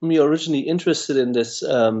got me originally interested in this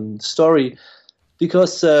story,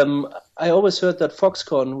 because I always heard that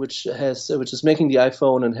Foxconn, which is making the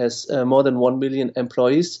iPhone and has more than 1 million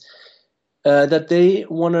employees, that they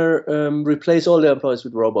want to replace all their employees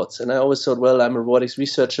with robots. And I always thought, well, I'm a robotics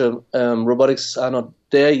researcher. Robotics are not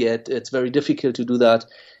there yet. It's very difficult to do that.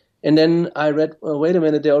 And then I read, wait a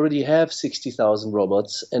minute, they already have 60,000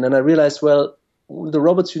 robots. And then I realized, well, the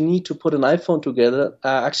robots you need to put an iPhone together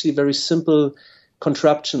are actually very simple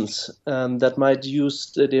contraptions that might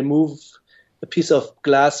use, they move a piece of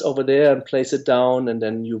glass over there and place it down, and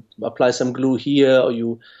then you apply some glue here, or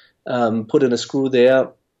you put in a screw there.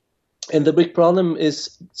 And the big problem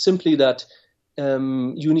is simply that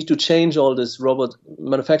you need to change all these robot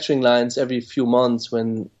manufacturing lines every few months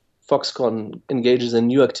when Foxconn engages in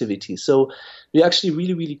new activities. So we're actually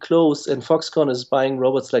really, really close, and Foxconn is buying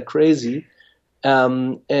robots like crazy.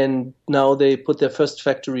 And now they put their first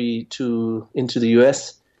factory into the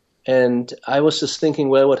US. And I was just thinking,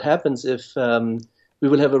 well, what happens if we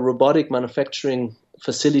will have a robotic manufacturing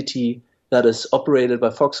facility that is operated by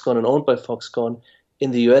Foxconn and owned by Foxconn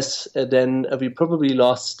in the US? Then we probably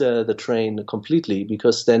lost the train completely,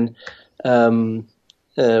 because then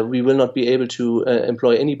we will not be able to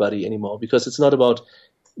employ anybody anymore, because it's not about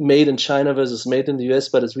made in China versus made in the US,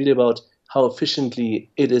 but it's really about how efficiently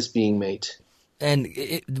it is being made. And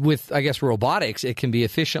with, I guess, robotics, it can be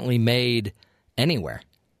efficiently made anywhere.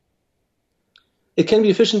 It can be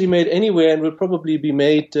efficiently made anywhere, and will probably be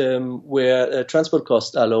made where transport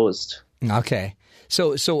costs are lowest. Okay,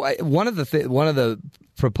 so one of the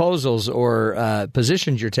proposals or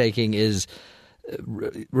positions you're taking is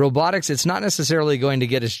robotics. It's not necessarily going to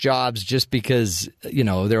get us jobs just because,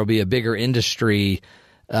 there will be a bigger industry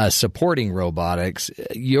supporting robotics.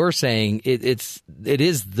 You're saying it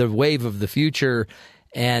is the wave of the future,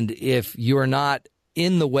 and if you're not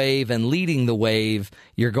in the wave and leading the wave,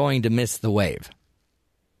 you're going to miss the wave.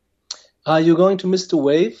 You're going to miss the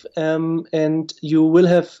wave, and you will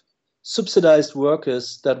have subsidized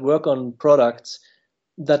workers that work on products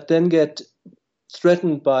that then get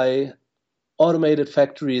threatened by automated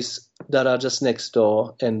factories that are just next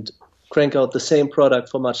door and crank out the same product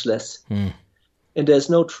for much less. And there's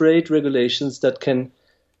no trade regulations that can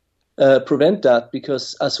prevent that,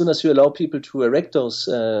 because as soon as you allow people to erect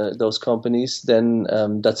those companies, then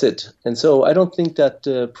that's it. And so I don't think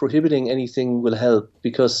that prohibiting anything will help,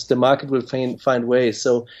 because the market will find ways.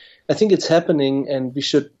 So I think it's happening, and we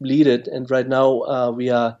should lead it. And right now we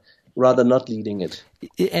are rather not leading it.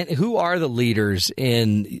 And who are the leaders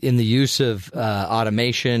in the use of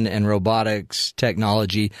automation and robotics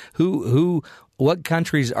technology? What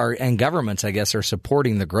countries and governments, I guess, are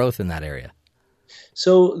supporting the growth in that area?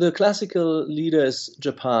 So the classical leader is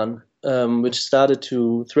Japan, which started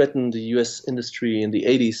to threaten the U.S. industry in the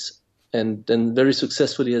 80s, and then very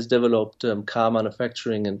successfully has developed car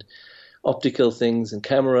manufacturing and optical things and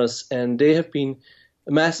cameras. And they have been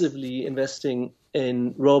massively investing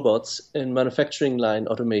in robots and manufacturing line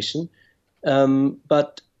automation.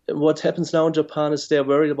 But what happens now in Japan is they're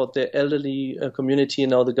worried about their elderly community,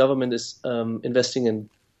 and now the government is investing in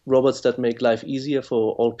robots that make life easier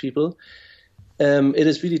for all people. It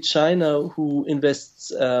is really China who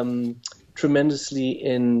invests tremendously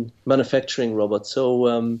in manufacturing robots.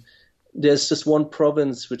 So there's just one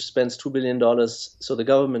province which spends $2 billion. So the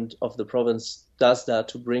government of the province does that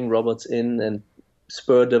to bring robots in and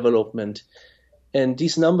spur development. And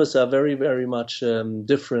these numbers are very, very much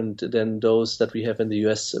different than those that we have in the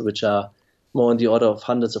US, which are more in the order of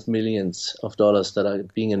hundreds of millions of dollars that are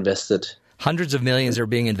being invested. Hundreds of millions are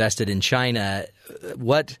being invested in China.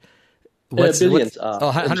 Billions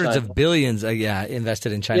hundreds of billions,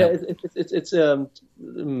 invested in China. Yeah, it's $2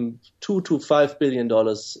 to $5 billion,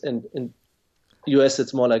 and in US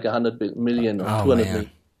it's more like 100 million or 200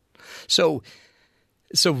 million. So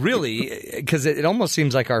really, because it almost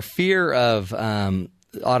seems like our fear of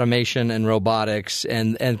automation and robotics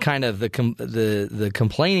and kind of the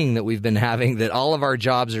complaining that we've been having that all of our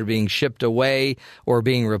jobs are being shipped away or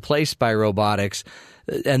being replaced by robotics.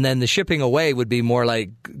 And then the shipping away would be more like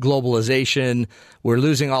globalization. We're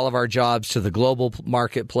losing all of our jobs to the global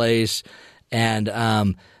marketplace, and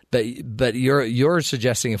but you're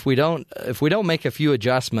suggesting if we don't make a few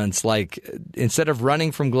adjustments, like instead of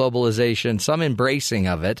running from globalization, some embracing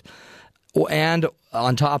of it, and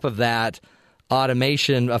on top of that,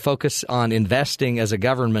 automation, a focus on investing as a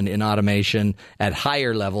government in automation at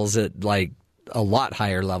higher levels, at like a lot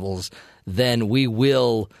higher levels, then we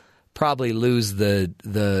will probably lose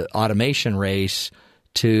the automation race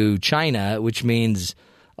to China, which means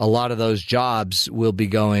a lot of those jobs will be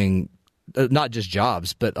going, not just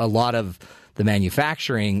jobs, but a lot of the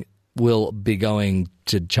manufacturing will be going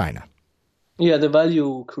to China. Yeah, the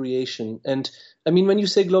value creation. And I mean, when you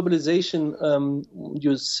say globalization,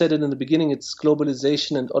 you said it in the beginning, it's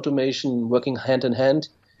globalization and automation working hand in hand.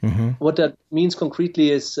 Mm-hmm. What that means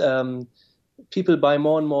concretely is people buy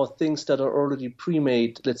more and more things that are already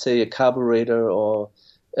pre-made, let's say a carburetor or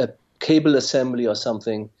a cable assembly or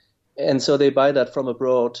something. And so they buy that from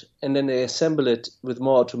abroad, and then they assemble it with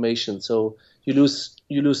more automation. So you lose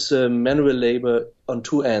manual labor on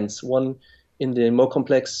two ends, one in the more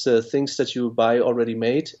complex things that you buy already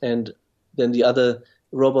made, and then the other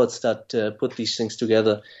robots that put these things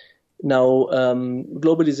together. Now,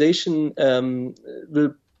 globalization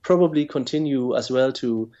will probably continue as well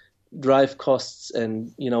to drive costs,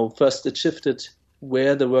 and first it shifted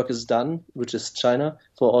where the work is done, which is China,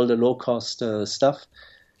 for all the low cost stuff,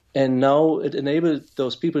 and now it enabled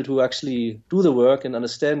those people to actually do the work and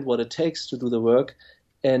understand what it takes to do the work,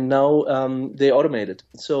 and now they automate it.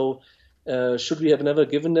 So should we have never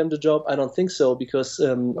given them the job? I don't think so, because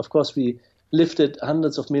of course we lifted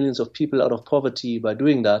hundreds of millions of people out of poverty by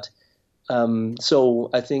doing that. So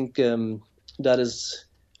I think that is.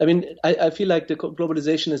 I mean, I feel like the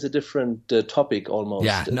globalization is a different topic almost.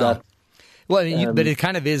 Yeah, no. But it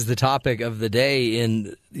kind of is the topic of the day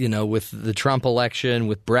with the Trump election,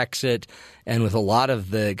 with Brexit, and with a lot of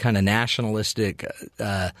the kind of nationalistic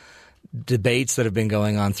debates that have been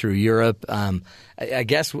going on through Europe. I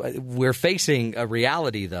guess we're facing a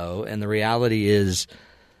reality, though, and the reality is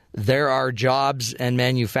there are jobs and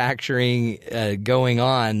manufacturing going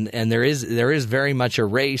on, and there is very much a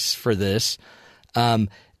race for this. And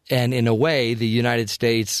in a way, the United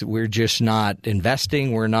States, we're just not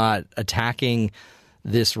investing. We're not attacking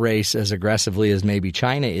this race as aggressively as maybe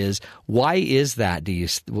China is. Why is that, do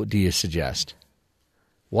you suggest?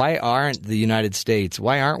 Why aren't the United States,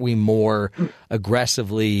 why aren't we more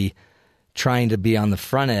aggressively trying to be on the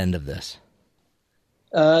front end of this?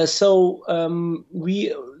 The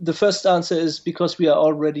first answer is because we are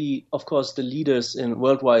already, of course, the leaders in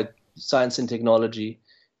worldwide science and technology,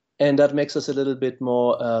 and that makes us a little bit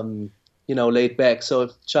more, laid back. So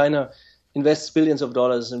if China invests billions of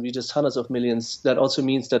dollars and we just hundreds of millions, that also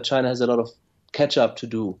means that China has a lot of catch up to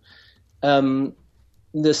do.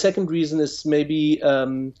 The second reason is maybe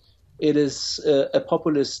it is a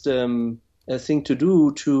populist thing to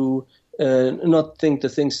do to not think the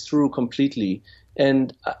things through completely.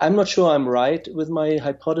 And I'm not sure I'm right with my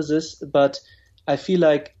hypothesis, but I feel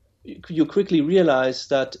like you quickly realize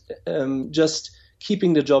that just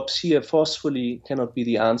keeping the jobs here forcefully cannot be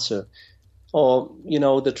the answer. Or,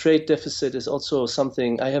 the trade deficit is also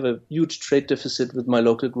something. I have a huge trade deficit with my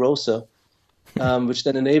local grocer, which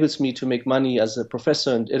then enables me to make money as a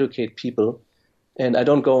professor and educate people. And I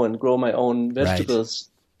don't go and grow my own vegetables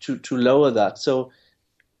to lower that. So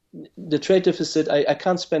the trade deficit, I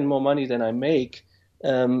can't spend more money than I make.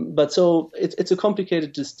 But so it's a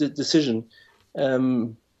complicated decision.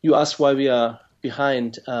 You asked why we are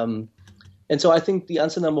behind. And so I think the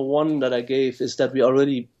answer number one that I gave is that we're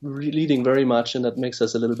already leading very much, and that makes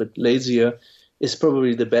us a little bit lazier, is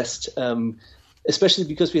probably the best, especially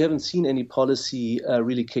because we haven't seen any policy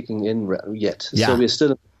really kicking in yet. Yeah. So we're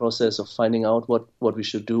still in the process of finding out what we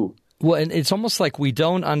should do. Well, and it's almost like we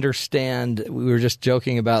don't understand. We were just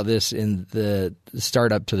joking about this in the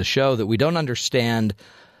startup to the show, that we don't understand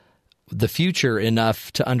the future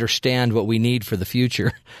enough to understand what we need for the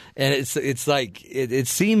future. And it's like it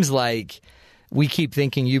seems like we keep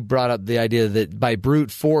thinking, you brought up the idea that by brute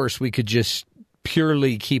force we could just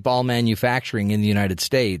purely keep all manufacturing in the United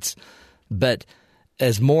States. But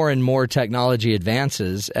as more and more technology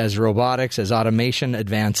advances, as robotics, as automation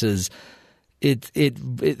advances,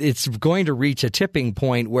 it's going to reach a tipping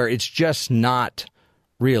point where it's just not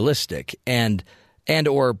realistic and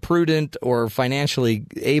or prudent or financially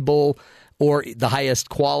able or the highest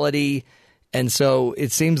quality. And so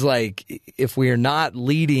it seems like if we are not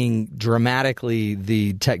leading dramatically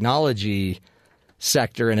the technology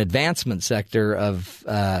sector and advancement sector of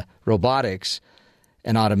robotics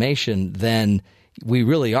and automation, then we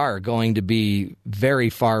really are going to be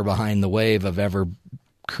very far behind the wave of ever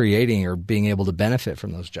creating or being able to benefit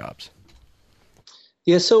from those jobs.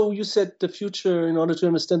 Yeah, so you said the future. In order to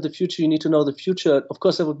understand the future, you need to know the future. Of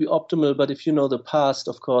course, that would be optimal, but if you know the past,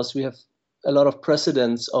 of course, we have a lot of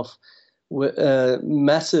precedents of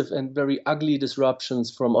massive and very ugly disruptions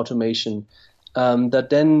from automation that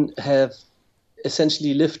then have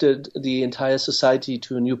essentially lifted the entire society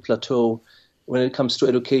to a new plateau when it comes to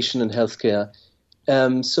education and healthcare.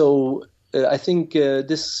 So I think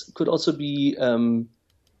this could also be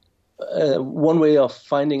one way of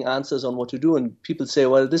finding answers on what to do. And people say,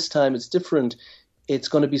 well, this time it's different. It's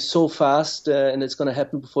going to be so fast and it's going to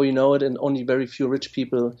happen before you know it. And only very few rich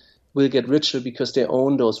people will get richer because they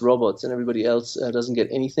own those robots and everybody else doesn't get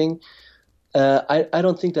anything. I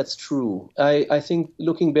don't think that's true. I think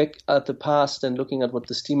looking back at the past and looking at what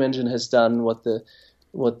the steam engine has done, what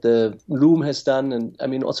the loom has done, and I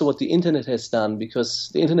mean also what the internet has done, because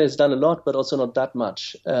the internet has done a lot, but also not that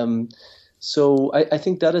much. So I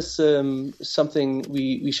think that is something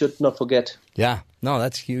we should not forget. Yeah, no,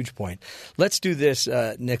 that's a huge point. Let's do this,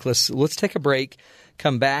 Nikolaus. Let's take a break,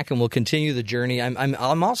 come back, and we'll continue the journey.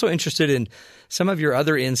 I'm also interested in some of your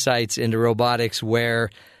other insights into robotics, where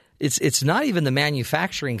it's not even the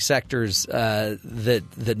manufacturing sectors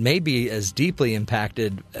that may be as deeply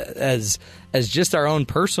impacted as just our own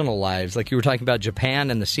personal lives. Like you were talking about Japan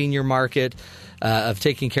and the senior market, of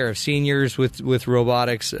taking care of seniors with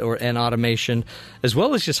robotics and automation, as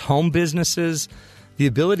well as just home businesses, the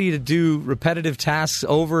ability to do repetitive tasks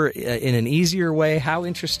over in an easier way. How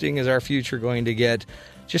interesting is our future going to get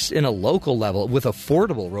just in a local level with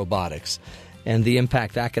affordable robotics and the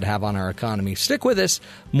impact that could have on our economy? Stick with us.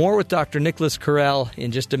 More with Dr. Nikolaus Correll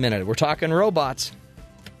in just a minute. We're talking robots.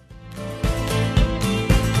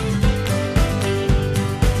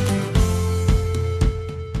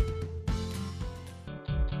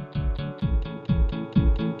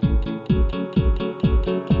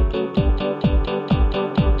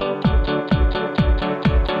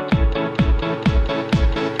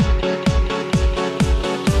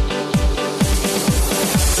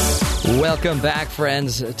 Welcome back,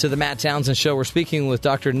 friends, to the Matt Townsend Show. We're speaking with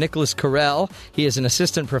Dr. Nikolaus Correll. He is an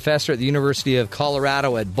assistant professor at the University of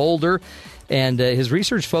Colorado at Boulder. And his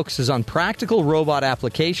research focuses on practical robot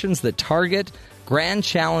applications that target grand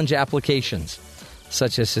challenge applications,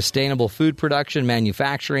 such as sustainable food production,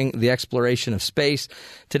 manufacturing, the exploration of space.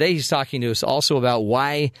 Today he's talking to us also about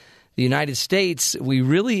why the United States, we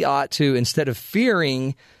really ought to, instead of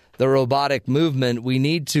fearing the robotic movement, we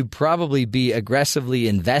need to probably be aggressively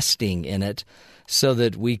investing in it so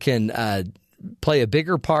that we can play a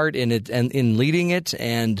bigger part in it and in leading it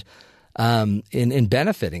and in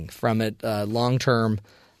benefiting from it long term.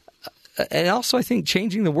 And also, I think,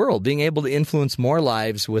 changing the world, being able to influence more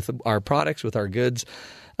lives with our products, with our goods.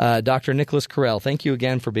 Dr. Nikolaus Correll, thank you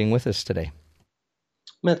again for being with us today.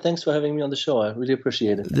 Matt, thanks for having me on the show. I really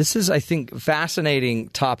appreciate it. This is, I think, fascinating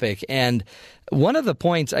topic. And one of the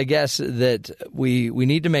points, I guess, that we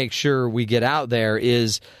need to make sure we get out there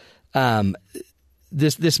is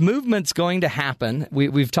this movement's going to happen.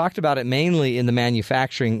 We've talked about it mainly in the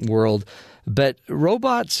manufacturing world, but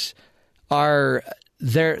robots are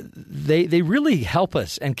there. They really help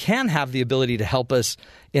us and can have the ability to help us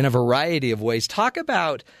in a variety of ways. Talk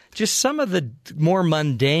about just some of the more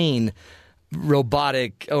mundane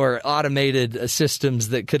robotic or automated systems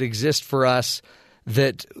that could exist for us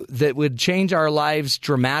that would change our lives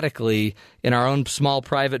dramatically in our own small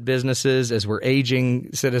private businesses as we're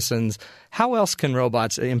aging citizens. How else can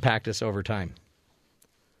robots impact us over time?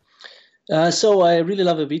 So I really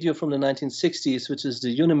love a video from the 1960s, which is the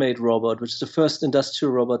Unimate robot, which is the first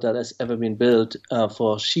industrial robot that has ever been built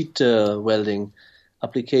for sheet welding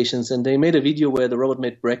applications. And they made a video where the robot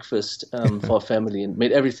made breakfast for a family and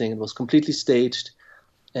made everything. It was completely staged.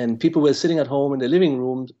 And people were sitting at home in their living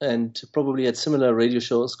room and probably had similar radio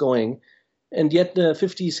shows going. And yet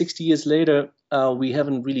 50, 60 years later, we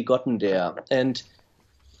haven't really gotten there. And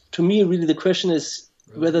to me, really, the question is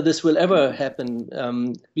whether this will ever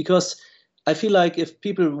happen. Because I feel like if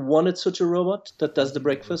people wanted such a robot that does the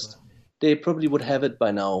breakfast, they probably would have it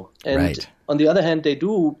by now. And right. On the other hand,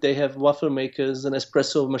 they have waffle makers and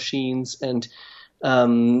espresso machines and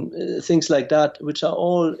things like that, which are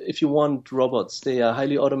all, if you want, robots. They are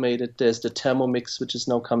highly automated. There's the Thermomix, which is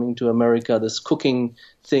now coming to America, this cooking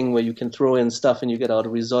thing where you can throw in stuff and you get out a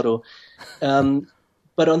risotto.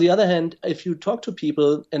 But on the other hand, if you talk to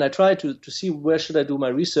people, and I try to see where should I do my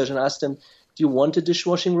research and ask them, do you want a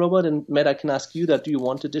dishwashing robot? And Matt, I can ask you that. Do you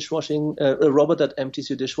want a robot that empties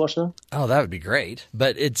your dishwasher? Oh, that would be great.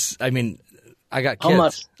 But I got kids. How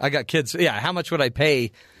much? I got kids. Yeah. How much would I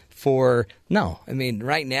pay for? No.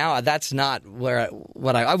 Right now, that's not what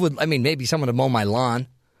I would. Maybe someone to mow my lawn.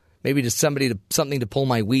 Maybe just something to pull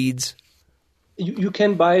my weeds. You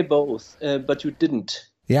can buy both, but you didn't.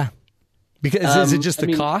 Yeah. Because is it just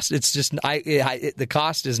the cost? It's just the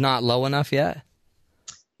cost is not low enough yet.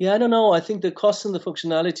 Yeah, I don't know. I think the cost and the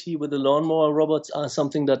functionality with the lawnmower robots are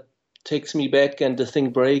something that takes me back, and the thing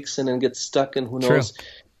breaks and then gets stuck, and who knows. True.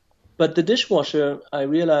 But the dishwasher, I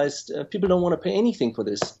realized people don't want to pay anything for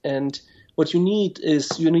this. And what you need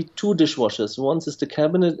two dishwashers. One is the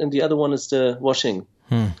cabinet, and the other one is the washing.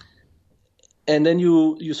 And then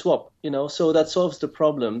you swap. So that solves the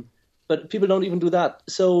problem. But people don't even do that.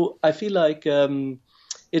 So I feel like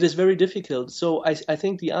it is very difficult. So I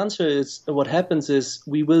think the answer is what happens is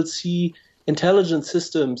we will see intelligent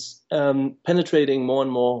systems penetrating more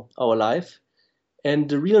and more our life. And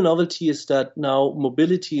the real novelty is that now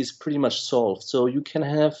mobility is pretty much solved. So you can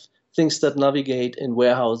have things that navigate in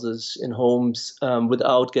warehouses, in homes,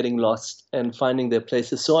 without getting lost and finding their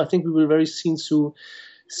places. So I think we will very soon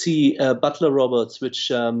see butler robots,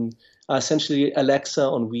 which are essentially Alexa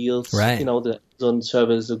on wheels, right. The Amazon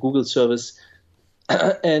service, the Google service.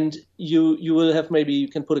 And you will have, maybe you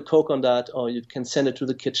can put a Coke on that, or you can send it to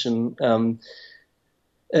the kitchen.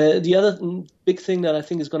 The other big thing that I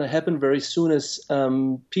think is going to happen very soon is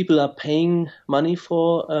people are paying money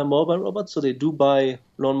for mobile robots. So they do buy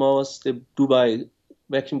lawnmowers, they do buy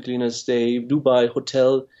vacuum cleaners, they do buy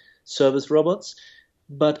hotel service robots.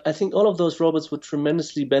 But I think all of those robots would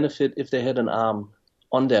tremendously benefit if they had an arm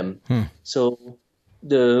on them. So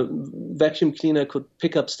the vacuum cleaner could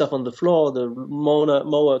pick up stuff on the floor. The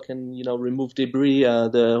mower can, remove debris.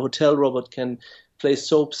 The hotel robot can place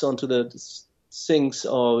soaps onto the sinks,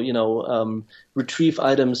 or retrieve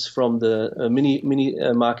items from the mini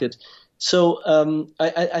market. So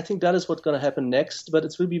I think that is what's going to happen next. But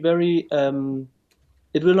it will be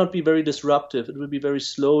it will not be very disruptive. It will be very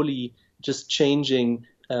slowly just changing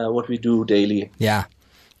what we do daily. Yeah.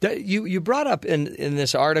 You brought up in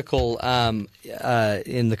this article,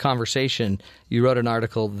 in the conversation, you wrote an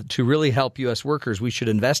article to really help U.S. workers. We should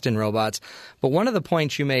invest in robots. But one of the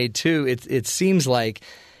points you made, too, it seems like,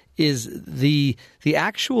 is the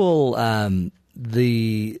actual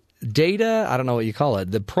the data, I don't know what you call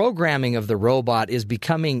it, the programming of the robot is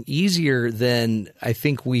becoming easier than I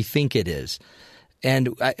think we think it is.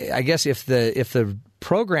 And I guess if the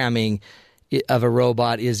programming of a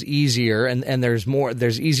robot is easier and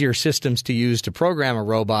there's easier systems to use to program a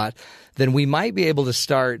robot, then we might be able to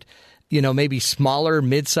start, maybe smaller,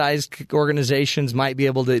 mid-sized organizations might be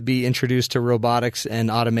able to be introduced to robotics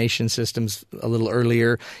and automation systems a little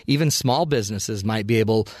earlier. Even small businesses might be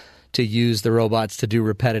able to use the robots to do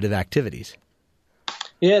repetitive activities.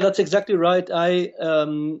 Yeah, that's exactly right.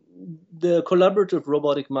 The collaborative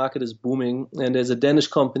robotic market is booming, and there's a Danish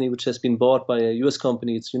company which has been bought by a US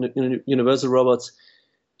company. It's Universal Robots.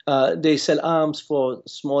 They sell arms for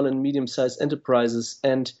small and medium-sized enterprises,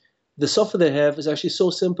 and the software they have is actually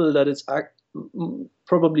so simple that it's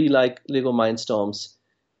probably like Lego Mindstorms.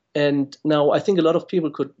 And now I think a lot of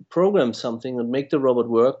people could program something and make the robot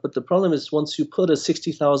work, but the problem is once you put a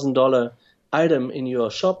 $60,000 item in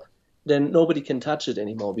your shop, then nobody can touch it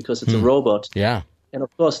anymore because it's a robot. Yeah. And of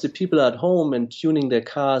course, the people at home and tuning their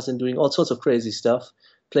cars and doing all sorts of crazy stuff,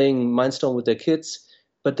 playing Mindstorm with their kids,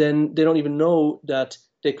 but then they don't even know that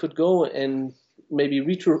they could go and maybe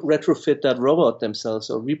retrofit that robot themselves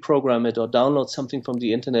or reprogram it or download something from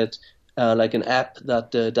the internet, like an app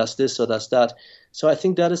that does this or does that. So I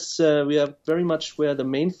think that is we are very much where the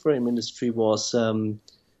mainframe industry was in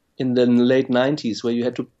the late 90s, where you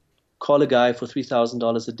had to call a guy for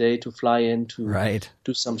 $3,000 a day to fly in to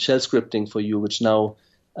do some shell scripting for you, which now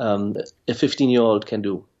a 15-year-old can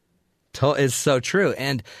do. It's so true.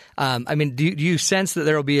 And do you sense that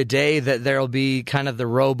there will be a day that there will be kind of the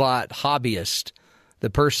robot hobbyist, the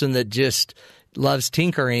person that just loves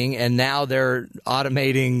tinkering, and now they're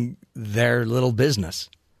automating their little business?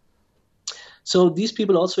 So these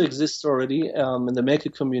people also exist already in the maker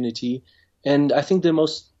community, and I think the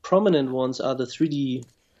most prominent ones are the 3D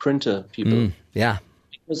printer people. Yeah.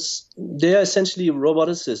 Because they are essentially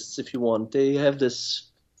roboticists, if you want. They have this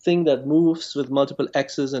thing that moves with multiple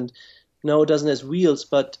axes, and no, it doesn't have wheels,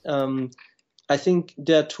 but I think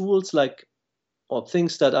there are tools or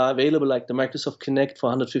things that are available, like the Microsoft Kinect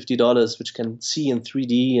for $150, which can see in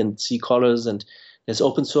 3D and see colors, and there's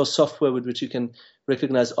open source software with which you can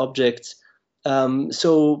recognize objects.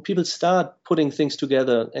 So people start putting things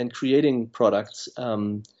together and creating products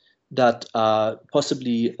that are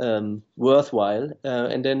possibly worthwhile,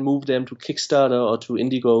 and then move them to Kickstarter or to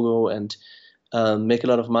Indiegogo and make a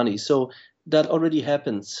lot of money. So that already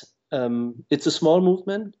happens. It's a small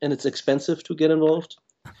movement, and it's expensive to get involved.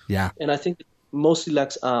 Yeah, and I think it mostly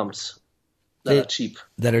lacks arms that are cheap.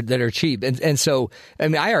 That are cheap, and so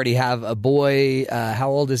I already have a boy. How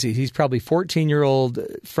old is he? He's probably 14-year-old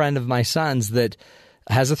friend of my son's that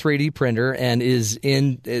has a 3D printer and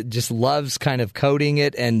just loves kind of coding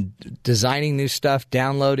it and designing new stuff,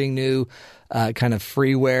 downloading new kind of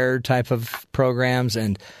freeware type of programs,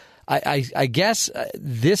 and I guess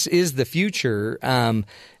this is the future.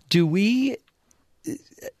 Do we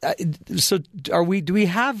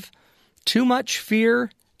have too much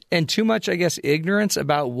fear and too much, I guess, ignorance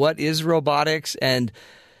about what is robotics and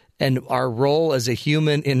our role as a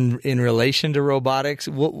human in relation to robotics?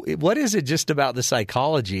 What is it just about the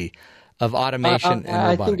psychology of automation and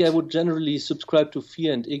robotics? I think I would generally subscribe to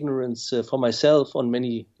fear and ignorance for myself on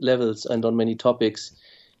many levels and on many topics.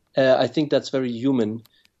 I think that's very human.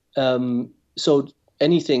 So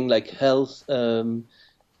anything like health,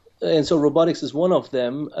 and so robotics is one of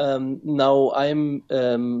them. Now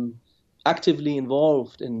I'm actively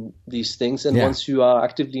involved in these things, and once you are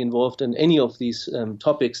actively involved in any of these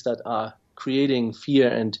topics that are creating fear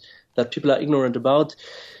and that people are ignorant about,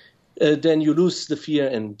 then you lose the fear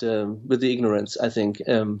and with the ignorance, I think,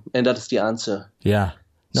 and that is the answer. Yeah,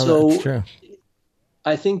 no, that's true.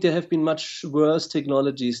 I think there have been much worse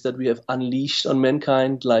technologies that we have unleashed on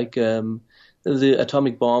mankind, like the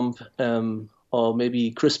atomic bomb, or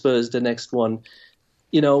maybe CRISPR is the next one,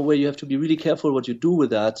 where you have to be really careful what you do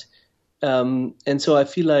with that. And so I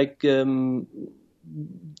feel like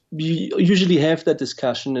we usually have that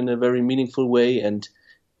discussion in a very meaningful way and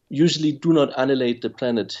usually do not annihilate the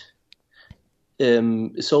planet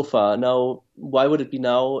so far. Now, why would it be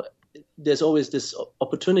now? There's always this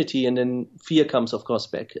opportunity, and then fear comes, of course,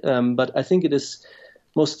 back. But I think it is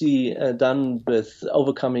mostly done with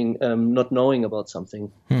overcoming not knowing about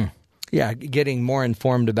something. Yeah, getting more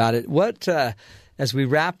informed about it. What, as we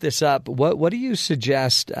wrap this up, what do you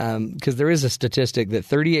suggest? Because there is a statistic that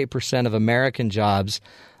 38% of American jobs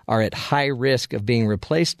are at high risk of being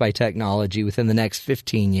replaced by technology within the next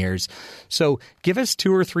 15 years. So give us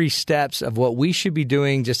 2 or 3 steps of what we should be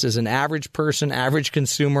doing just as an average person, average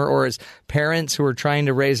consumer, or as parents who are trying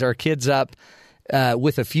to raise our kids up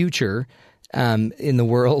with a future. in the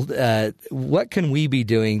world. What can we be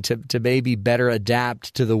doing to maybe better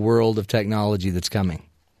adapt to the world of technology that's coming?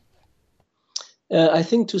 I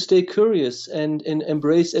think to stay curious and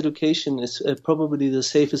embrace education is probably the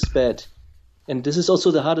safest bet. And this is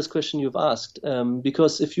also the hardest question you've asked,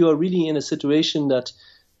 because if you are really in a situation that,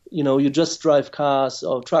 you just drive cars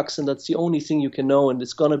or trucks and that's the only thing you can know and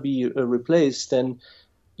it's going to be replaced, then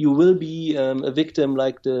you will be a victim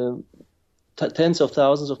like the tens of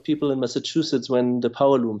thousands of people in Massachusetts when the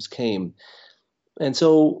power looms came. And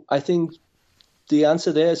so I think the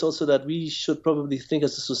answer there is also that we should probably think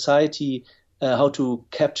as a society how to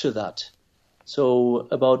capture that. So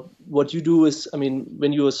about what you do is,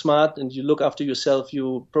 when you are smart and you look after yourself,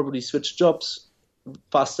 you probably switch jobs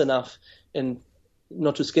fast enough. And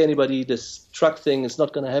not to scare anybody, this truck thing is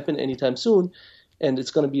not going to happen anytime soon. And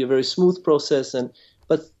it's going to be a very smooth process.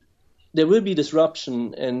 But there will be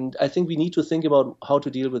disruption. And I think we need to think about how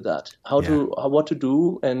to deal with that, what to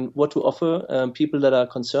do and what to offer people that are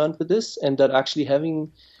concerned with this and that actually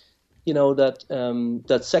having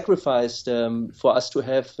that sacrificed for us to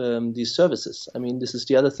have these services. This is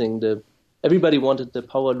the other thing. Everybody wanted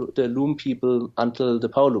the loom people until the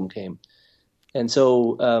power loom came, and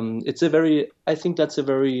so I think that's a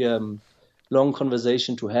very long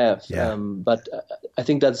conversation to have. Yeah. But I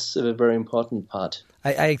think that's a very important part.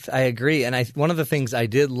 I agree, and one of the things I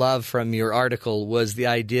did love from your article was the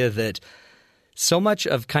idea that so much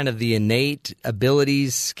of kind of the innate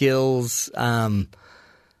abilities, skills.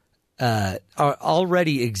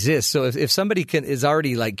 Already exists. So if somebody is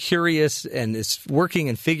already like curious and is working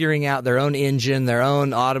and figuring out their own engine, their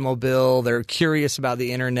own automobile, they're curious about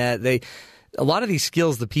the internet. A lot of these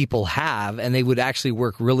skills the people have, and they would actually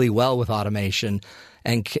work really well with automation.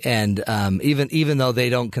 And even though they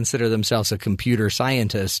don't consider themselves a computer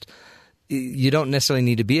scientist, you don't necessarily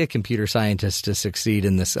need to be a computer scientist to succeed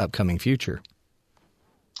in this upcoming future.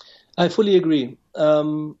 I fully agree.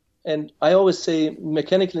 And I always say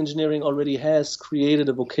mechanical engineering already has created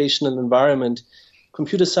a vocational environment.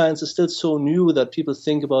 Computer science is still so new that people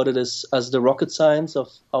think about it as the rocket science of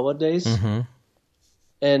our days. Mm-hmm.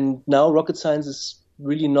 And now rocket science is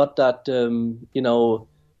really not that, you know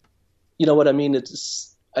what I mean?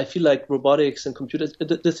 I feel like robotics and computers,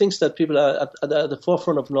 the things that people are at the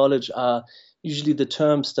forefront of knowledge are usually the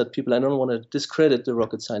terms that people, I don't want to discredit the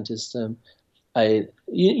rocket scientist.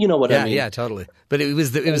 You know what I mean? Yeah, totally. But it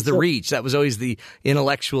was the reach. That was always the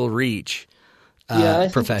intellectual reach I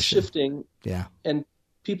profession. think it's shifting. Yeah. And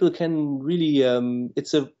people can really,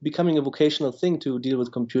 it's becoming a vocational thing to deal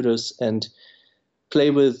with computers and play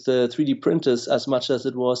with 3D printers as much as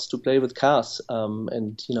it was to play with cars.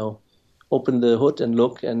 And, open the hood and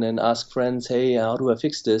look and then ask friends, hey, how do I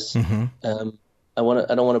fix this? Mm-hmm. I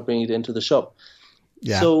don't want to bring it into the shop.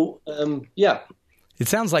 Yeah. So, It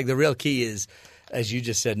sounds like the real key is, as you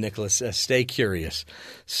just said, Nicholas, stay curious.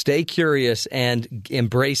 Stay curious and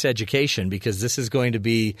embrace education, because this is going to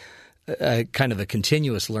be kind of a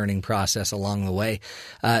continuous learning process along the way.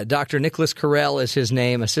 Dr. Nikolaus Correll is his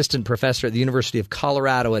name, assistant professor at the University of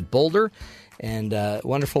Colorado at Boulder, and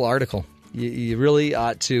wonderful article. You really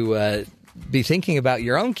ought to be thinking about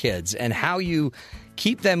your own kids and how you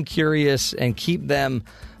keep them curious and keep them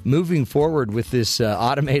moving forward with this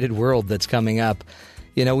automated world that's coming up.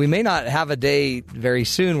 We may not have a day very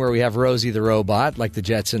soon where we have Rosie the robot like the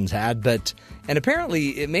Jetsons had, and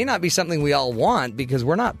apparently it may not be something we all want because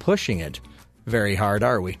we're not pushing it very hard,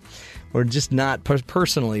 are we? We're just not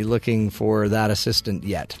personally looking for that assistant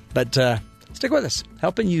yet. But stick with us,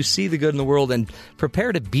 helping you see the good in the world and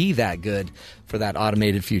prepare to be that good for that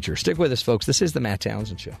automated future. Stick with us, folks. This is the Matt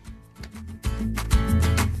Townsend Show.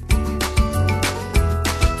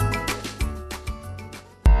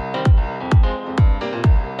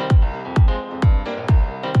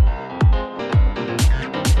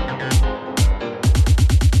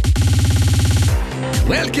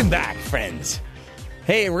 Welcome back, friends.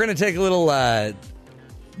 Hey, we're going to take a little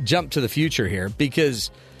jump to the future here,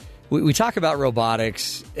 because we talk about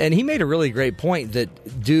robotics, and he made a really great point that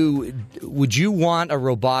would you want a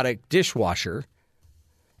robotic dishwasher,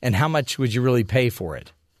 and how much would you really pay for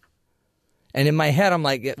it? And in my head, I'm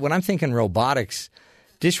like, when I'm thinking robotics,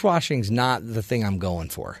 dishwashing's not the thing I'm going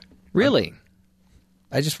for. Really?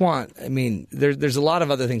 I just want, there's a lot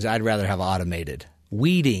of other things I'd rather have automated.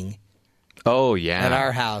 Weeding. Oh, yeah. At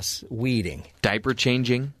our house, weeding. Diaper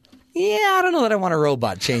changing? Yeah, I don't know that I want a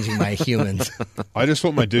robot changing my humans. I just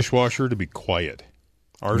want my dishwasher to be quiet.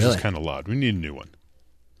 Ours Really? is kind of loud. We need a new one.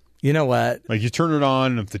 You know what? Like, you turn it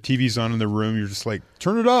on, and if the TV's on in the room, you're just like,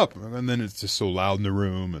 turn it up. And then it's just so loud in the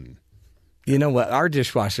room. And you know what? Our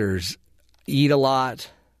dishwashers eat a lot.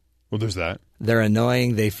 Well, there's that. They're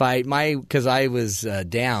annoying. They fight. Because I was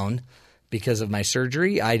down because of my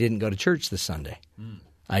surgery, I didn't go to church this Sunday.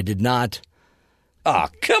 I did not. Oh,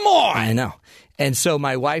 come on. I know. And so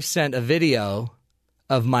my wife sent a video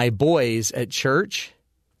of my boys at church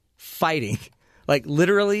fighting, like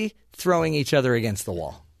literally throwing each other against the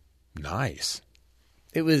wall. Nice.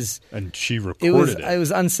 It was. And she recorded it. It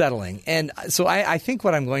was unsettling. And so I think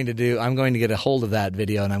what I'm going to do, I'm going to get a hold of that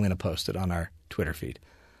video and I'm going to post it on our Twitter feed.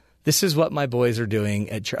 This is what my boys are doing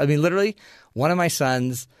at church. I mean, literally, one of my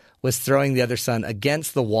sons was throwing the other son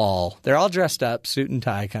against the wall. They're all dressed up, suit and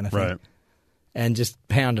tie kind of thing. Right. And just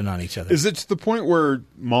pounding on each other. Is it to the point where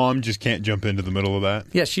mom just can't jump into the middle of that?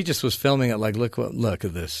 Yeah, she just was filming it like, look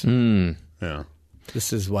at this. Yeah.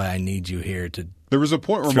 This is why I need you here to. There was a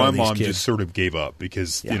point where my mom just sort of gave up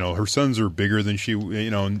because, her sons are bigger than she,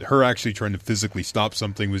 and her actually trying to physically stop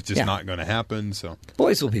something was just not going to happen. So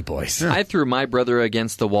boys will be boys. Yeah. I threw my brother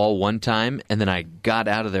against the wall one time, and then I got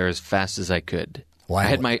out of there as fast as I could. Wow.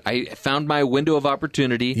 I found my window of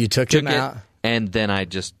opportunity. You took him out? And then I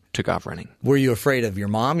just took off running. Were you afraid of your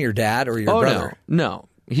mom, your dad, or your brother? No.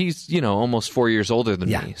 He's, almost 4 years older than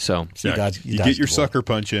me. So you get your sucker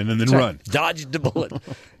punch in and then run. Dodge the bullet.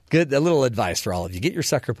 Good. A little advice for all of you. Get your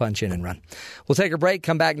sucker punch in and run. We'll take a break,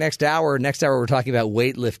 come back next hour. Next hour, we're talking about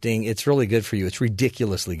weightlifting. It's really good for you. It's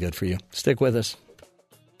ridiculously good for you. Stick with us.